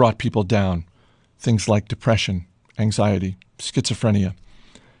that brought people down, things like depression, anxiety, schizophrenia.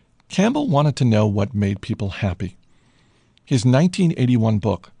 Campbell wanted to know what made people happy. His 1981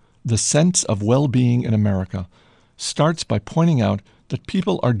 book, The Sense of Well-Being in America, starts by pointing out that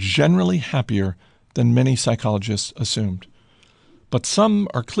people are generally happier than many psychologists assumed. But some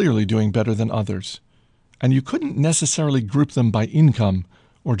are clearly doing better than others, and you couldn't necessarily group them by income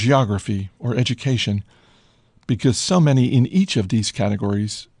or geography or education, because so many in each of these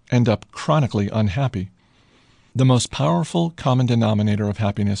categories end up chronically unhappy. The most powerful common denominator of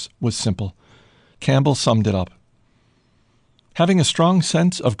happiness was simple. Campbell summed it up. Having a strong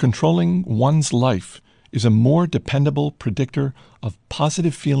sense of controlling one's life is a more dependable predictor of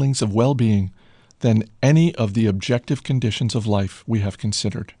positive feelings of well-being than any of the objective conditions of life we have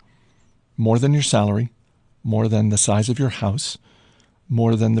considered. More than your salary, more than the size of your house,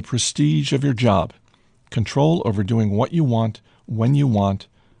 more than the prestige of your job. Control over doing what you want, when you want,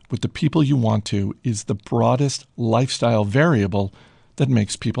 with the people you want to is the broadest lifestyle variable that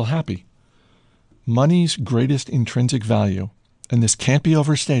makes people happy. Money's greatest intrinsic value, and this can't be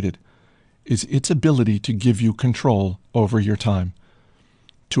overstated, is its ability to give you control over your time,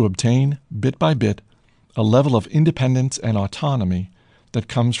 to obtain, bit by bit, a level of independence and autonomy that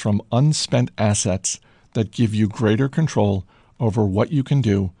comes from unspent assets that give you greater control over what you can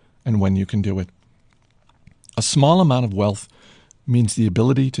do and when you can do it. A small amount of wealth means the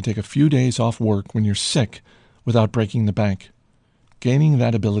ability to take a few days off work when you're sick without breaking the bank. Gaining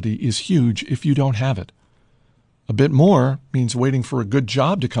that ability is huge if you don't have it. A bit more means waiting for a good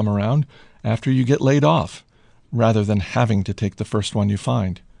job to come around after you get laid off, rather than having to take the first one you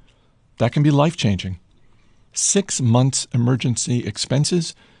find. That can be life-changing. 6 months emergency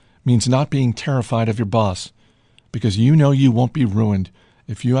expenses means not being terrified of your boss, because you know you won't be ruined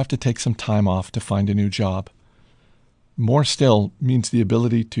if you have to take some time off to find a new job. More still means the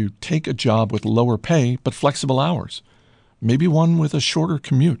ability to take a job with lower pay but flexible hours, maybe one with a shorter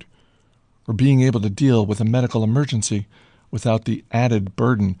commute, or being able to deal with a medical emergency without the added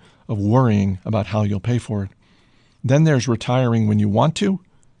burden of worrying about how you'll pay for it. Then there's retiring when you want to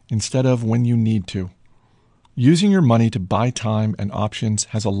instead of when you need to. Using your money to buy time and options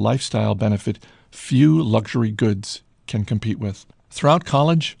has a lifestyle benefit few luxury goods can compete with. Throughout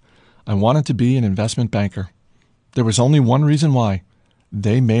college, I wanted to be an investment banker. There was only one reason why.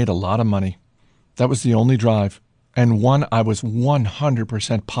 They made a lot of money. That was the only drive, and one I was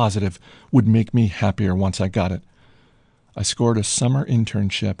 100% positive would make me happier once I got it. I scored a summer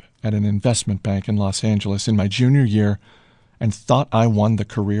internship at an investment bank in Los Angeles in my junior year and thought I won the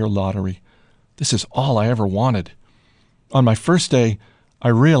career lottery. This is all I ever wanted. On my first day, I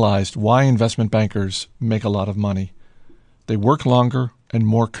realized why investment bankers make a lot of money. They work longer and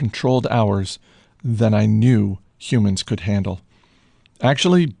more controlled hours than I knew humans could handle.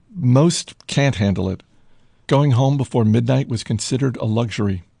 Actually, most can't handle it. Going home before midnight was considered a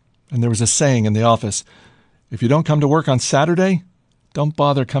luxury, and there was a saying in the office, if you don't come to work on Saturday, don't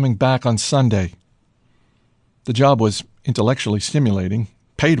bother coming back on Sunday. The job was intellectually stimulating,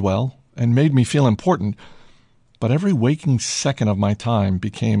 paid well, and made me feel important, but every waking second of my time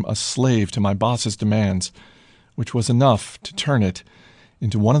became a slave to my boss's demands, which was enough to turn it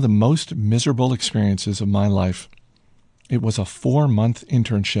into one of the most miserable experiences of my life. It was a 4-month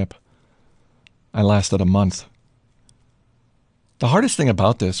internship. I lasted a month. The hardest thing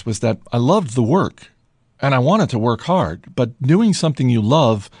about this was that I loved the work, and I wanted to work hard, but doing something you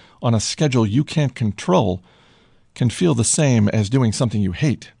love on a schedule you can't control can feel the same as doing something you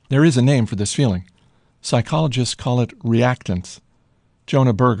hate. There is a name for this feeling. Psychologists call it reactance.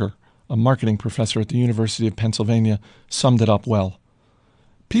 Jonah Berger, a marketing professor at the University of Pennsylvania, summed it up well.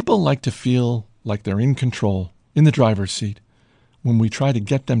 People like to feel like they're in control, in the driver's seat. When we try to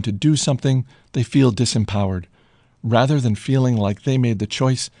get them to do something, they feel disempowered. Rather than feeling like they made the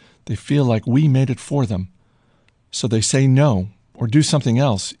choice, they feel like we made it for them. So they say no or do something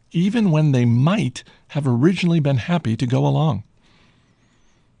else, even when they might have originally been happy to go along.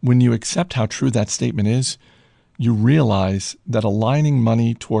 When you accept how true that statement is, you realize that aligning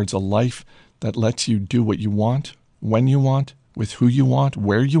money towards a life that lets you do what you want, when you want, with who you want,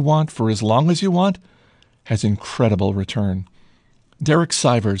 where you want, for as long as you want, has incredible return. Derek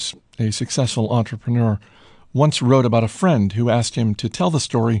Sivers, a successful entrepreneur, once wrote about a friend who asked him to tell the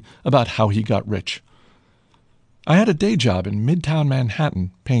story about how he got rich. I had a day job in Midtown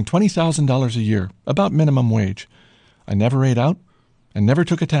Manhattan, paying $20,000 a year, about minimum wage. I never ate out and never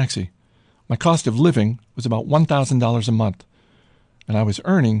took a taxi. My cost of living was about $1,000 a month, and I was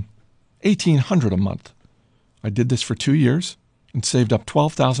earning $1,800 a month. I did this for 2 years and saved up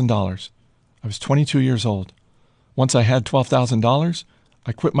 $12,000. I was 22 years old. Once I had $12,000,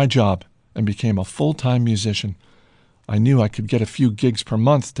 I quit my job and became a full-time musician. I knew I could get a few gigs per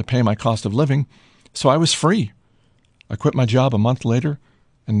month to pay my cost of living, so I was free. I quit my job a month later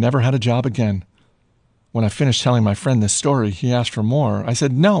and never had a job again. When I finished telling my friend this story, he asked for more. I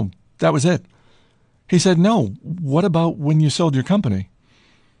said, no, that was it. He said, no, what about when you sold your company?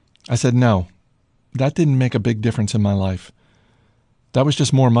 I said, no, that didn't make a big difference in my life. That was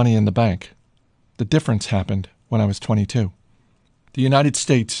just more money in the bank. The difference happened when I was 22. The United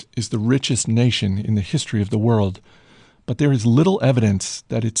States is the richest nation in the history of the world, but there is little evidence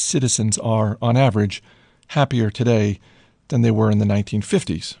that its citizens are, on average, happier today than they were in the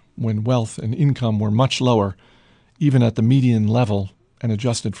 1950s, when wealth and income were much lower, even at the median level and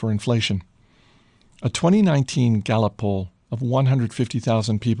adjusted for inflation. A 2019 Gallup poll of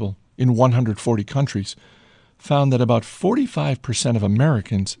 150,000 people in 140 countries found that about 45% of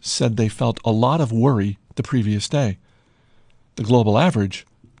Americans said they felt a lot of worry the previous day. The global average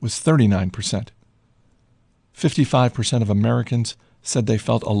was 39%. 55% of Americans said they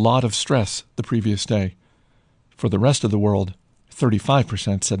felt a lot of stress the previous day. For the rest of the world,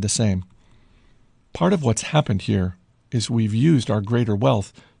 35% said the same. Part of what's happened here is we've used our greater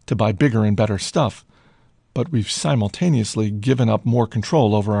wealth to buy bigger and better stuff, but we've simultaneously given up more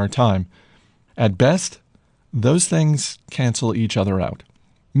control over our time. At best, those things cancel each other out.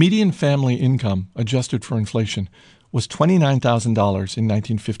 Median family income, adjusted for inflation, was $29,000 in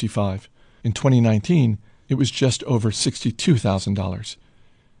 1955. In 2019, it was just over $62,000.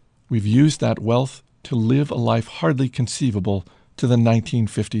 We've used that wealth to live a life hardly conceivable to the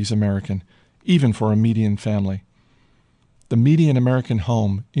 1950s American, even for a median family. The median American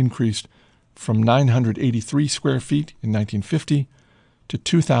home increased from 983 square feet in 1950 to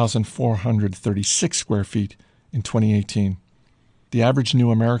 2,436 square feet in 2018. The average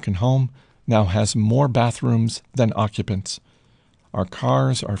new American home now has more bathrooms than occupants. Our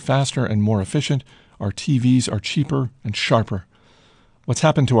cars are faster and more efficient. Our TVs are cheaper and sharper. What's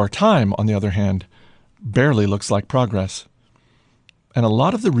happened to our time, on the other hand, barely looks like progress. And a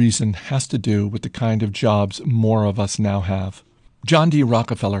lot of the reason has to do with the kind of jobs more of us now have. John D.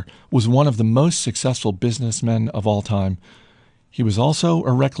 Rockefeller was one of the most successful businessmen of all time. He was also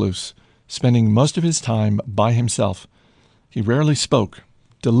a recluse, spending most of his time by himself. He rarely spoke,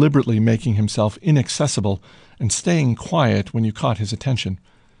 deliberately making himself inaccessible and staying quiet when you caught his attention.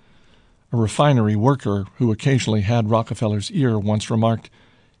 A refinery worker who occasionally had Rockefeller's ear once remarked,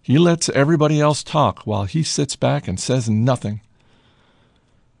 "He lets everybody else talk while he sits back and says nothing."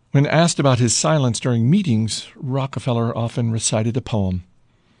 When asked about his silence during meetings, Rockefeller often recited a poem.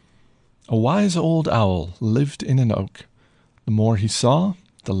 A wise old owl lived in an oak. The more he saw,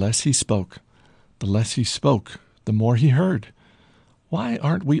 the less he spoke. The less he spoke, the more he heard. Why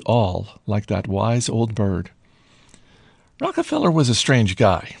aren't we all like that wise old bird? Rockefeller was a strange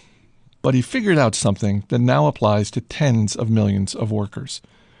guy, but he figured out something that now applies to tens of millions of workers.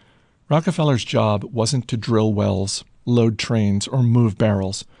 Rockefeller's job wasn't to drill wells, load trains, or move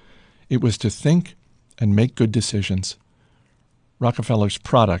barrels. It was to think and make good decisions. Rockefeller's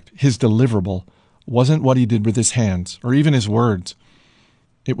product, his deliverable, wasn't what he did with his hands or even his words.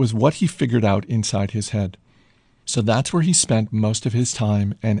 It was what he figured out inside his head. So that's where he spent most of his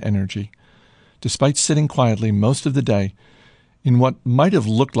time and energy. Despite sitting quietly most of the day, in what might have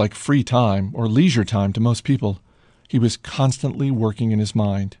looked like free time or leisure time to most people, he was constantly working in his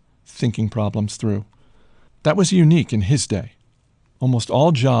mind, thinking problems through. That was unique in his day. Almost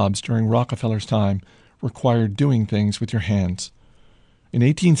all jobs during Rockefeller's time required doing things with your hands. In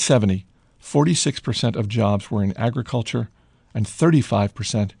 1870, 46% of jobs were in agriculture and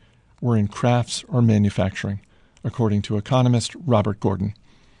 35% were in crafts or manufacturing, according to economist Robert Gordon.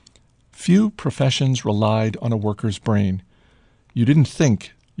 Few professions relied on a worker's brain. You didn't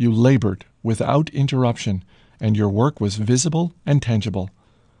think, you labored without interruption, and your work was visible and tangible.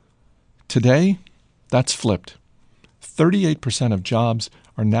 Today, that's flipped. 38% of jobs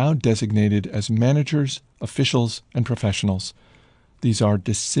are now designated as managers, officials, and professionals. These are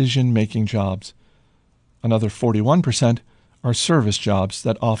decision-making jobs. Another 41% are service jobs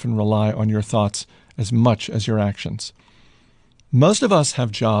that often rely on your thoughts as much as your actions. Most of us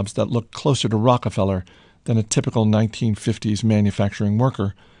have jobs that look closer to Rockefeller than a typical 1950s manufacturing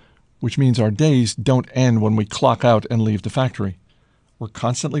worker, which means our days don't end when we clock out and leave the factory. We're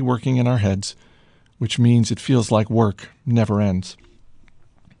constantly working in our heads, which means it feels like work never ends.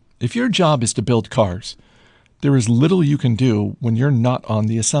 If your job is to build cars, there is little you can do when you're not on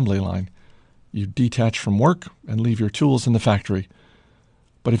the assembly line. You detach from work and leave your tools in the factory.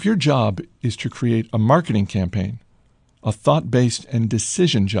 But if your job is to create a marketing campaign, a thought-based and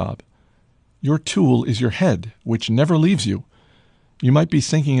decision job, your tool is your head, which never leaves you. You might be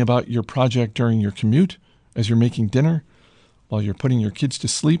thinking about your project during your commute, as you're making dinner, while you're putting your kids to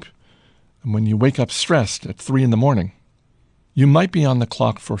sleep, and when you wake up stressed at 3 a.m. You might be on the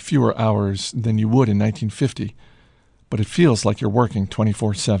clock for fewer hours than you would in 1950, but it feels like you're working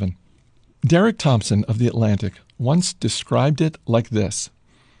 24/7. Derek Thompson of The Atlantic once described it like this: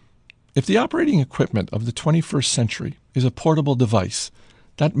 if the operating equipment of the 21st century is a portable device,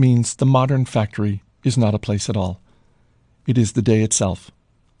 that means the modern factory is not a place at all. It is the day itself.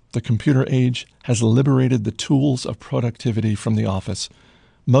 The computer age has liberated the tools of productivity from the office.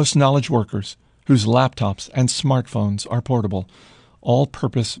 Most knowledge workers, whose laptops and smartphones are portable,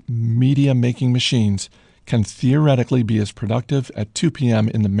 all-purpose media-making machines, can theoretically be as productive at 2 p.m.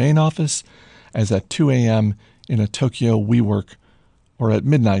 in the main office as at 2 a.m. in a Tokyo WeWork or at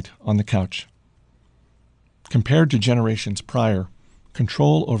midnight on the couch. Compared to generations prior,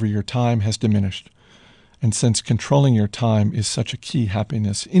 control over your time has diminished. And since controlling your time is such a key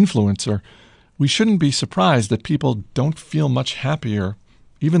happiness influencer, we shouldn't be surprised that people don't feel much happier,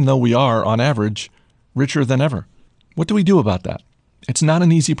 even though we are, on average, richer than ever. What do we do about that? It's not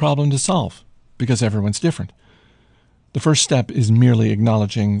an easy problem to solve, because everyone's different. The first step is merely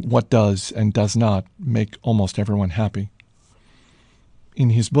acknowledging what does and does not make almost everyone happy.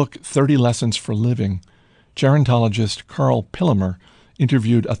 In his book, 30 Lessons for Living, gerontologist Carl Pillemer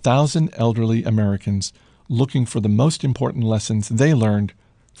interviewed 1,000 elderly Americans looking for the most important lessons they learned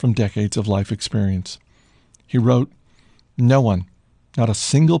from decades of life experience. He wrote, "No one, not a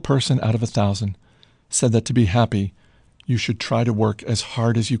single person out of 1,000, said that to be happy, you should try to work as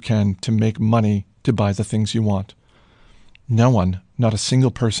hard as you can to make money to buy the things you want. No one, not a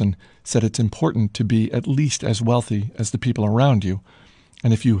single person, said it's important to be at least as wealthy as the people around you,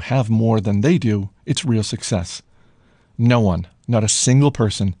 and if you have more than they do, it's real success. No one, not a single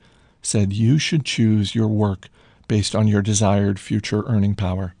person, said you should choose your work based on your desired future earning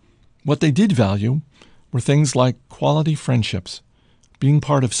power. What they did value were things like quality friendships, being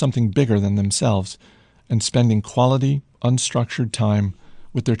part of something bigger than themselves, and spending quality, unstructured time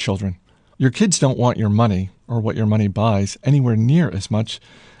with their children. Your kids don't want your money or what your money buys anywhere near as much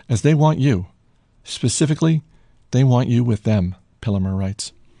as they want you. Specifically, they want you with them," Pillemer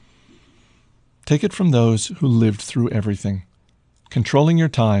writes. Take it from those who lived through everything. Controlling your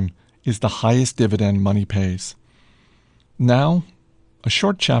time is the highest dividend money pays. Now, a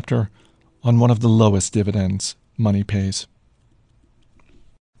short chapter on one of the lowest dividends money pays.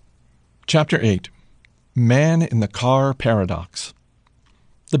 Chapter 8. Man in the Car Paradox.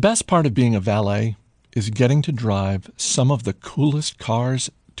 The best part of being a valet is getting to drive some of the coolest cars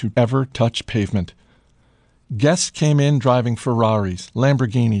to ever touch pavement. Guests came in driving Ferraris,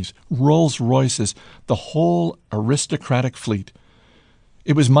 Lamborghinis, Rolls-Royces, the whole aristocratic fleet.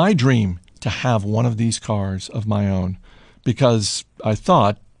 It was my dream to have one of these cars of my own because I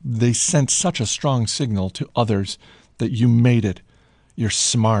thought they sent such a strong signal to others that you made it. You're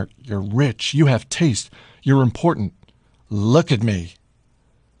smart, you're rich, you have taste, you're important. Look at me.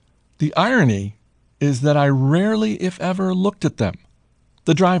 The irony is that I rarely, if ever, looked at them,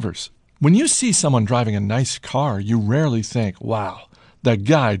 the drivers. When you see someone driving a nice car, you rarely think, wow, the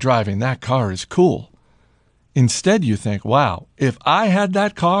guy driving that car is cool. Instead, you think, wow, if I had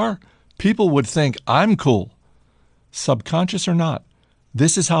that car, people would think I'm cool. Subconscious or not,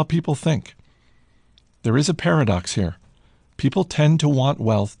 this is how people think. There is a paradox here. People tend to want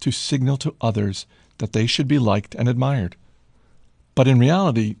wealth to signal to others that they should be liked and admired. But in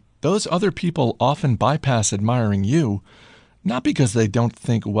reality, those other people often bypass admiring you, not because they don't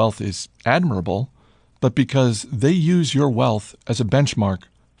think wealth is admirable, but because they use your wealth as a benchmark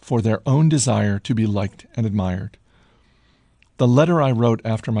for their own desire to be liked and admired. The letter I wrote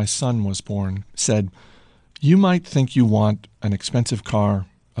after my son was born said, "You might think you want an expensive car,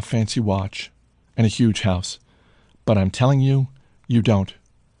 a fancy watch, and a huge house. But I'm telling you, you don't.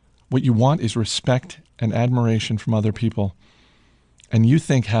 What you want is respect and admiration from other people. And you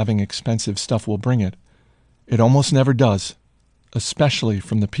think having expensive stuff will bring it. It almost never does, especially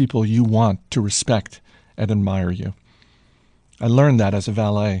from the people you want to respect and admire you." I learned that as a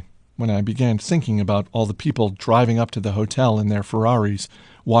valet when I began thinking about all the people driving up to the hotel in their Ferraris,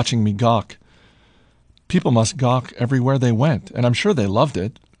 watching me gawk. People must gawk everywhere they went, and I'm sure they loved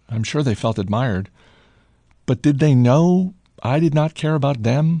it. I'm sure they felt admired. But did they know I did not care about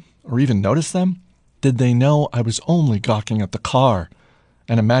them or even notice them? Did they know I was only gawking at the car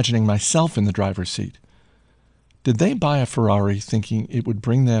and imagining myself in the driver's seat? Did they buy a Ferrari thinking it would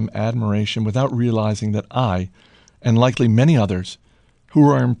bring them admiration without realizing that I, and likely many others, who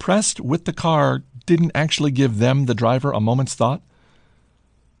were impressed with the car didn't actually give them, the driver, a moment's thought?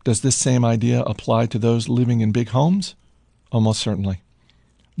 Does this same idea apply to those living in big homes? Almost certainly.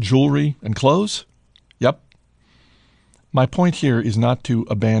 Jewelry and clothes? Yep. My point here is not to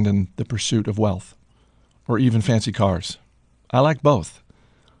abandon the pursuit of wealth, or even fancy cars. I like both.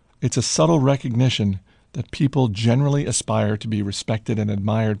 It's a subtle recognition that people generally aspire to be respected and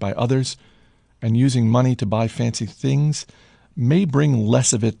admired by others, and using money to buy fancy things may bring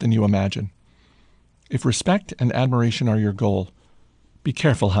less of it than you imagine. If respect and admiration are your goal, be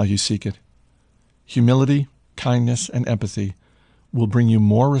careful how you seek it. Humility, kindness, and empathy will bring you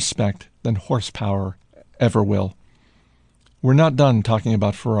more respect than horsepower ever will. We're not done talking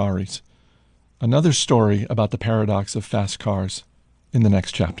about Ferraris. Another story about the paradox of fast cars in the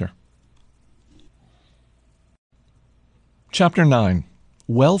next chapter. Chapter 9.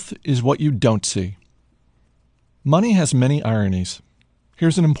 Wealth is what you don't see. Money has many ironies.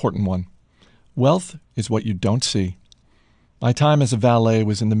 Here's an important one. Wealth is what you don't see. My time as a valet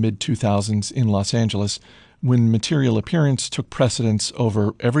was in the mid-2000s in Los Angeles, when material appearance took precedence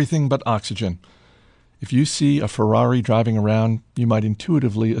over everything but oxygen. If you see a Ferrari driving around, you might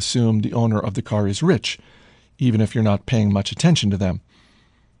intuitively assume the owner of the car is rich, even if you're not paying much attention to them.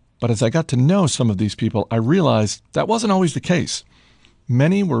 But as I got to know some of these people, I realized that wasn't always the case.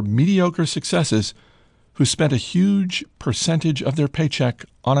 Many were mediocre successes who spent a huge percentage of their paycheck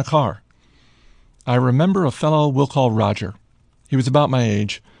on a car. I remember a fellow we'll call Roger. He was about my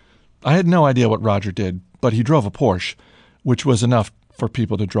age. I had no idea what Roger did, but he drove a Porsche, which was enough for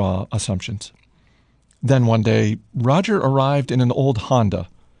people to draw assumptions. Then one day, Roger arrived in an old Honda.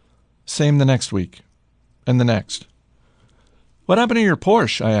 Same the next week, and the next. "What happened to your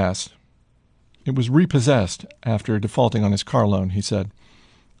Porsche?" I asked. "It was repossessed after defaulting on his car loan," he said.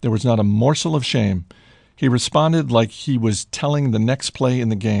 There was not a morsel of shame. He responded like he was telling the next play in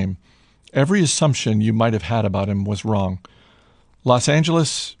the game. Every assumption you might have had about him was wrong. Los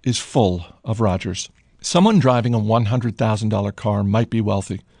Angeles is full of Rogers. Someone driving a $100,000 car might be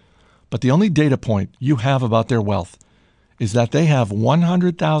wealthy, but the only data point you have about their wealth is that they have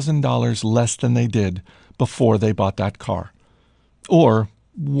 $100,000 less than they did before they bought that car, or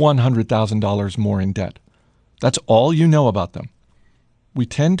 $100,000 more in debt. That's all you know about them. We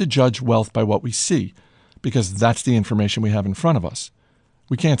tend to judge wealth by what we see, because that's the information we have in front of us.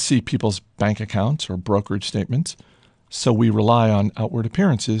 We can't see people's bank accounts or brokerage statements, so we rely on outward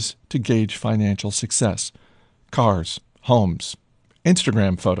appearances to gauge financial success. Cars, homes,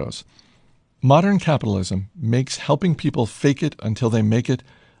 Instagram photos. Modern capitalism makes helping people fake it until they make it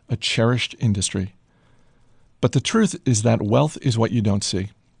a cherished industry. But the truth is that wealth is what you don't see.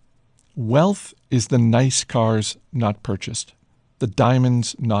 Wealth is the nice cars not purchased, the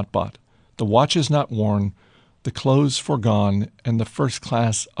diamonds not bought, the watches not worn, the clothes forgone, and the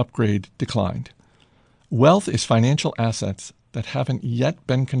first-class upgrade declined. Wealth is financial assets that haven't yet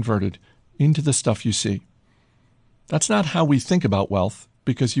been converted into the stuff you see. That's not how we think about wealth,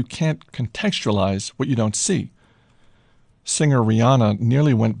 because you can't contextualize what you don't see. Singer Rihanna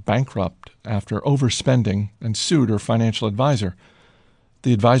nearly went bankrupt after overspending and sued her financial advisor.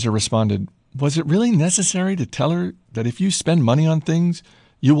 The advisor responded, "Was it really necessary to tell her that if you spend money on things,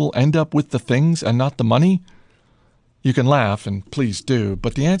 you will end up with the things and not the money?" You can laugh, and please do,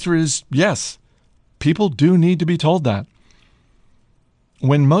 but the answer is yes. People do need to be told that.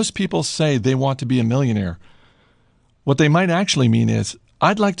 When most people say they want to be a millionaire, what they might actually mean is,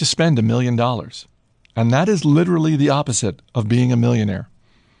 "I'd like to spend $1 million." And that is literally the opposite of being a millionaire.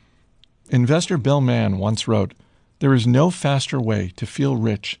 Investor Bill Mann once wrote, "There is no faster way to feel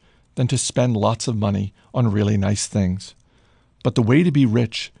rich than to spend lots of money on really nice things. But the way to be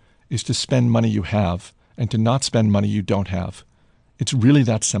rich is to spend money you have and to not spend money you don't have. It's really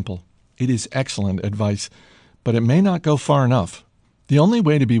that simple." It is excellent advice, but it may not go far enough. The only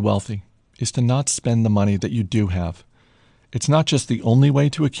way to be wealthy is to not spend the money that you do have. It's not just the only way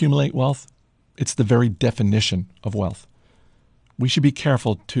to accumulate wealth, it's the very definition of wealth. We should be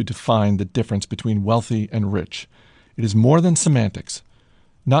careful to define the difference between wealthy and rich. It is more than semantics.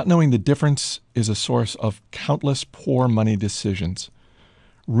 Not knowing the difference is a source of countless poor money decisions.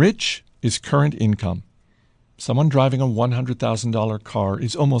 Rich is current income. Someone driving a $100,000 car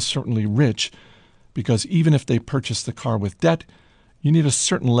is almost certainly rich because even if they purchase the car with debt, you need a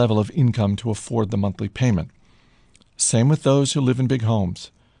certain level of income to afford the monthly payment. Same with those who live in big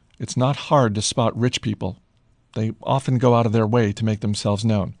homes. It's not hard to spot rich people. They often go out of their way to make themselves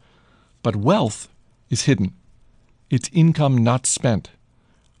known. But wealth is hidden. It's income not spent.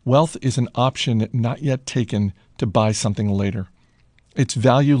 Wealth is an option not yet taken to buy something later. Its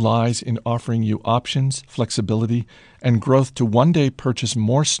value lies in offering you options, flexibility, and growth to one day purchase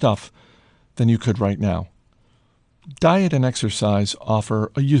more stuff than you could right now. Diet and exercise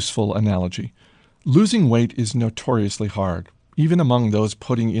offer a useful analogy. Losing weight is notoriously hard, even among those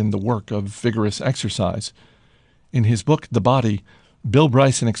putting in the work of vigorous exercise. In his book, The Body, Bill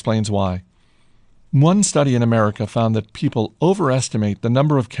Bryson explains why. One study in America found that people overestimate the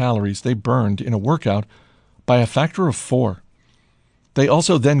number of calories they burned in a workout by a factor of 4. They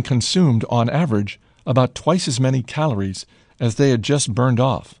also then consumed, on average, about twice as many calories as they had just burned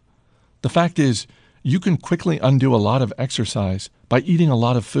off. The fact is, you can quickly undo a lot of exercise by eating a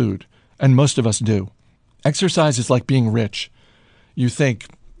lot of food, and most of us do. Exercise is like being rich. You think,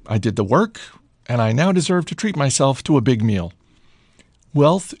 I did the work, and I now deserve to treat myself to a big meal.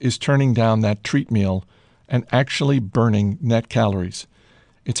 Wealth is turning down that treat meal and actually burning net calories.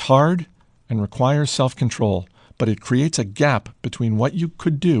 It's hard and requires self-control, but it creates a gap between what you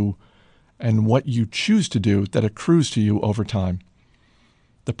could do and what you choose to do that accrues to you over time.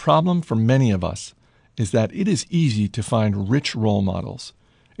 The problem for many of us is that it is easy to find rich role models.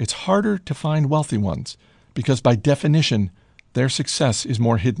 It's harder to find wealthy ones because by definition, their success is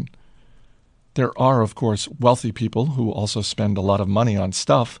more hidden. There are, of course, wealthy people who also spend a lot of money on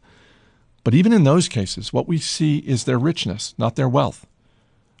stuff, but even in those cases, what we see is their richness, not their wealth.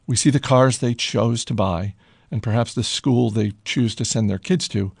 We see the cars they chose to buy and perhaps the school they choose to send their kids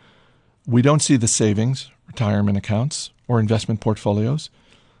to. We don't see the savings, retirement accounts, or investment portfolios.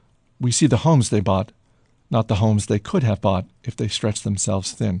 We see the homes they bought, not the homes they could have bought if they stretched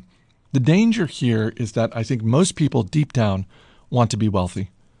themselves thin. The danger here is that I think most people deep down want to be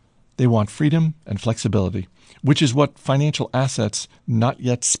wealthy. They want freedom and flexibility, which is what financial assets not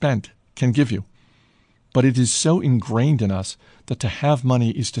yet spent can give you. But it is so ingrained in us that to have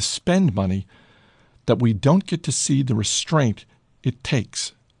money is to spend money that we don't get to see the restraint it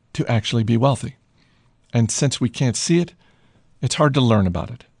takes to actually be wealthy. And since we can't see it, it's hard to learn about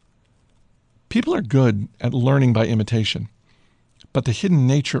it. People are good at learning by imitation, but the hidden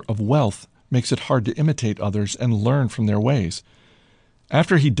nature of wealth makes it hard to imitate others and learn from their ways.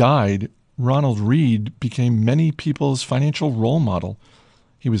 After he died, Ronald Read became many people's financial role model.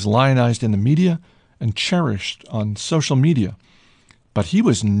 He was lionized in the media and cherished on social media. But he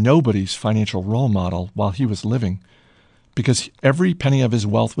was nobody's financial role model while he was living, because every penny of his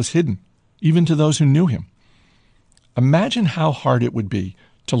wealth was hidden, even to those who knew him. Imagine how hard it would be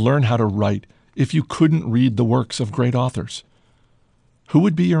to learn how to write if you couldn't read the works of great authors. Who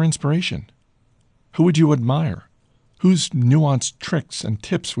would be your inspiration? Who would you admire? Whose nuanced tricks and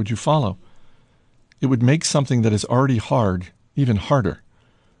tips would you follow? It would make something that is already hard even harder.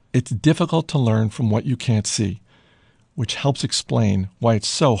 It's difficult to learn from what you can't see, which helps explain why it's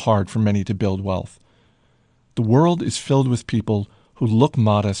so hard for many to build wealth. The world is filled with people who look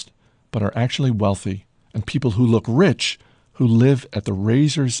modest but are actually wealthy, and people who look rich who live at the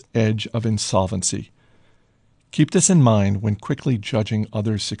razor's edge of insolvency. Keep this in mind when quickly judging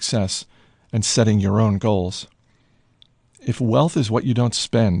others' success and setting your own goals. If wealth is what you don't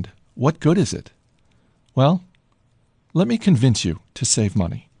spend, what good is it? Well, let me convince you to save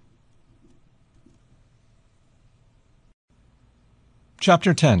money.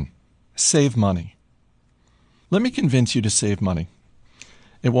 Chapter 10. Save Money. Let me convince you to save money.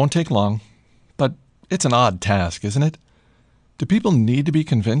 It won't take long, but it's an odd task, isn't it? Do people need to be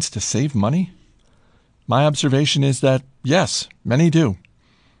convinced to save money? My observation is that, yes, many do.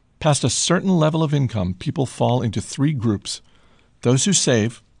 Past a certain level of income, people fall into 3 groups: those who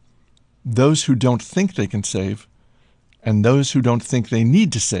save, those who don't think they can save, and those who don't think they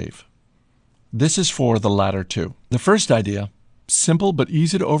need to save. This is for the latter 2. The first idea, simple but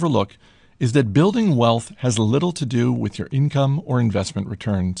easy to overlook, is that building wealth has little to do with your income or investment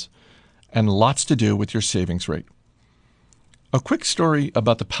returns, and lots to do with your savings rate. A quick story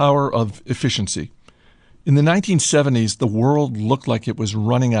about the power of efficiency. In the 1970s, the world looked like it was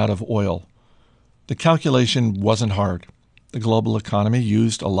running out of oil. The calculation wasn't hard. The global economy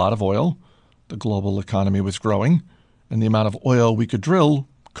used a lot of oil, the global economy was growing, and the amount of oil we could drill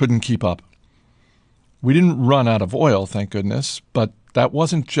couldn't keep up. We didn't run out of oil, thank goodness, but that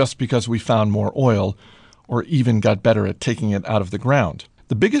wasn't just because we found more oil or even got better at taking it out of the ground.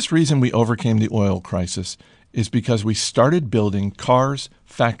 The biggest reason we overcame the oil crisis is because we started building cars,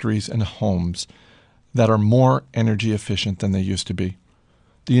 factories, and homes that are more energy efficient than they used to be.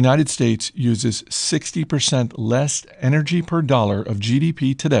 The United States uses 60% less energy per dollar of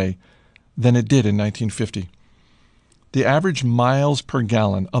GDP today than it did in 1950. The average miles per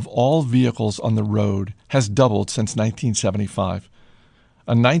gallon of all vehicles on the road has doubled since 1975.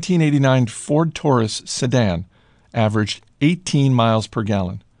 A 1989 Ford Taurus sedan averaged 18 miles per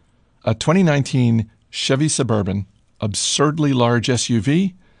gallon. A 2019 Chevy Suburban, absurdly large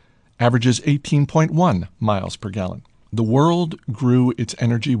SUV, averages 18.1 miles per gallon. The world grew its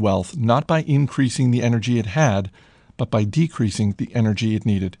energy wealth not by increasing the energy it had, but by decreasing the energy it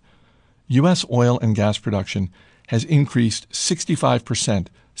needed. U.S. oil and gas production has increased 65%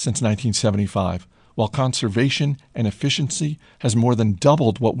 since 1975, while conservation and efficiency has more than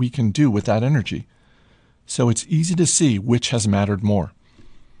doubled what we can do with that energy. So it's easy to see which has mattered more.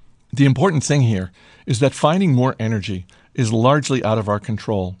 The important thing here is that finding more energy is largely out of our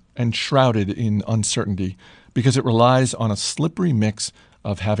control and shrouded in uncertainty because it relies on a slippery mix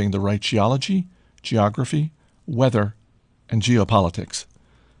of having the right geology, geography, weather, and geopolitics.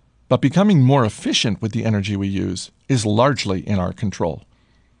 But becoming more efficient with the energy we use is largely in our control.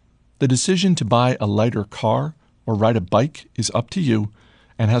 The decision to buy a lighter car or ride a bike is up to you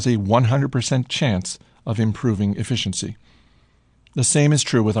and has a 100% chance of improving efficiency. The same is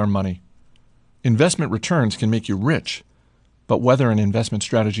true with our money. Investment returns can make you rich, but whether an investment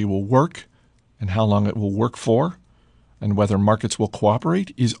strategy will work and how long it will work for, and whether markets will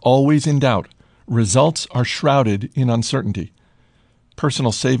cooperate is always in doubt. Results are shrouded in uncertainty.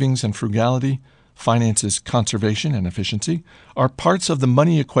 Personal savings and frugality, finances, conservation, and efficiency are parts of the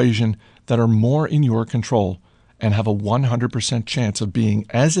money equation that are more in your control and have a 100% chance of being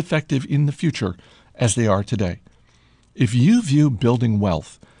as effective in the future as they are today. If you view building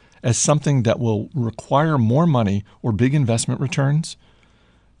wealth as something that will require more money or big investment returns,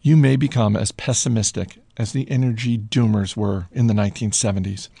 you may become as pessimistic as the energy doomers were in the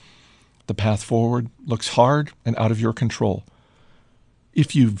 1970s. The path forward looks hard and out of your control.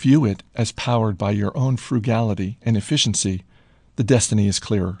 If you view it as powered by your own frugality and efficiency, the destiny is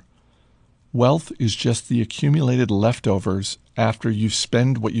clearer. Wealth is just the accumulated leftovers after you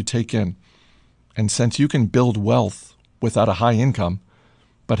spend what you take in. And since you can build wealth without a high income,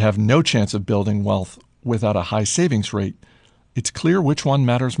 but have no chance of building wealth without a high savings rate, it's clear which one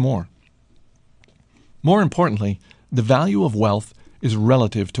matters more. More importantly, the value of wealth is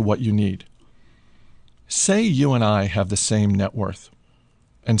relative to what you need. Say you and I have the same net worth,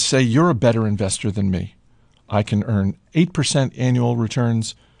 and say you're a better investor than me. I can earn 8% annual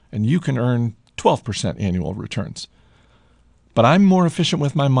returns, and you can earn 12% annual returns. But I'm more efficient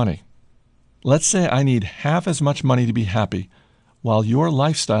with my money. Let's say I need half as much money to be happy, while your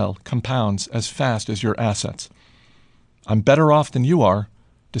lifestyle compounds as fast as your assets. I'm better off than you are,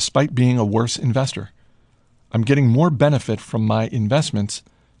 despite being a worse investor. I'm getting more benefit from my investments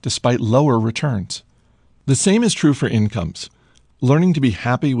despite lower returns. The same is true for incomes. Learning to be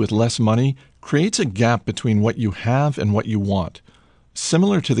happy with less money creates a gap between what you have and what you want,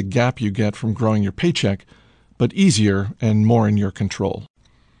 similar to the gap you get from growing your paycheck, but easier and more in your control.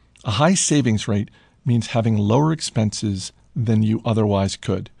 A high savings rate means having lower expenses than you otherwise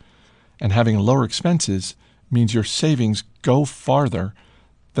could, and having lower expenses means your savings go farther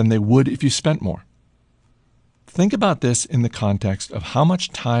than they would if you spent more. Think about this in the context of how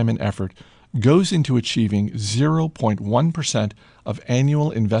much time and effort goes into achieving 0.1% of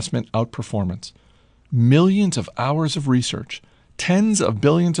annual investment outperformance, millions of hours of research, tens of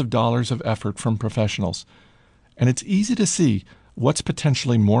billions of dollars of effort from professionals, and it's easy to see what's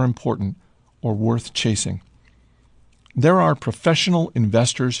potentially more important or worth chasing. There are professional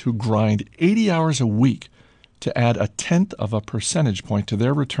investors who grind 80 hours a week to add 0.1 of a percentage point to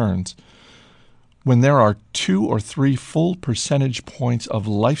their returns when there are 2 or 3 full percentage points of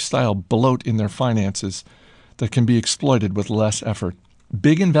lifestyle bloat in their finances that can be exploited with less effort.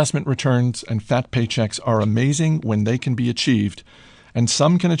 Big investment returns and fat paychecks are amazing when they can be achieved, and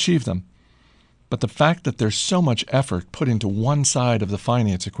some can achieve them. But the fact that there's so much effort put into one side of the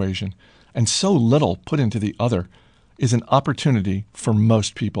finance equation and so little put into the other is an opportunity for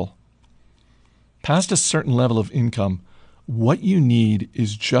most people. Past a certain level of income, What you need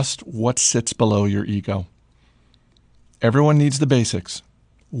is just what sits below your ego. Everyone needs the basics.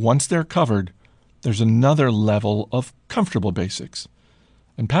 Once they're covered, there's another level of comfortable basics.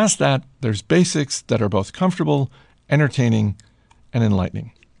 And past that, there's basics that are both comfortable, entertaining, and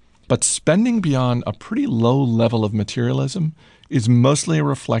enlightening. But spending beyond a pretty low level of materialism is mostly a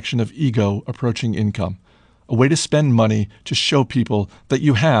reflection of ego approaching income, a way to spend money to show people that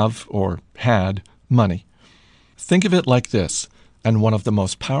you have, or had, money. Think of it like this, and one of the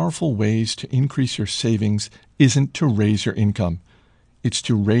most powerful ways to increase your savings isn't to raise your income. It's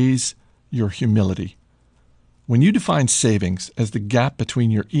to raise your humility. When you define savings as the gap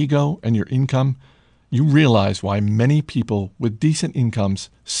between your ego and your income, you realize why many people with decent incomes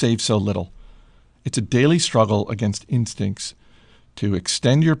save so little. It's a daily struggle against instincts to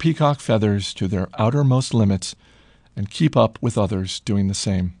extend your peacock feathers to their outermost limits and keep up with others doing the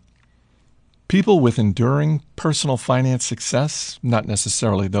same. People with enduring personal finance success, not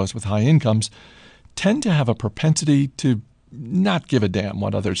necessarily those with high incomes, tend to have a propensity to not give a damn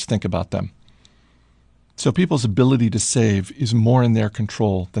what others think about them. So people's ability to save is more in their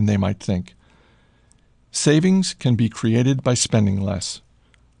control than they might think. Savings can be created by spending less.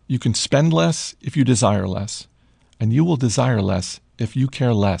 You can spend less if you desire less, and you will desire less if you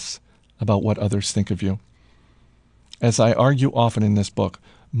care less about what others think of you. As I argue often in this book,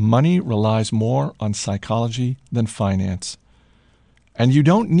 money relies more on psychology than finance. And you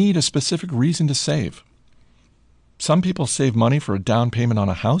don't need a specific reason to save. Some people save money for a down payment on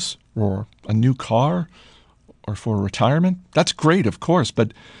a house or a new car or for retirement. That's great, of course,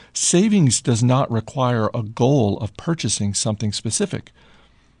 but savings does not require a goal of purchasing something specific.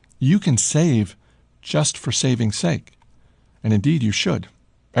 You can save just for saving's sake. And indeed, you should.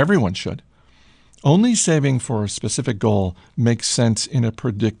 Everyone should. Only saving for a specific goal makes sense in a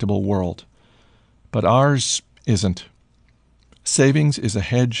predictable world. But ours isn't. Savings is a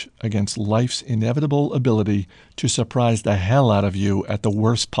hedge against life's inevitable ability to surprise the hell out of you at the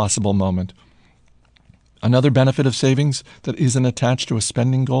worst possible moment. Another benefit of savings that isn't attached to a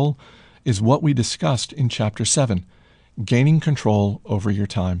spending goal is what we discussed in Chapter 7, gaining control over your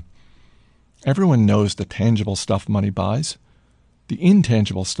time. Everyone knows the tangible stuff money buys. The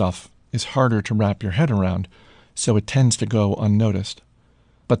intangible stuff is harder to wrap your head around, so it tends to go unnoticed.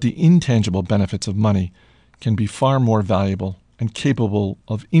 But the intangible benefits of money can be far more valuable and capable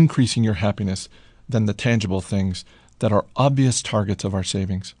of increasing your happiness than the tangible things that are obvious targets of our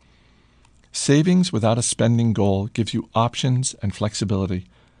savings. Savings without a spending goal gives you options and flexibility,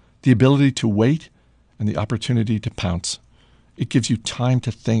 the ability to wait and the opportunity to pounce. It gives you time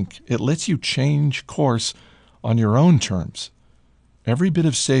to think. It lets you change course on your own terms. Every bit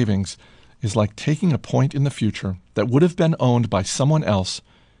of savings is like taking a point in the future that would have been owned by someone else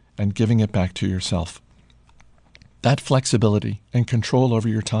and giving it back to yourself. That flexibility and control over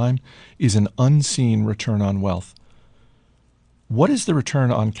your time is an unseen return on wealth. What is the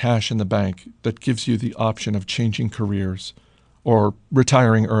return on cash in the bank that gives you the option of changing careers, or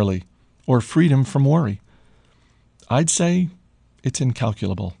retiring early, or freedom from worry? I'd say it's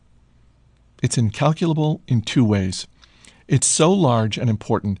incalculable. It's incalculable in two ways. It's so large and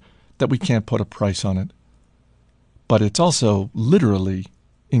important that we can't put a price on it. But it's also literally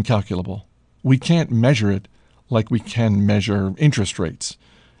incalculable. We can't measure it like we can measure interest rates.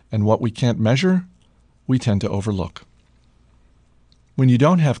 And what we can't measure, we tend to overlook. When you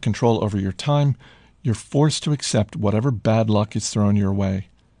don't have control over your time, you're forced to accept whatever bad luck is thrown your way.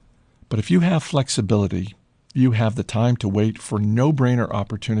 But if you have flexibility, you have the time to wait for no-brainer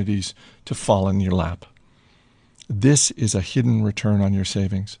opportunities to fall in your lap. This is a hidden return on your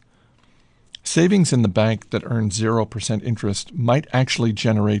savings. Savings in the bank that earn 0% interest might actually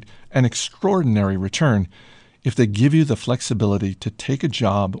generate an extraordinary return if they give you the flexibility to take a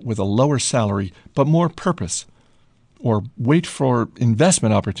job with a lower salary but more purpose, or wait for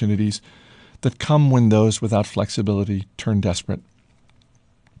investment opportunities that come when those without flexibility turn desperate.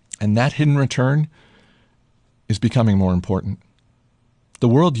 And that hidden return is becoming more important. The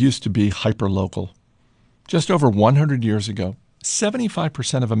world used to be hyper-local. Just over 100 years ago,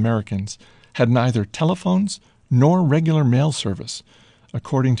 75% of Americans had neither telephones nor regular mail service,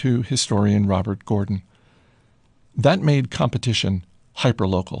 according to historian Robert Gordon. That made competition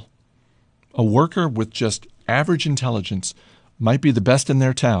hyperlocal. A worker with just average intelligence might be the best in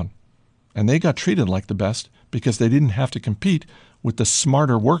their town, and they got treated like the best because they didn't have to compete with the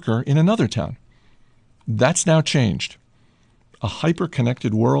smarter worker in another town. That's now changed. A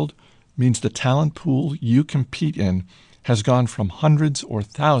hyper-connected world means the talent pool you compete in has gone from hundreds or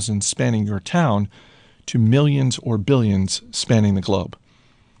thousands spanning your town to millions or billions spanning the globe.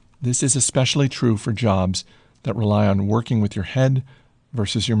 This is especially true for jobs that rely on working with your head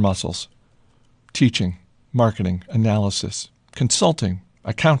versus your muscles. Teaching, marketing, analysis, consulting,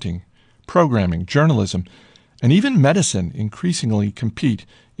 accounting, programming, journalism, and even medicine increasingly compete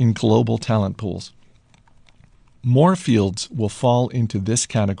in global talent pools. More fields will fall into this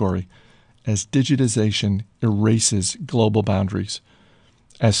category as digitization erases global boundaries.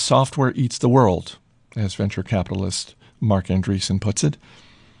 As software eats the world, as venture capitalist Mark Andreessen puts it,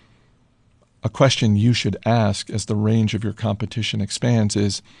 a question you should ask as the range of your competition expands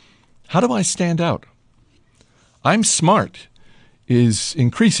is, how do I stand out? I'm smart is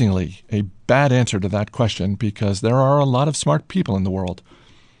increasingly a bad answer to that question because there are a lot of smart people in the world.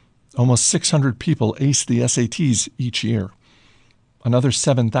 Almost 600 people ace the SATs each year. Another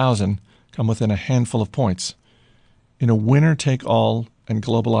 7,000 come within a handful of points. In a winner-take-all and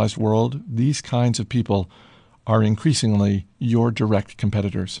globalized world, these kinds of people are increasingly your direct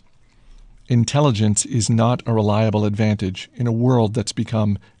competitors. Intelligence is not a reliable advantage in a world that's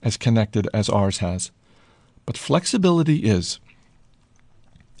become as connected as ours has. But flexibility is.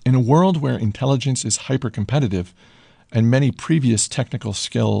 In a world where intelligence is hyper-competitive and many previous technical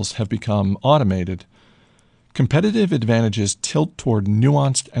skills have become automated, competitive advantages tilt toward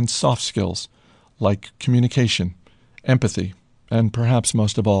nuanced and soft skills like communication, empathy, and perhaps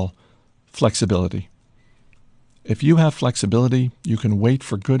most of all, flexibility. If you have flexibility, you can wait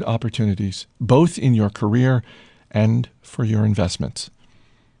for good opportunities, both in your career and for your investments.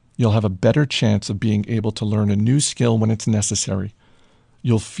 You'll have a better chance of being able to learn a new skill when it's necessary.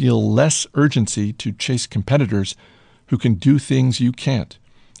 You'll feel less urgency to chase competitors who can do things you can't,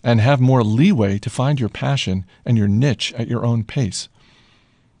 and have more leeway to find your passion and your niche at your own pace.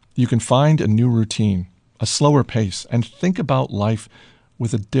 You can find a new routine, a slower pace, and think about life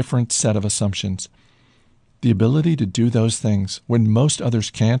with a different set of assumptions. The ability to do those things when most others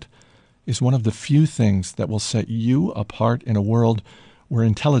can't is one of the few things that will set you apart in a world where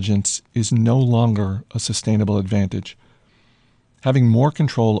intelligence is no longer a sustainable advantage. Having more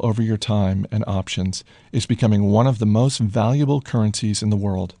control over your time and options is becoming one of the most valuable currencies in the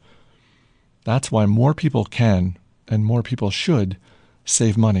world. That's why more people can, and more people should,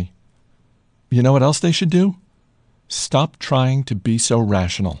 save money. You know what else they should do? Stop trying to be so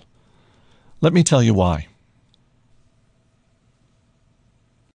rational. Let me tell you why.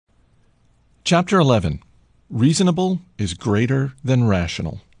 Chapter 11. Reasonable is greater than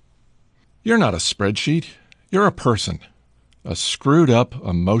rational. You're not a spreadsheet. You're a person. A screwed-up,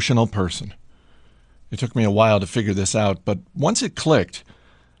 emotional person. It took me a while to figure this out, but once it clicked,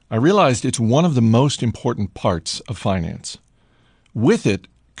 I realized it's one of the most important parts of finance. With it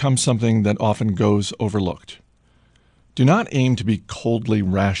comes something that often goes overlooked. Do not aim to be coldly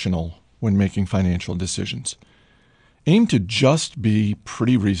rational when making financial decisions. Aim to just be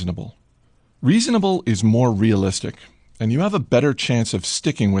pretty reasonable. Reasonable is more realistic, and you have a better chance of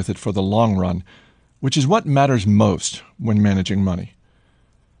sticking with it for the long run, which is what matters most when managing money.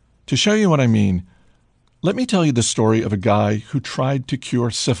 To show you what I mean, let me tell you the story of a guy who tried to cure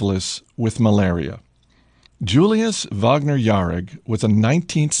syphilis with malaria. Julius Wagner Jahregg was a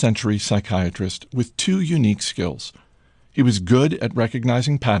 19th century psychiatrist with two unique skills. He was good at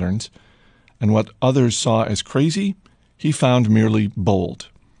recognizing patterns, and what others saw as crazy, he found merely bold.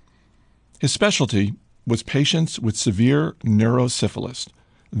 His specialty was patients with severe neurosyphilis,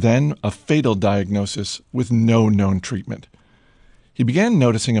 then a fatal diagnosis with no known treatment. He began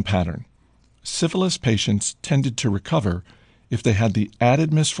noticing a pattern. Syphilis patients tended to recover if they had the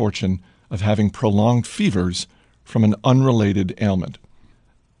added misfortune of having prolonged fevers from an unrelated ailment.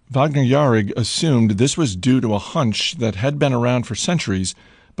 Wagner Jahregg assumed this was due to a hunch that had been around for centuries,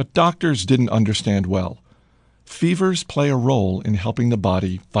 but doctors didn't understand well. Fevers play a role in helping the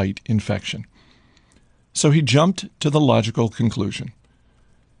body fight infection. So he jumped to the logical conclusion.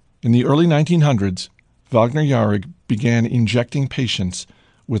 In the early 1900s, Wagner Jahregg began injecting patients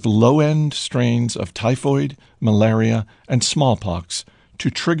with low-end strains of typhoid, malaria, and smallpox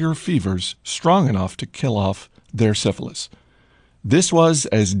to trigger fevers strong enough to kill off their syphilis. This was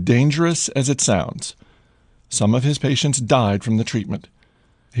as dangerous as it sounds. Some of his patients died from the treatment.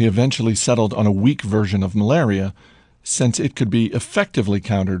 He eventually settled on a weak version of malaria, since it could be effectively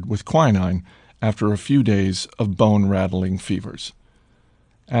countered with quinine after a few days of bone-rattling fevers.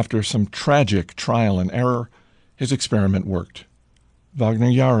 After some tragic trial and error, his experiment worked.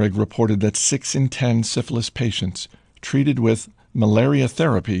 Wagner Jahregg reported that 6 in 10 syphilis patients treated with malaria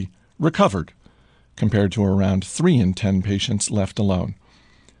therapy recovered, compared to around 3 in 10 patients left alone.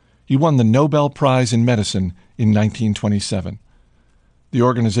 He won the Nobel Prize in Medicine in 1927. The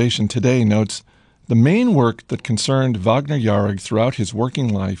organization today notes The main work that concerned Wagner Jahregg throughout his working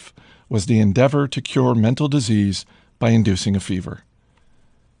life was the endeavor to cure mental disease by inducing a fever.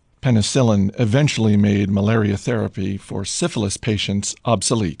 Penicillin eventually made malaria therapy for syphilis patients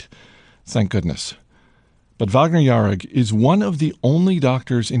obsolete. Thank goodness. But Wagner Jahregg is one of the only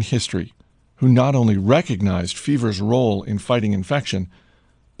doctors in history who not only recognized fever's role in fighting infection,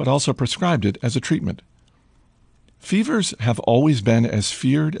 but also prescribed it as a treatment. Fevers have always been as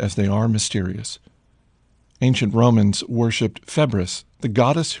feared as they are mysterious. Ancient Romans worshipped Febris, the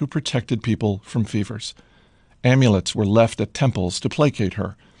goddess who protected people from fevers. Amulets were left at temples to placate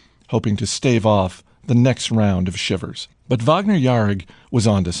her, hoping to stave off the next round of shivers. But Wagner Jahregg was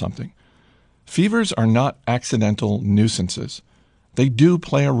onto something. Fevers are not accidental nuisances. They do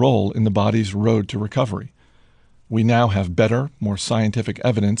play a role in the body's road to recovery. We now have better, more scientific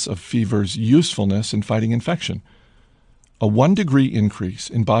evidence of fever's usefulness in fighting infection. A 1-degree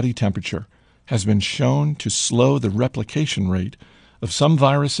increase in body temperature has been shown to slow the replication rate of some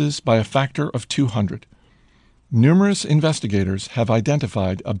viruses by a factor of 200. Numerous investigators have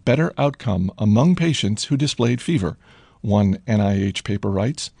identified a better outcome among patients who displayed fever, one NIH paper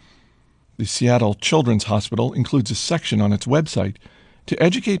writes. The Seattle Children's Hospital includes a section on its website to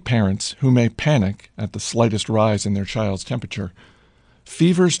educate parents who may panic at the slightest rise in their child's temperature.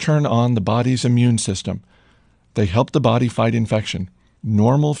 Fevers turn on the body's immune system. They help the body fight infection.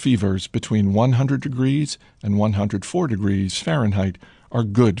 Normal fevers between 100 degrees and 104 degrees Fahrenheit are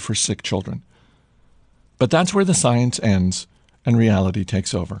good for sick children. But that's where the science ends and reality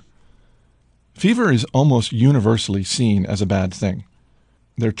takes over. Fever is almost universally seen as a bad thing.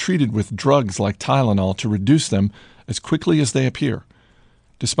 They're treated with drugs like Tylenol to reduce them as quickly as they appear.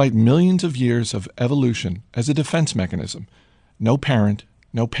 Despite millions of years of evolution as a defense mechanism, no parent,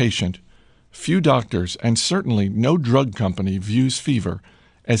 no patient, few doctors, and certainly no drug company views fever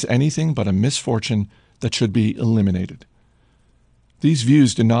as anything but a misfortune that should be eliminated. These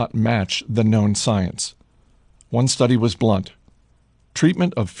views do not match the known science. One study was blunt.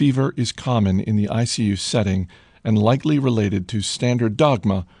 Treatment of fever is common in the ICU setting and likely related to standard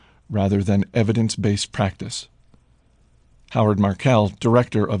dogma rather than evidence-based practice. Howard Markel,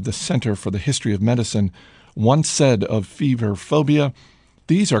 director of the Center for the History of Medicine, once said of fever phobia,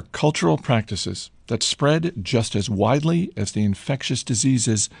 "These are cultural practices that spread just as widely as the infectious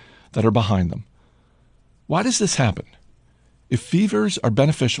diseases that are behind them." Why does this happen? If fevers are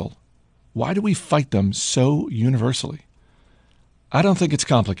beneficial, why do we fight them so universally? I don't think it's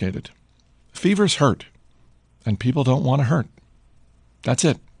complicated. Fevers hurt, and people don't want to hurt. That's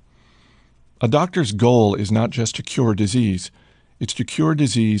it. A doctor's goal is not just to cure disease. It's to cure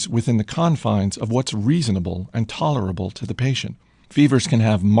disease within the confines of what's reasonable and tolerable to the patient. Fevers can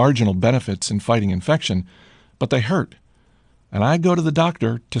have marginal benefits in fighting infection, but they hurt. And I go to the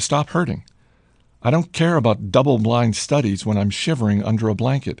doctor to stop hurting. I don't care about double-blind studies when I'm shivering under a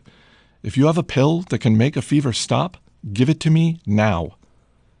blanket. If you have a pill that can make a fever stop, give it to me now.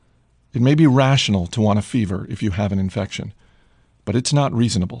 It may be rational to want a fever if you have an infection, but it's not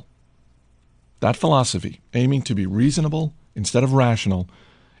reasonable. That philosophy, aiming to be reasonable instead of rational,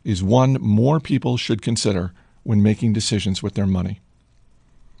 is one more people should consider when making decisions with their money.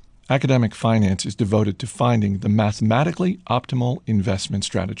 Academic finance is devoted to finding the mathematically optimal investment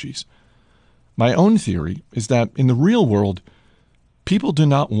strategies. My own theory is that in the real world, people do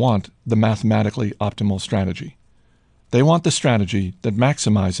not want the mathematically optimal strategy. They want the strategy that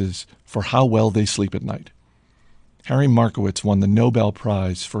maximizes for how well they sleep at night. Harry Markowitz won the Nobel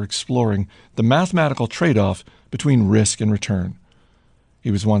Prize for exploring the mathematical trade-off between risk and return. He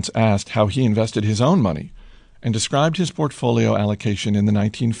was once asked how he invested his own money and described his portfolio allocation in the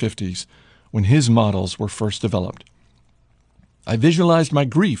 1950s when his models were first developed. "I visualized my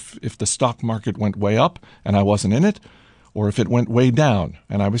grief if the stock market went way up and I wasn't in it, or if it went way down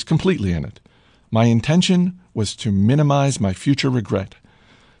and I was completely in it. My intention was to minimize my future regret.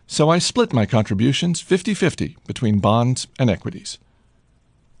 So I split my contributions 50-50 between bonds and equities."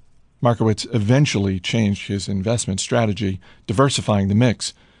 Markowitz eventually changed his investment strategy, diversifying the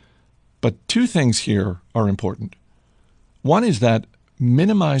mix. But two things here are important. One is that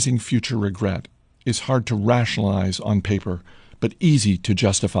minimizing future regret is hard to rationalize on paper, but easy to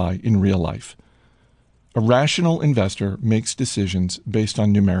justify in real life. A rational investor makes decisions based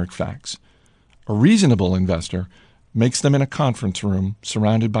on numeric facts. A reasonable investor makes them in a conference room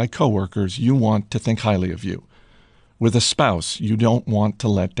surrounded by coworkers you want to think highly of you, with a spouse you don't want to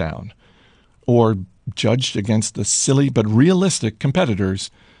let down, or judged against the silly but realistic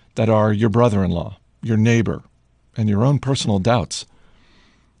competitors that are your brother-in-law, your neighbor, and your own personal doubts.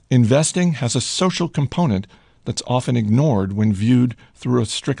 Investing has a social component that's often ignored when viewed through a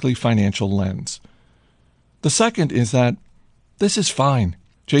strictly financial lens. The second is that this is fine.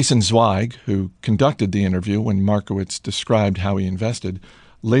 Jason Zweig, who conducted the interview when Markowitz described how he invested,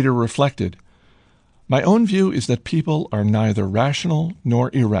 later reflected, "My own view is that people are neither rational nor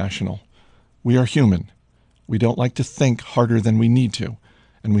irrational. We are human. We don't like to think harder than we need to,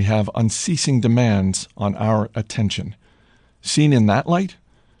 and we have unceasing demands on our attention. Seen in that light,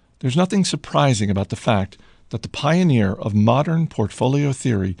 there's nothing surprising about the fact that the pioneer of modern portfolio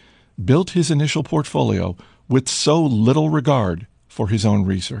theory built his initial portfolio with so little regard for his own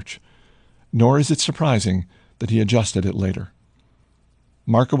research, nor is it surprising that he adjusted it later."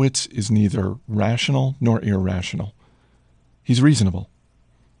 Markowitz is neither rational nor irrational. He's reasonable.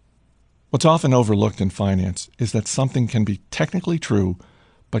 What's often overlooked in finance is that something can be technically true,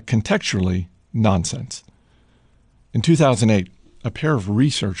 but contextually nonsense. In 2008, a pair of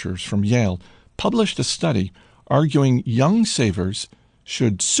researchers from Yale published a study arguing young savers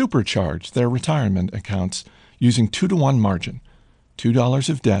should supercharge their retirement accounts using 2-to-1 margin, $2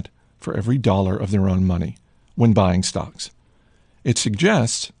 of debt for every dollar of their own money, when buying stocks. It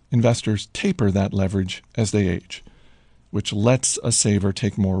suggests investors taper that leverage as they age, which lets a saver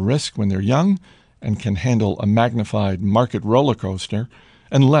take more risk when they're young and can handle a magnified market roller coaster,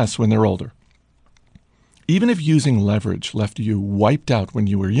 and less when they're older. Even if using leverage left you wiped out when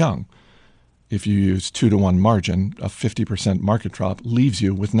you were young, if you use 2-to-1 margin, a 50% market drop leaves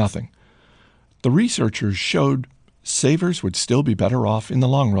you with nothing. The researchers showed savers would still be better off in the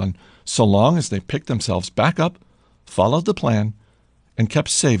long run so long as they picked themselves back up, followed the plan, and kept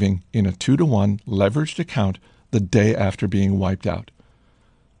saving in a 2-to-1 leveraged account the day after being wiped out.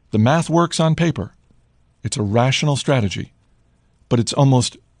 The math works on paper. It's a rational strategy, but it's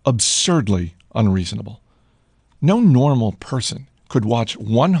almost absurdly unreasonable. No normal person could watch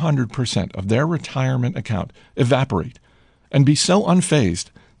 100% of their retirement account evaporate and be so unfazed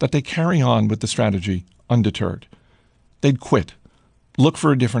that they carry on with the strategy undeterred. They'd quit, look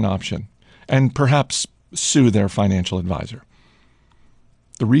for a different option, and perhaps sue their financial advisor.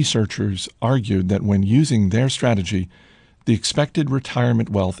 The researchers argued that when using their strategy, the expected retirement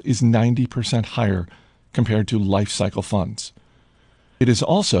wealth is 90% higher compared to life cycle funds. It is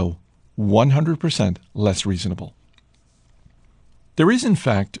also 100% less reasonable. There is, in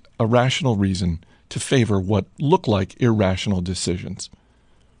fact, a rational reason to favor what look like irrational decisions.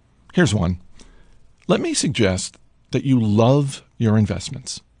 Here's one. Let me suggest that you love your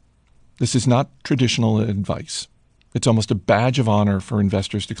investments. This is not traditional advice. It's almost a badge of honor for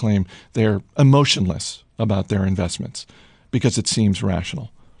investors to claim they're emotionless about their investments because it seems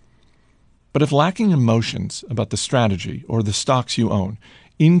rational. But if lacking emotions about the strategy or the stocks you own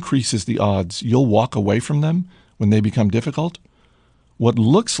increases the odds you'll walk away from them when they become difficult, what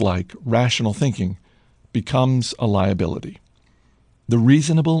looks like rational thinking becomes a liability. The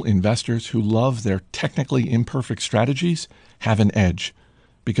reasonable investors who love their technically imperfect strategies have an edge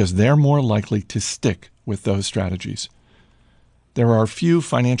because they're more likely to stick with those strategies. There are few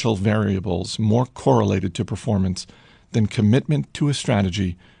financial variables more correlated to performance than commitment to a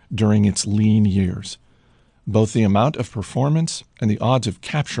strategy during its lean years, both the amount of performance and the odds of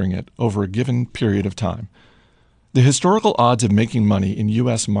capturing it over a given period of time. The historical odds of making money in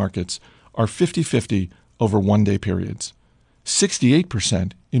U.S. markets are 50-50 over one-day periods,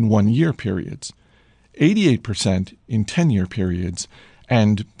 68% in one-year periods, 88% in 10-year periods,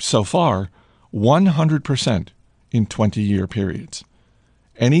 and, so far, 100% in 20-year periods.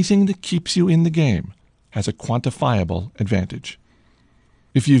 Anything that keeps you in the game has a quantifiable advantage.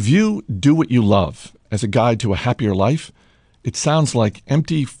 If you view Do What You Love as a guide to a happier life, it sounds like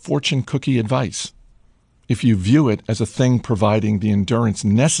empty fortune cookie advice. If you view it as a thing providing the endurance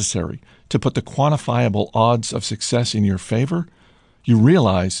necessary to put the quantifiable odds of success in your favor, you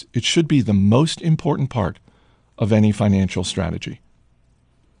realize it should be the most important part of any financial strategy.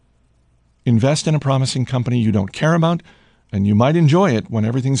 Invest in a promising company you don't care about, and you might enjoy it when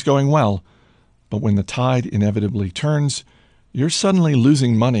everything's going well, but when the tide inevitably turns, you're suddenly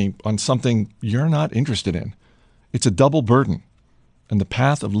losing money on something you're not interested in. It's a double burden, and the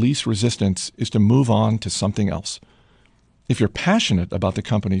path of least resistance is to move on to something else. If you're passionate about the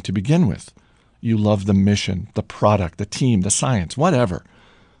company to begin with, you love the mission, the product, the team, the science, whatever,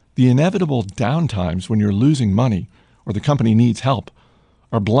 the inevitable downtimes when you're losing money or the company needs help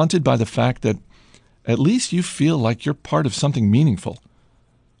are blunted by the fact that at least you feel like you're part of something meaningful.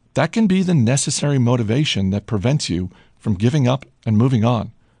 That can be the necessary motivation that prevents you from giving up and moving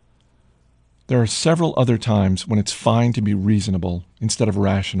on. There are several other times when it's fine to be reasonable instead of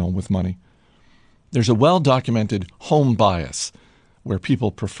rational with money. There's a well-documented home bias where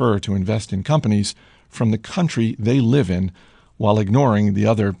people prefer to invest in companies from the country they live in while ignoring the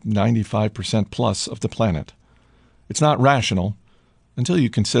other 95% plus of the planet. It's not rational until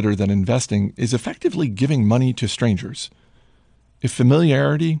you consider that investing is effectively giving money to strangers. If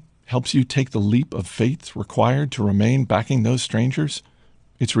familiarity helps you take the leap of faith required to remain backing those strangers,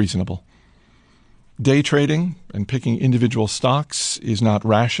 it's reasonable. Day trading and picking individual stocks is not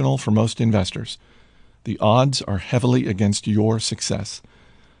rational for most investors. The odds are heavily against your success.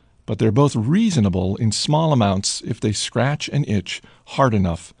 But they're both reasonable in small amounts if they scratch an itch hard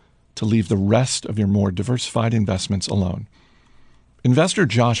enough to leave the rest of your more diversified investments alone. Investor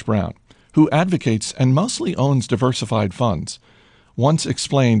Josh Brown, who advocates and mostly owns diversified funds, once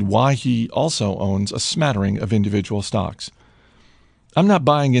explained why he also owns a smattering of individual stocks. I'm not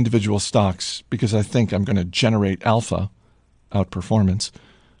buying individual stocks because I think I'm going to generate alpha, outperformance.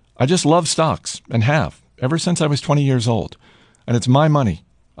 I just love stocks and have ever since I was 20 years old. And it's my money.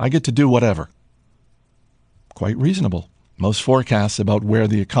 I get to do whatever. Quite reasonable. Most forecasts about where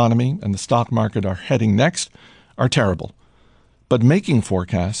the economy and the stock market are heading next are terrible. But making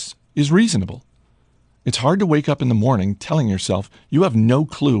forecasts is reasonable. It's hard to wake up in the morning telling yourself you have no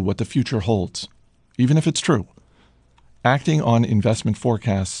clue what the future holds, even if it's true. Acting on investment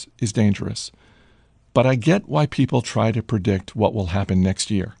forecasts is dangerous. But I get why people try to predict what will happen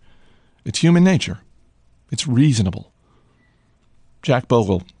next year. It's human nature. It's reasonable. Jack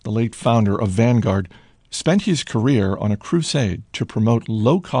Bogle, the late founder of Vanguard, spent his career on a crusade to promote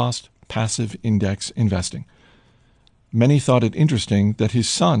low-cost passive index investing. Many thought it interesting that his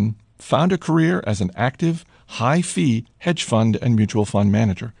son found a career as an active, high-fee hedge fund and mutual fund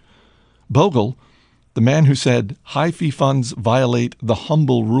manager. Bogle, the man who said high-fee funds violate the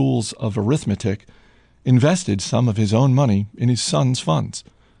humble rules of arithmetic, invested some of his own money in his son's funds.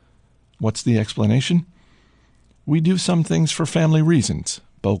 What's the explanation? We do some things for family reasons,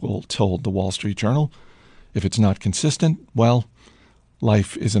 Bogle told the Wall Street Journal. If it's not consistent, well,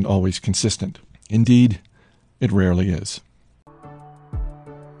 life isn't always consistent. Indeed, it rarely is.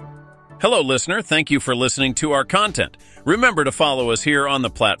 Hello, listener. Thank you for listening to our content. Remember to follow us here on the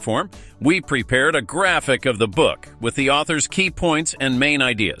platform. We prepared a graphic of the book with the author's key points and main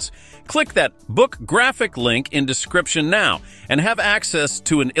ideas. Click that book graphic link in description now and have access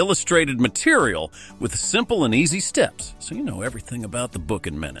to an illustrated material with simple and easy steps so you know everything about the book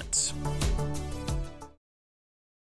in minutes.